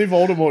one. And only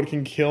Voldemort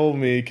can kill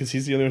me, because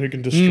he's the only one who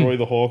can destroy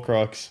the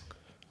Horcrux.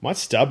 Might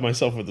stab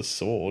myself with a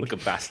sword. Like a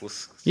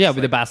basilisk. Yeah,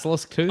 with the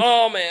basilisk too.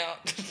 Oh, man.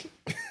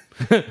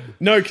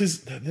 No,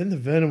 because then the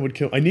venom would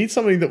kill. I need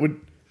something that would...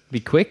 Be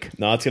quick.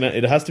 No,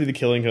 it has to be the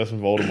killing curse from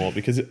Voldemort,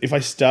 because if I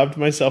stabbed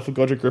myself with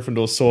Godric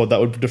Gryffindor's sword,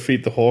 that would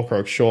defeat the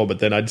Horcrux, sure, but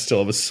then I'd still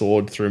have a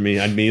sword through me,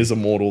 and me as a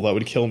mortal, that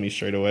would kill me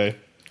straight away.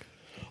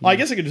 I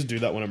guess I could just do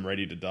that when I'm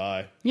ready to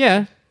die.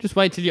 Yeah, just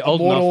wait till you're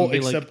old enough Mortal, and be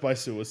except like... by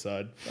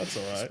suicide. That's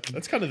alright.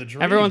 That's kind of the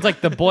dream. Everyone's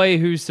like the boy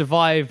who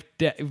survived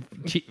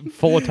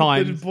 4 the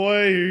times.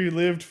 boy who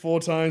lived 4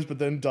 times, but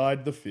then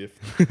died the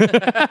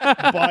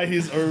 5th. By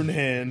his own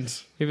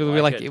hand. People will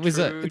be like, a it was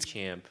true it's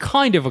champ.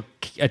 kind of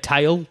a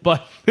tale,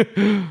 but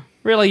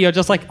really you're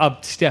just like a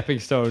stepping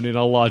stone in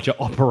a larger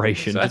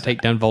operation to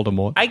take down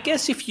Voldemort. I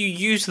guess if you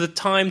use the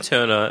time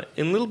turner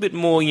in a little bit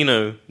more,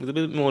 with a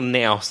bit more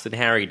nous than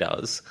Harry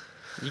does,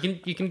 You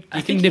can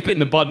nip it in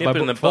the bud nip by it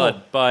in book the 4.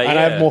 bud by And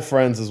I have more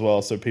friends as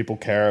well, so people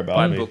care about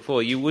by me. book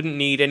 4. You wouldn't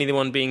need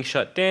anyone being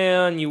shut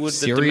down. You would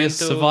Sirius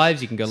the Dementors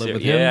survives, you can go live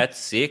with yeah, him. that's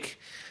sick.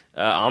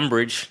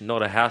 Umbridge,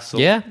 not a hassle.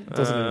 Yeah.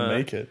 Doesn't even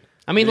make it.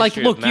 I mean, like,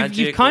 Ministry look, of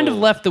you've Magic kind of or-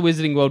 left the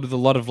wizarding world with a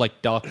lot of,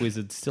 like, dark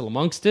wizards still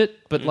amongst it,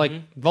 but, like,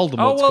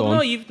 Voldemort's Oh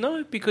well, gone.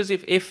 no, because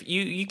if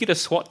you get a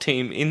SWAT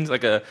team in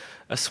like a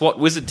SWAT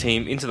wizard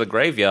team into the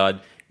graveyard,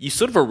 you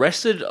sort of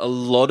arrested a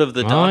lot of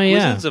the dark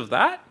wizards of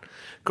that.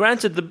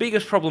 Granted, the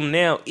biggest problem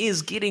now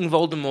is getting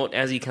Voldemort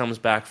as he comes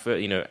back for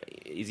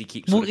as he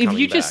keeps. Well, Sort of if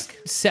coming you back.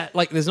 just set,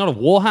 like, there's not a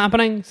war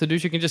happening, so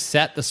Duscher can just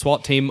set the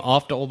SWAT team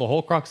after all the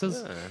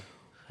Horcruxes.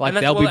 Like, And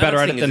that's- they'll be well, better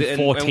that's at the it thing, than is-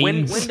 4 and when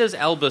teams. does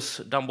Albus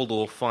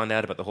Dumbledore find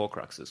out about the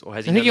Horcruxes, or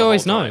has he? I think known he the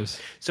always whole time? knows.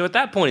 So at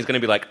that point, he's going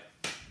to be like,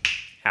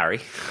 Harry,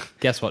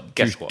 Guess what?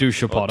 guess what?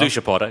 Duscher Or Potter.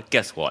 Duscher Potter,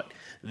 guess what?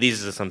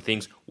 These are some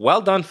things.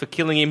 Well done for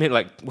killing him.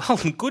 Like, well,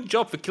 good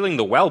job for killing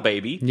the well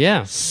baby.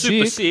 Yeah.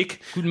 Super sick.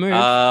 Good move.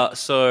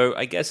 So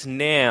I guess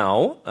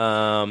now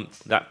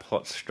that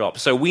plot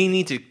stops. So we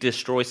need to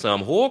destroy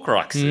some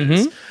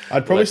Horcruxes.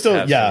 I'd probably Let's still,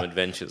 have yeah. some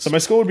adventures. So my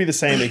score would be the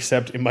same,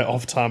 except in my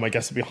off time, I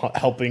guess I'd be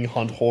helping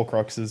hunt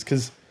Horcruxes,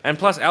 because And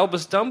plus,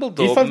 Albus If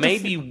Dumbledore, I've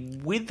maybe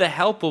with the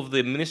help of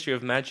the Ministry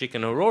of Magic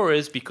and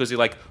Auroras, because you're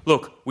like,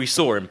 look, we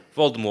saw him.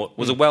 Voldemort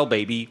was a well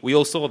baby. We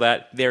all saw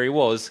that. There he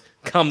was.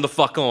 Come the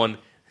fuck on.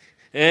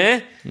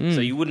 So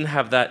you wouldn't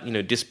have that,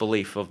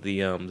 disbelief of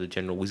the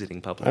general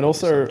wizarding public. and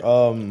also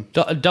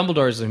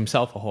Dumbledore is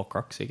himself a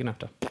Horcrux, so you're going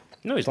to have to...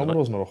 no, he's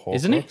Dumbledore's not a Horcrux.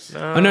 Isn't he?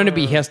 Oh, no, but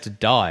he has to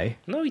die.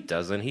 No, he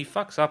doesn't. He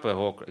fucks up a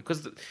Horcrux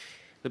because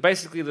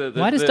basically the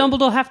Why does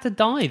Dumbledore have to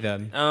die,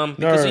 then?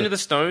 Because No. the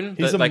stone.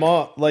 He's that,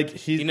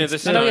 he's the I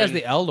stone. know he has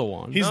the elder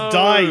one. he's No.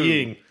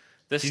 dying.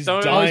 The He's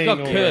stone. dying he's got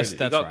already. cursed. He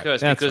That's got right.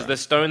 cursed That's because right. the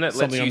stone that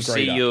Something lets you I'm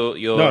see great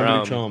your No,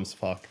 new charms.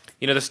 Fuck.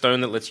 the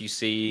stone that lets you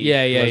see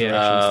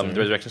Yeah. the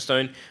resurrection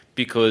stone,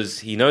 because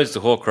he knows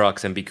the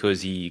Horcrux and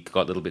because he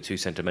got a little bit too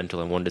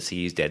sentimental and wanted to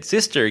see his dead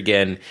sister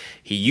again,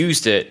 he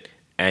used it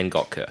and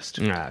got cursed.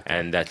 Ah, okay.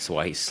 And that's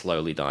why he's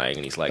slowly dying,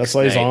 and he's like, That's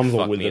why his "Snape, arms are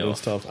fuck me withered and off."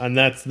 stuff. And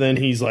then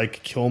he's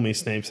like, kill me,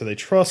 Snape, so they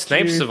trust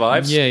Snape you.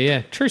 survives.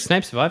 Yeah. True,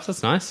 Snape survives.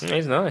 That's nice.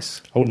 He's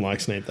nice. I wouldn't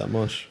like Snape that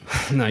much.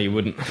 No, you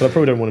wouldn't. But I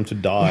probably don't want him to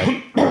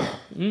die.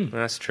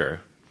 That's true.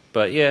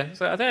 But yeah,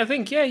 so I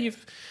think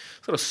you've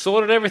sort of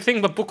sorted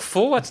everything but book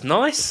 4. That's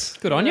nice.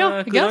 Good on ya,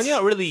 I Good guess. on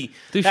you. Really.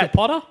 Duscher that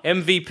Potter?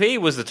 MVP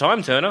was the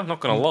time turner, not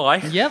going to lie.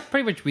 Yeah,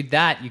 pretty much with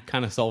that, you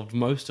kind of solved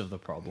most of the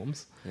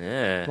problems.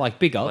 Yeah. Like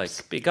big ups.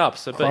 Like big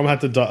ups. But Crumb had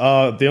to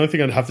die. The only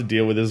thing I'd have to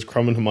deal with is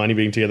Crumb and Hermione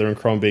being together and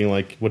Crumb being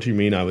like, what do you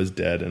mean I was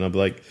dead? And I'd be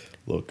like,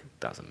 look,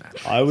 doesn't matter.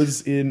 I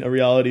was in a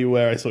reality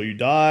where I saw you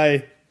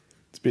die.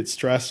 It's a bit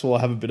stressful. I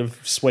have a bit of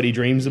sweaty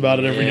dreams about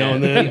it every now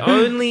and then.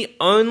 The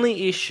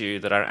only issue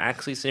that I'm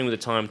actually seeing with the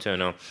time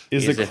turner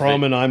is that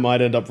Crumb and I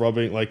might end up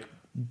Rubbing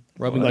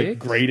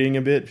dicks? grating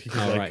a bit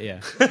because Oh, right,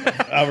 yeah.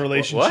 our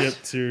relationship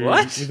What? to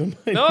What? with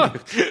Hermione.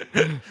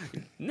 No,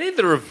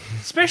 neither of,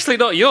 especially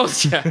not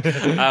yours.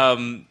 Yeah.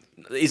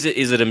 Is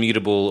it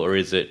immutable or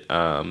is it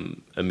a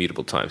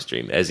mutable time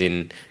stream? As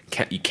in,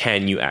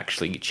 can you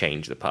actually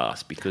change the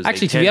past? Because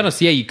Actually, to be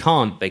honest, yeah, you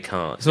can't. they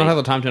can't. It's not how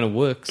the time turner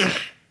works.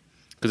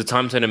 Because the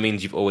time turner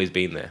means you've always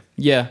been there.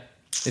 Yeah.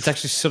 It's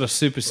actually sort of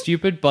super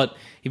stupid, but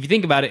if you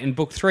think about it, in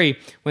book 3,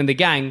 when the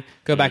gang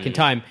go back in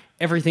time,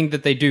 everything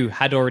that they do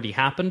had already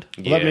happened.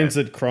 Well, that means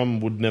that Crumb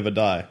would never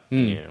die.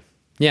 Yeah.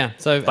 Yeah,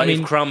 so, But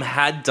if Crumb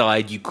had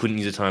died, you couldn't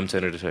use a time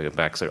turner to take it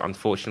back. So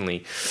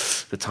unfortunately,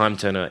 the time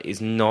turner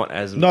is not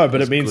as But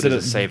as it means good that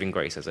as a saving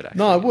grace as it actually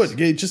No, it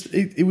is.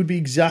 would. It would be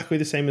exactly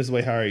the same as the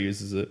way Harry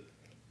uses it.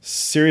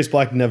 Sirius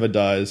Black never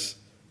dies.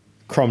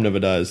 Crumb never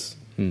dies.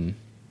 It'd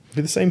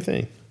be the same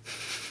thing.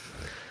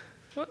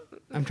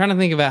 I'm trying to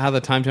think about how the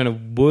time turner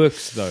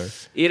works, though.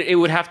 It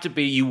would have to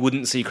be you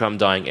wouldn't see Crumb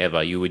dying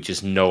ever. You would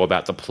just know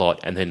about the plot,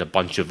 and then a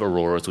bunch of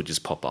Auroras would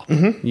just pop up.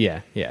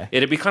 Yeah.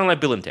 It'd be kind of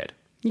like Bill and Ted.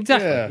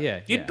 Exactly, Yeah. yeah.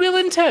 You'd Bill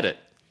and Ted it.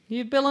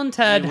 You Bill and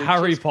Ted,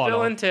 Harry Potter.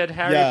 Bill and Ted,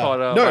 Harry Yeah.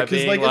 Potter. No, by 'cause,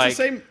 being like, it's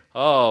the same-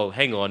 Oh,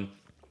 hang on.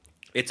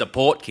 It's a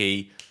port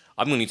key.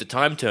 I'm going to use a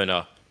time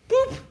turner.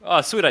 Boop.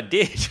 Oh, sweet, I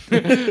did.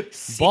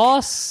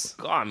 Boss.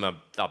 God, I'm the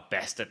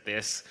best at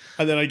this.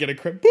 And then I get a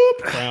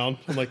crown.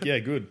 I'm like, yeah,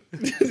 good.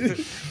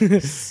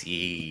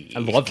 See. I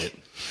love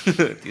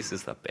it. This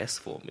is the best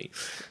for me.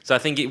 So I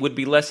think it would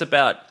be less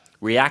about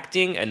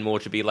reacting and more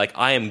to be like,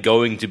 I am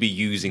going to be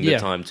using the Yeah.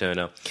 time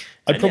turner.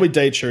 I'd And probably yeah,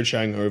 date Cho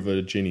Chang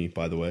over Ginny,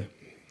 by the way.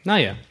 No,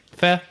 yeah.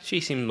 Fair. she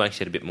seemed like she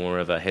had a bit more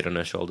of a head on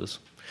her shoulders.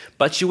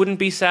 But she wouldn't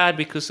be sad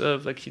because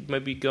of, like, she'd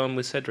maybe go on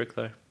with Cedric,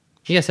 though.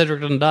 Yeah, Cedric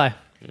doesn't die.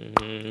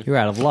 You're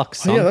out of luck,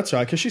 son. Oh, yeah, that's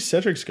right, because she's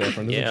Cedric's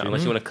girlfriend, isn't Yeah, she?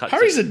 unless you want to cut...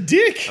 Harry's a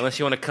dick! Unless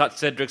you want to cut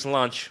Cedric's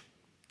lunch.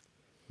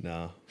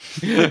 Nah.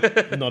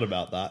 Not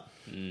about that.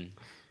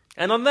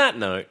 And on that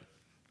note,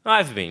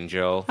 I've been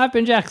Joel. I've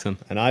been Jackson.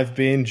 And I've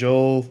been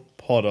Joel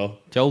Potter.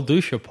 Joel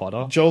Duscher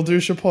Potter. Joel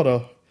Duscher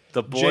Potter.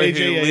 The boy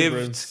J.J. who lived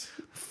Abrams.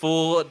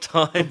 4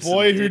 times. The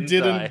boy and who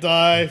didn't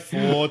die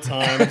 4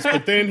 times,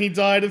 but then he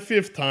died a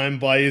 5th time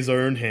by his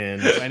own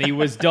hand. And he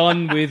was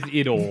done with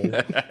it all.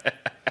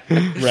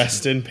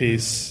 Rest in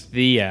peace.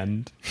 The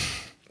end.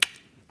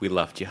 We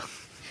loved you.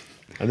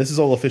 And this is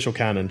all official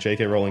canon.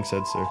 J.K. Rowling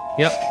said so.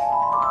 Yep.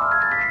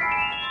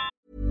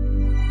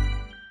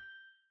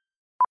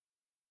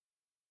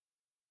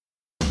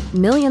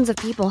 Millions of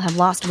people have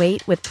lost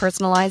weight with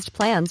personalized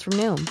plans from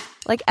Noom.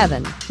 Like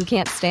Evan, who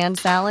can't stand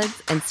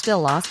salads and still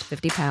lost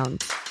 50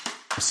 pounds.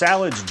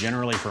 Salads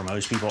generally for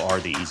most people are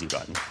the easy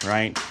button,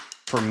 right?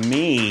 For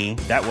me,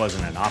 that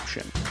wasn't an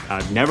option.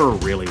 I never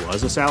really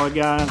was a salad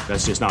guy.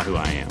 That's just not who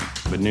I am.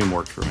 But Noom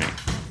worked for me.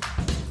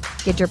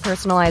 Get your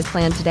personalized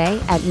plan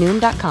today at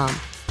Noom.com.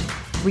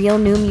 Real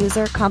Noom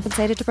user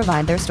compensated to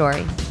provide their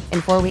story.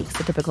 In 4 weeks,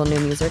 the typical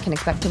Noom user can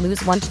expect to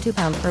lose 1 to 2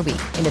 pounds per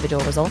week.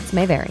 Individual results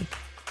may vary.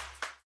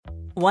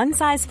 One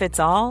size fits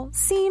all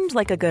seemed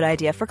like a good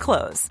idea for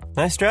clothes.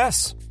 Nice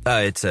dress.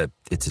 It's a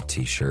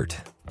t-shirt.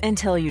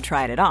 Until you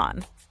tried it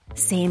on.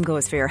 Same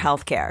goes for your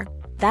healthcare.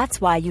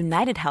 That's why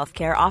United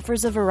Healthcare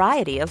offers a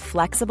variety of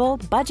flexible,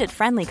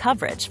 budget-friendly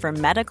coverage for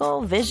medical,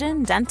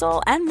 vision,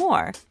 dental, and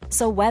more.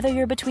 So whether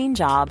you're between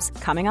jobs,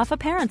 coming off a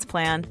parent's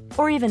plan,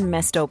 or even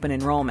missed open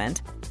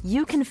enrollment,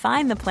 you can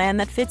find the plan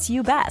that fits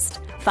you best.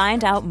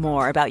 Find out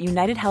more about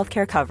United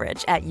Healthcare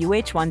coverage at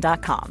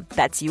uh1.com.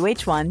 That's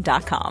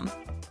uh1.com.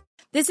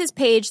 This is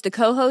Paige, the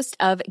co-host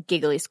of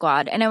Giggly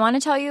Squad, and I want to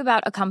tell you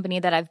about a company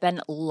that I've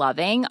been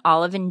loving,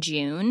 Olive and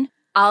June.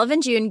 Olive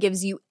and June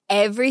gives you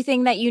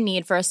everything that you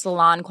need for a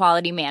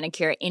salon-quality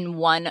manicure in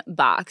one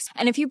box.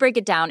 And if you break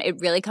it down, it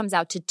really comes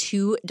out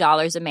to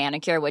 $2 a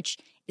manicure, which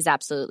is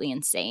absolutely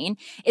insane.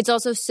 It's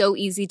also so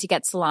easy to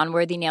get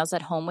salon-worthy nails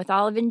at home with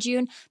Olive and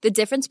June. The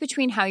difference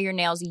between how your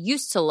nails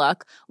used to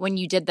look when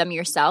you did them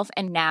yourself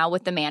and now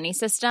with the Mani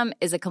system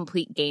is a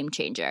complete game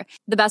changer.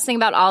 The best thing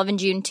about Olive and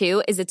June,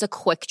 too, is it's a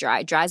quick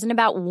dry. Dries in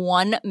about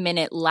 1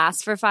 minute,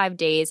 lasts for 5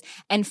 days,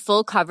 and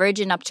full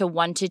coverage in up to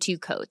 1 to 2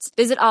 coats.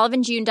 Visit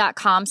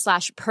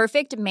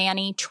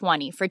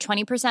oliveandjune.com/perfectmani20 for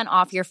 20%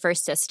 off your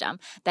first system.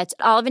 That's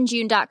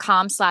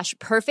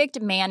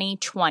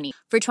oliveandjune.com/perfectmani20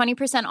 for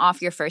 20%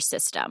 off your first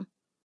system.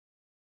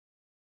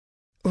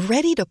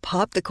 Ready to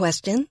pop the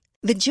question?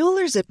 The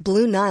jewelers at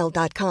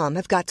BlueNile.com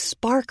have got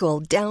sparkle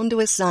down to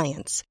a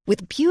science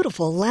with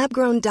beautiful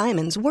lab-grown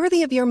diamonds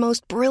worthy of your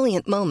most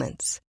brilliant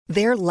moments.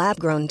 Their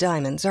lab-grown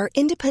diamonds are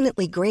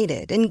independently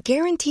graded and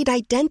guaranteed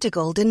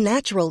identical to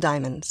natural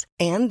diamonds,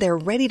 and they're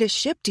ready to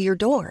ship to your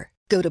door.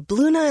 Go to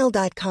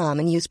BlueNile.com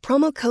and use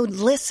promo code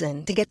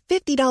LISTEN to get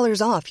 $50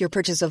 off your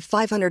purchase of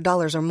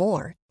 $500 or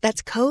more.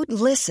 That's code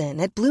LISTEN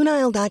at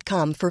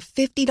BlueNile.com for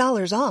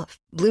 $50 off.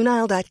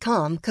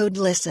 BlueNile.com, code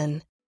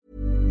LISTEN.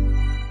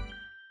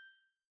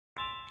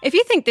 If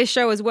you think this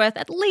show is worth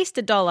at least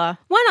 $1,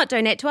 why not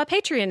donate to our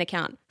Patreon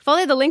account?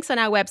 Follow the links on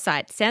our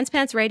website,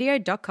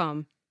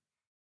 sanspantsradio.com.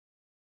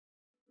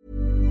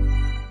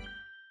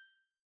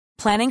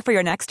 Planning for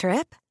your next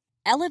trip?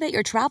 Elevate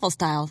your travel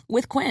style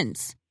with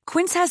Quince.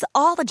 Quince has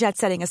all the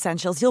jet-setting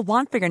essentials you'll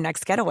want for your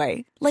next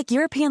getaway, like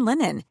European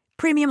linen,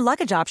 premium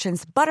luggage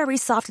options, buttery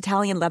soft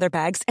Italian leather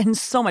bags, and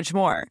so much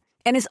more.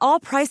 And is all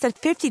priced at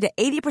 50 to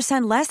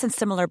 80% less than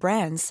similar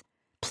brands.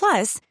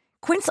 Plus,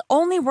 Quince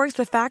only works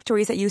with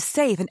factories that use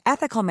safe and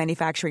ethical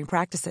manufacturing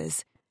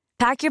practices.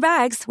 Pack your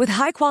bags with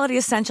high-quality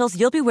essentials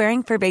you'll be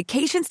wearing for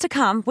vacations to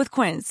come with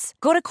Quince.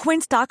 Go to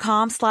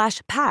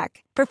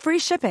quince.com/pack for free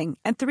shipping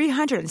and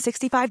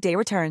 365-day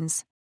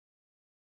returns.